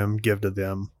from them, give to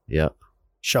them. Yeah.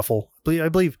 Shuffle. I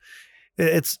believe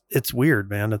it's weird,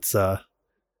 man. It's I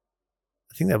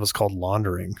think that was called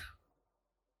laundering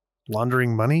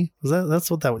money.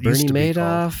 That's what that used to be called. Bernie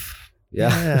Madoff.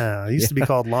 Yeah. It used to be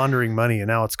called laundering money, and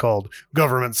now it's called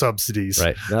government subsidies.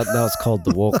 Right. Now it's called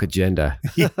the woke agenda.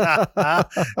 Yeah.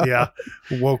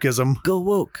 Wokeism. Go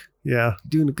woke. Yeah.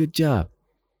 Doing a good job.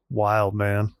 Wild,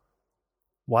 man.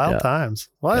 Wild times.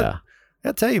 Well,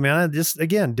 I tell you, man, I just,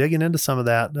 again, digging into some of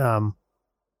that,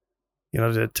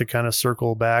 to kind of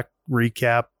circle back,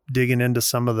 recap, digging into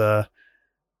some of the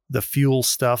fuel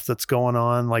stuff that's going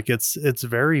on. Like it's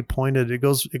very pointed. It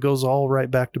goes all right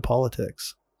back to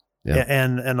politics. Yeah.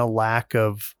 And a lack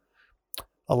of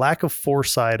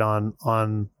foresight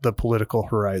on the political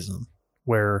horizon,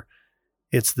 where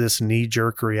it's this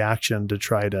knee-jerk reaction to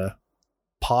try to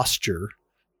posture,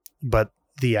 but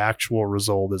the actual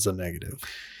result is a negative.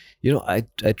 I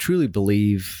truly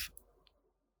believe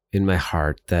in my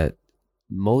heart that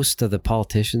most of the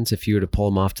politicians, if you were to pull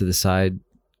them off to the side,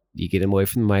 you get them away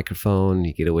from the microphone,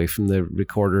 you get away from the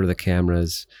recorder, the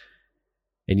cameras,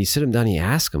 and you sit them down and you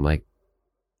ask them, like,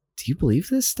 do you believe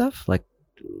this stuff? Like,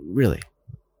 really?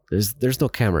 There's no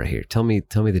camera here. Tell me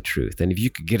the truth. And if you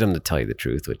could get them to tell you the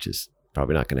truth, which is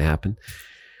probably not going to happen,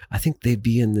 I think they'd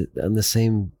be on the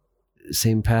same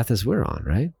path as we're on,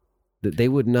 right? That they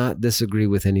would not disagree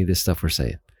with any of this stuff we're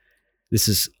saying. This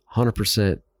is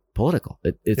 100% political.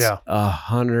 It's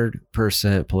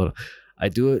 100% political. I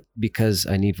do it because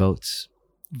I need votes.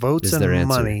 Votes and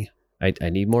money. I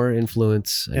need more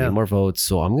influence. I need more votes.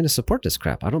 So I'm going to support this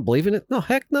crap. I don't believe in it. No,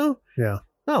 heck no. Yeah.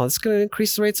 No, it's going to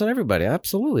increase the rates on everybody.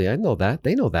 Absolutely. I know that.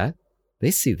 They know that.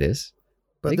 They see this.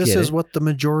 But this is what the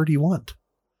majority want.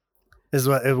 Is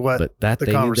what the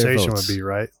conversation would be,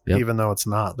 right? Yep. Even though it's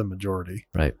not the majority.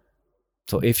 Right.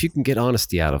 So if you can get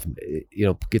honesty out of them,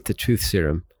 get the truth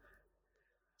serum,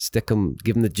 stick them,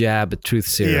 give them the jab of truth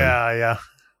serum. Yeah.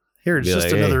 Here, it's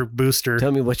just another booster.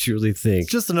 Tell me what you really think.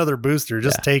 It's just another booster.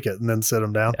 Just take it and then sit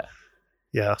them down.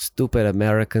 Yeah. Stupid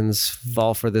Americans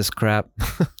fall for this crap.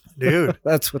 Dude.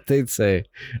 That's what they'd say.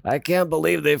 I can't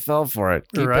believe they fell for it.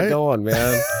 Keep it going,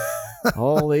 man.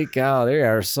 Holy cow. They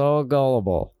are so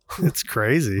gullible. It's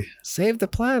crazy. Save the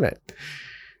planet.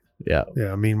 Yeah.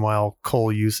 Yeah. Meanwhile,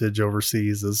 coal usage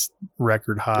overseas is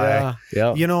record high.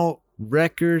 Yeah.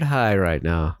 Record high right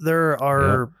now. There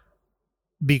are,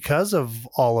 because of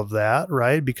all of that,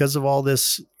 right? Because of all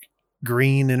this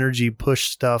green energy push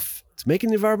stuff. It's making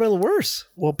the environmental worse.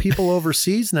 Well, people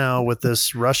overseas now with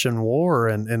this Russian war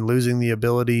and losing the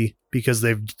ability because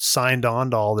they've signed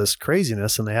on to all this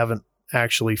craziness and they haven't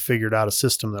actually figured out a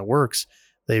system that works.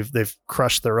 They've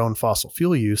crushed their own fossil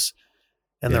fuel use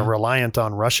and they're reliant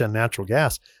on Russian natural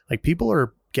gas. Like people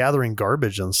are gathering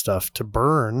garbage and stuff to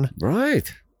burn.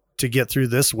 Right. To get through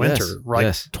this winter,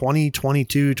 right?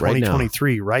 2022,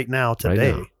 2023, right now,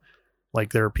 today. Right now.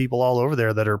 Like there are people all over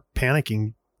there that are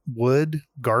panicking wood,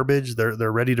 garbage.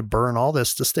 They're ready to burn all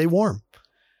this to stay warm.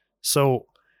 So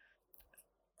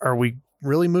are we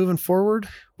really moving forward?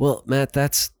 Well, Matt,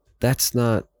 that's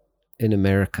not in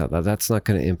America. That's not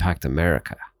going to impact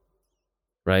America,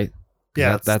 right?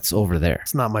 Yeah, that's over there.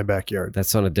 It's not my backyard.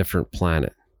 That's on a different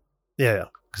planet. Yeah.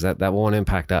 Because that won't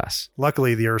impact us.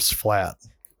 Luckily, the Earth's flat,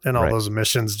 and all those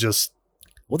emissions just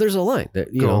there's a line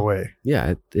that go away.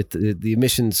 Yeah, the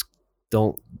emissions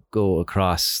don't go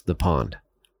across the pond.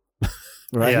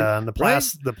 Right? Yeah, and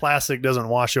the plastic doesn't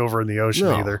wash over in the ocean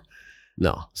either.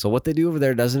 No. So what they do over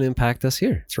there doesn't impact us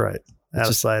here. That's right. Out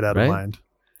of sight, out of mind.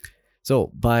 So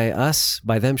by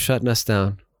them shutting us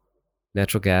down,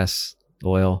 natural gas,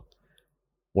 oil,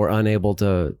 we're unable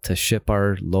to ship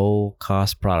our low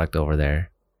cost product over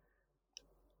there.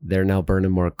 They're now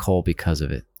burning more coal because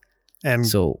of it. And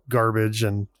garbage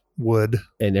and wood.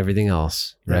 And everything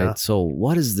else, right? Yeah. So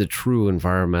what is the true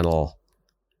environmental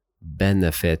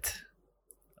benefit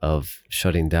of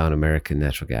shutting down American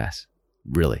natural gas?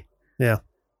 Really? Yeah.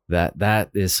 That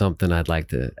is something I'd like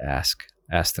to ask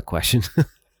the question.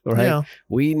 Right? Yeah.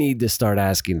 We need to start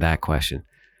asking that question.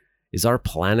 Is our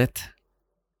planet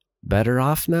better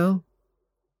off now?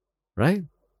 Right?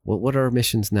 What are our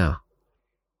emissions now?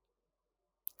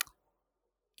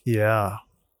 Yeah.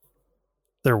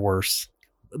 They're worse.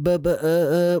 We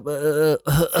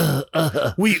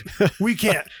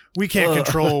can't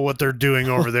control what they're doing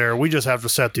over there. We just have to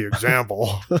set the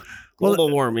example.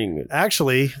 Global warming.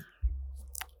 Actually,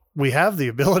 we have the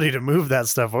ability to move that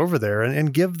stuff over there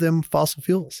and give them fossil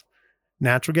fuels,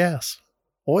 natural gas,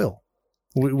 oil.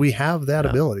 We have that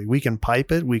ability. We can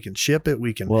pipe it. We can ship it.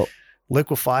 We can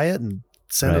liquefy it and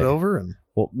send it over. And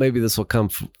maybe this will come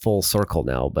full circle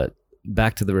now, but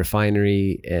back to the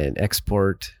refinery and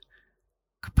export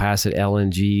capacity,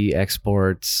 LNG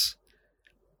exports.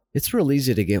 It's real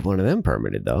easy to get one of them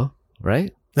permitted though,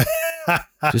 right?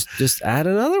 just add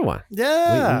another one.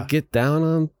 Yeah. We get down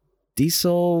on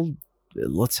diesel.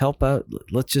 Let's help out.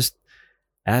 Let's just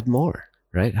add more,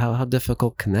 right? How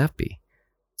difficult can that be?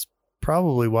 It's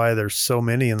probably why there's so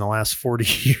many in the last 40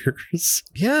 years.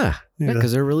 Yeah.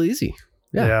 Because they're real easy.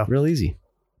 Yeah. Real easy.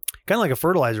 Kind of like a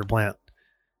fertilizer plant.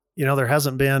 There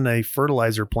hasn't been a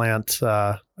fertilizer plant.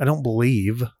 I don't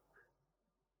believe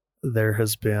there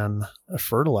has been a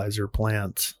fertilizer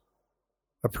plant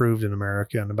approved in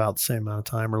America in about the same amount of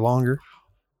time or longer.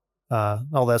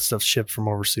 All that stuff's shipped from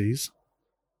overseas.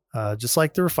 Just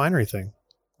like the refinery thing.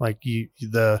 Like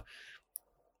the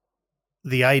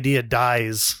idea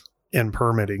dies in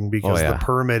permitting because the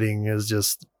permitting is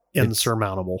just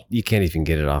insurmountable. You can't even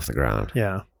get it off the ground.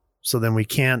 Yeah. So then we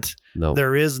can't. No.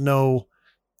 There is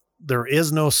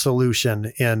no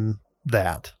solution in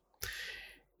that.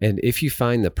 And if you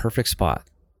find the perfect spot,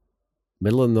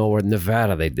 middle of nowhere,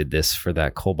 Nevada, they did this for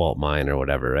that cobalt mine or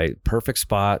whatever, right? Perfect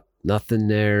spot, nothing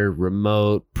there,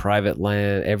 remote, private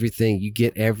land, everything. You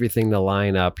get everything to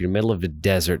line up. You're middle of the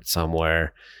desert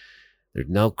somewhere. There's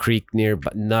no creek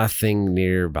nearby, nothing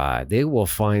nearby. They will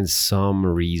find some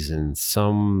reason,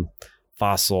 some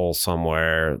fossil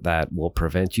somewhere that will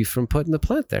prevent you from putting the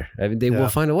plant there. I mean, they will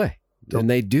find a way. And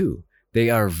they do. They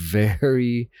are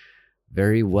very,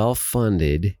 very well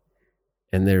funded,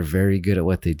 and they're very good at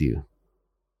what they do.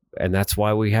 And that's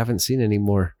why we haven't seen any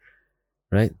more,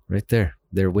 right? Right there.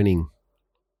 They're winning.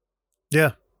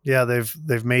 Yeah. Yeah.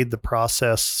 They've made the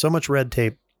process so much red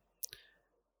tape.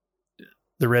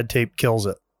 The red tape kills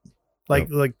it. Like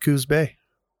Coos Bay.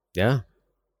 Yeah.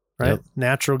 Right. Yep.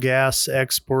 Natural gas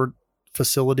export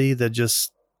facility that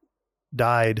just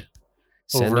died.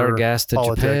 Send our gas to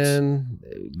Japan,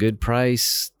 good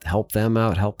price, help them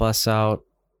out, help us out.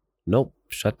 Nope,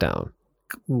 shut down.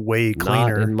 Way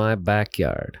cleaner. Not in my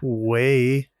backyard.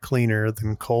 Way cleaner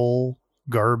than coal,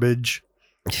 garbage,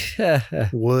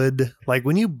 wood. Like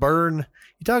when you burn,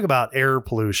 you talk about air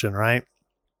pollution, right?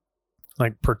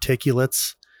 Like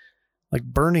particulates, like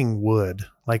burning wood.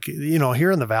 Like,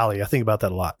 here in the valley, I think about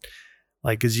that a lot.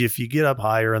 Like, cause if you get up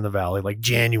higher in the valley, like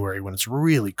January when it's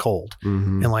really cold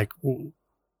and like,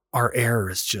 our air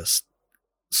is just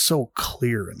so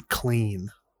clear and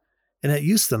clean. And it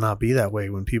used to not be that way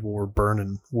when people were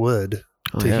burning wood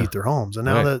to heat their homes. And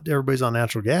now that everybody's on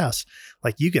natural gas,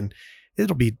 like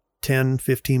it'll be 10,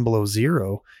 15 below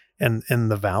zero. And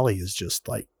the valley is just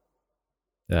like,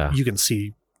 you can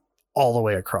see all the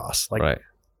way across, like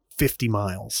 50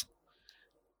 miles.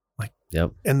 Like,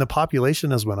 and the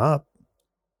population has went up.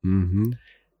 Mm-hmm.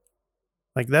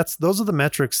 Like those are the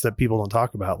metrics that people don't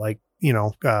talk about. Like,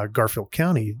 Garfield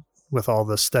County with all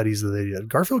the studies that they did.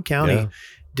 Garfield County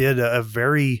did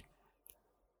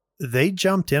they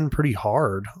jumped in pretty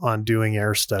hard on doing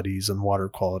air studies and water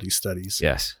quality studies.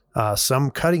 Yes.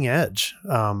 some cutting edge.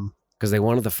 Because they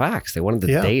wanted the facts. They wanted the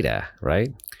data,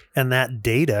 right? And that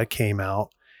data came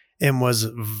out and was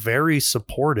very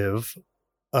supportive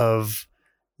of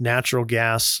natural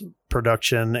gas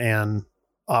production and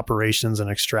operations and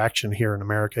extraction here in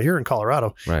America, here in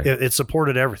Colorado. Right. It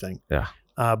supported everything. Yeah.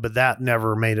 But that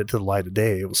never made it to the light of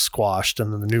day. It was squashed,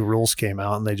 and then the new rules came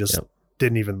out, and they just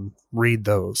didn't even read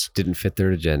those. Didn't fit their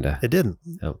agenda. It didn't.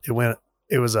 Yep.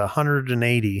 It was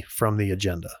 180 from the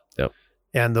agenda. Yep.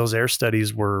 And those air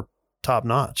studies were top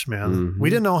notch, man. Mm-hmm. We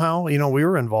didn't know how, we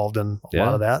were involved in a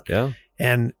lot of that. Yeah.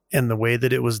 And the way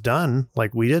that it was done,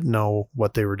 like we didn't know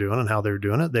what they were doing and how they were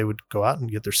doing it. They would go out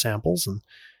and get their samples and,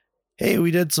 hey, we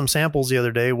did some samples the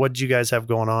other day. What did you guys have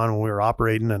going on when we were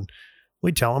operating? And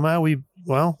we'd tell them,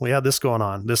 we had this going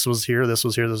on. This was here, this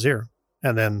was here, this was here.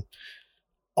 And then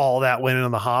all that went into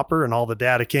the hopper and all the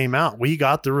data came out. We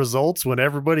got the results when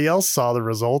everybody else saw the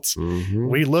results. Mm-hmm.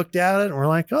 We looked at it and we're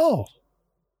like, oh,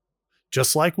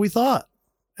 just like we thought.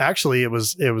 Actually, it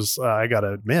was, I got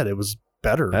to admit, it was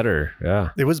better. Yeah.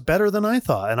 It was better than I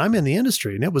thought. And I'm in the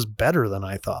industry and it was better than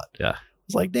I thought. Yeah.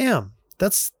 It's like, damn,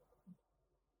 that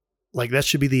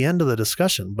should be the end of the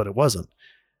discussion, but it wasn't,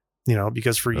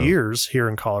 because for years here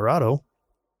in Colorado,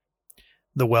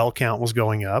 the well count was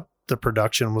going up, the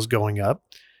production was going up,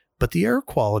 but the air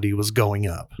quality was going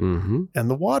up mm-hmm. and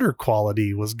the water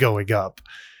quality was going up.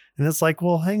 And it's like,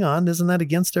 well, hang on. Isn't that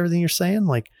against everything you're saying?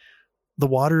 Like the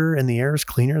water and the air is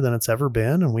cleaner than it's ever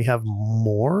been. And we have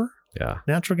more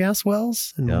natural gas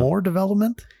wells and more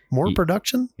development, more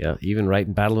production. Yeah. Even right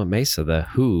in Battlement Mesa, the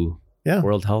WHO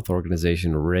World Health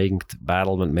Organization ranked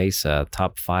Battlement Mesa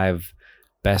top 5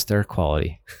 best air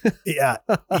quality. Yeah.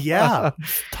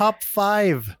 Top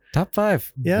 5. Top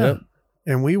 5. Yeah. Yep.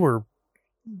 And we were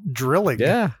drilling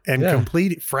and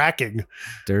complete fracking.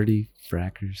 Dirty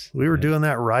frackers. We were doing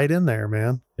that right in there,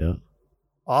 man. Yeah.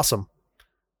 Awesome.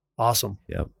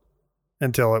 Yep.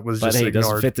 Until it was just ignored. It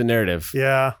doesn't fit the narrative.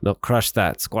 Yeah. No, crush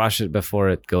that. Squash it before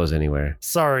it goes anywhere.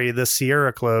 Sorry, the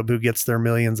Sierra Club, who gets their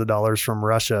millions of dollars from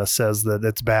Russia, says that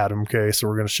it's bad. Okay, so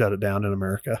we're going to shut it down in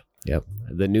America. Yep.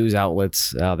 The news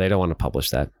outlets, they don't want to publish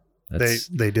that.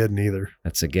 They didn't either.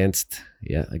 That's against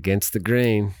the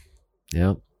grain.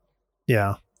 Yep.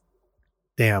 Yeah.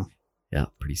 Damn. Yeah,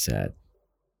 pretty sad.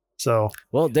 So.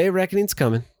 Well, day of reckoning's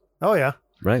coming. Oh, yeah.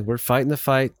 Right. We're fighting the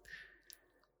fight.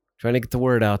 Trying to get the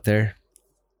word out there.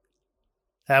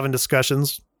 Having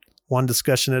discussions, one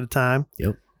discussion at a time.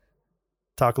 Yep.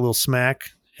 Talk a little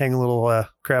smack, hang a little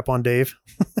crap on Dave.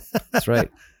 That's right.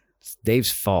 It's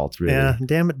Dave's fault, really. Yeah,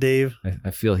 damn it, Dave.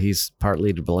 I feel he's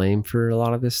partly to blame for a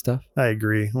lot of this stuff. I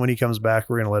agree. When he comes back,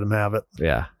 we're going to let him have it.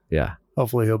 Yeah.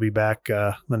 Hopefully he'll be back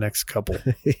the next couple.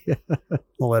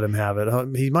 We'll let him have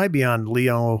it. He might be on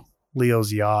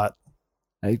Leo's yacht.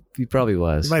 He probably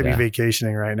was. He might be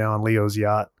vacationing right now on Leo's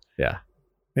yacht. Yeah.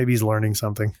 Maybe he's learning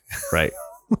something. Right.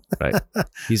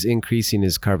 He's increasing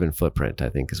his carbon footprint, I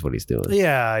think, is what he's doing.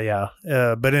 Yeah.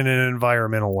 But in an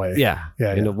environmental way. Yeah.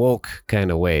 In a woke kind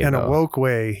of way. In a woke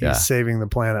way, he's saving the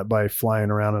planet by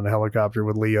flying around in a helicopter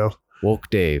with Leo. Woke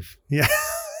Dave. Yeah.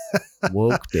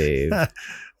 Woke Dave.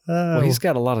 Well, he's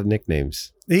got a lot of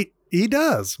nicknames. He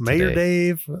does. Mayor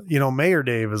Dave. Mayor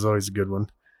Dave is always a good one.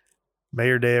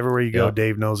 Mayor Dave, everywhere you go,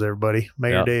 Dave knows everybody.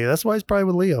 Mayor Dave. That's why he's probably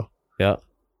with Leo. Yeah.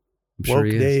 Woke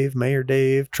Dave, Mayor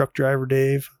Dave, Truck Driver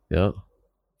Dave. Yeah.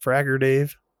 Fracker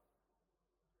Dave.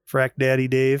 Frack Daddy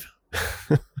Dave.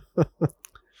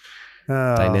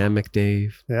 Dynamic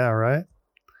Dave. Yeah, right.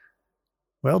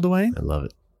 Well, Dwayne. I love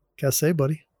it. Gotta say,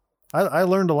 buddy. I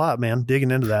learned a lot, man,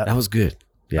 digging into that. That was good.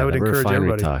 Yeah, I would encourage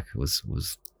everybody. Talk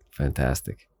was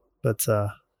fantastic. But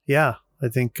I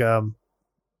think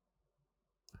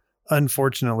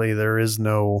unfortunately there is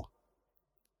no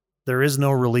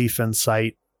relief in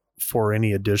sight for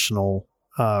any additional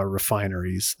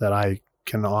refineries that I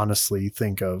can honestly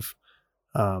think of.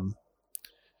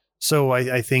 So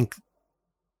I think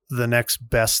the next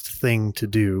best thing to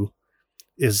do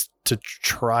is to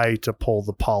try to pull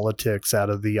the politics out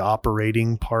of the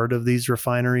operating part of these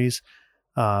refineries.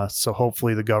 So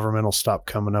hopefully the government will stop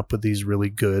coming up with these really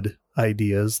good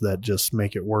ideas that just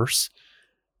make it worse.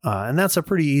 And that's a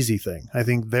pretty easy thing. I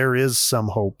think there is some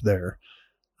hope there.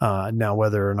 Now,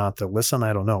 whether or not they'll listen,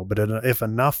 I don't know. But if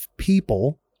enough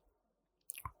people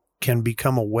can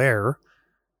become aware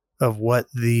of what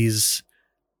these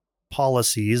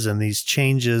policies and these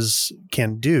changes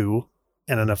can do,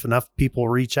 and if enough people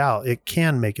reach out, it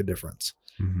can make a difference.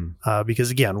 Mm-hmm.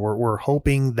 Because again, we're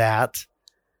hoping that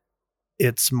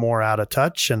it's more out of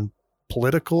touch and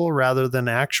political rather than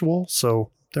actual. So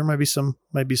there might be some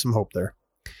hope there.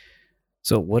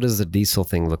 So what does the diesel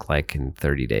thing look like in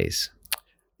 30 days?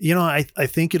 I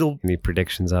think Any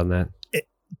predictions on that?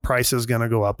 Price is going to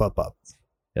go up.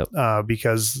 Yep.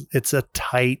 Because it's a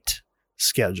tight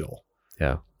schedule.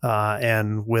 Yeah.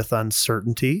 And with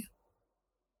uncertainty,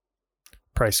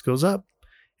 price goes up.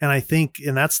 And I think,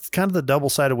 and that's kind of the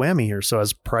double-sided whammy here. So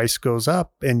as price goes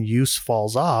up and use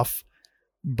falls off,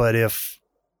 but if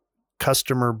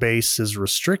customer base is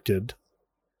restricted,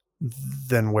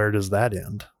 then where does that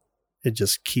end? It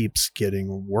just keeps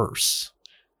getting worse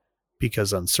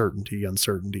because uncertainty,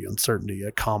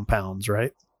 it compounds,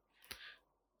 right?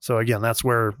 So again, that's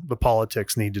where the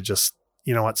politics need to just,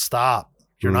 stop.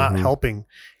 You're not helping.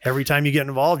 Every time you get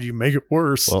involved, you make it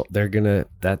worse. Well, they're going to,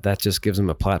 that just gives them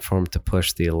a platform to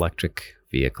push the electric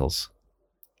vehicles,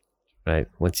 right?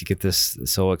 Once you get this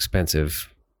so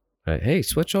expensive, right? Hey,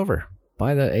 switch over,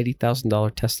 buy the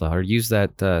 $80,000 Tesla or use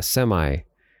that semi.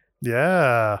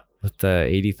 Yeah. With the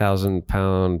 80,000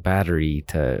 pound battery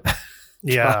to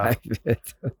drive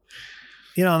it.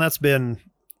 And that's been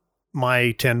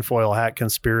my tinfoil hat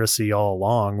conspiracy all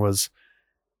along was,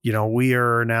 we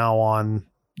are now on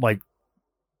like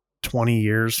 20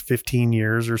 years, 15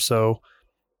 years or so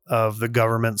of the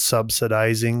government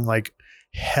subsidizing, like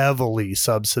heavily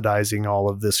subsidizing all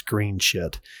of this green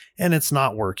shit. And it's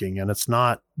not working and it's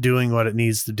not doing what it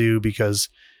needs to do because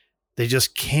they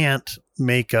just can't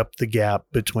make up the gap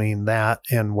between that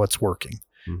and what's working,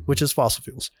 which is fossil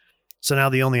fuels. So now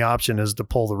the only option is to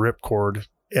pull the ripcord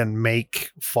and make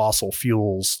fossil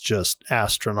fuels just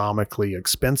astronomically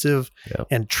expensive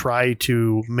and try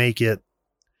to make it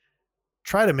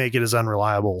as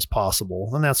unreliable as possible.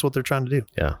 And that's what they're trying to do.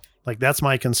 Yeah. Like that's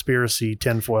my conspiracy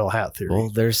tinfoil hat theory. Well,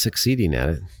 they're succeeding at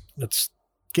it. It's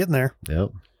getting there.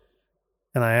 Yep.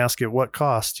 And I ask at what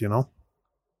cost, at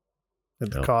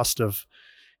the cost of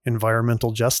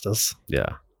environmental justice.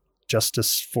 Yeah.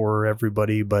 Justice for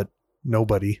everybody, but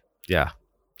nobody. Yeah.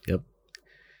 Yep.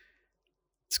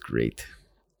 It's great.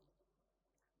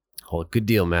 Oh, good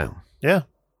deal, Matt. Yeah.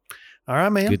 All right,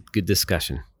 man. Good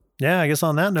discussion. Yeah, I guess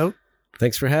on that note.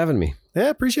 Thanks for having me. Yeah,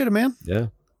 appreciate it, man. Yeah.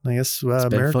 I guess it's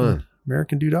been fun.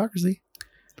 American Duo-Ocracy.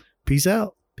 Peace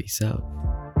out. Peace out.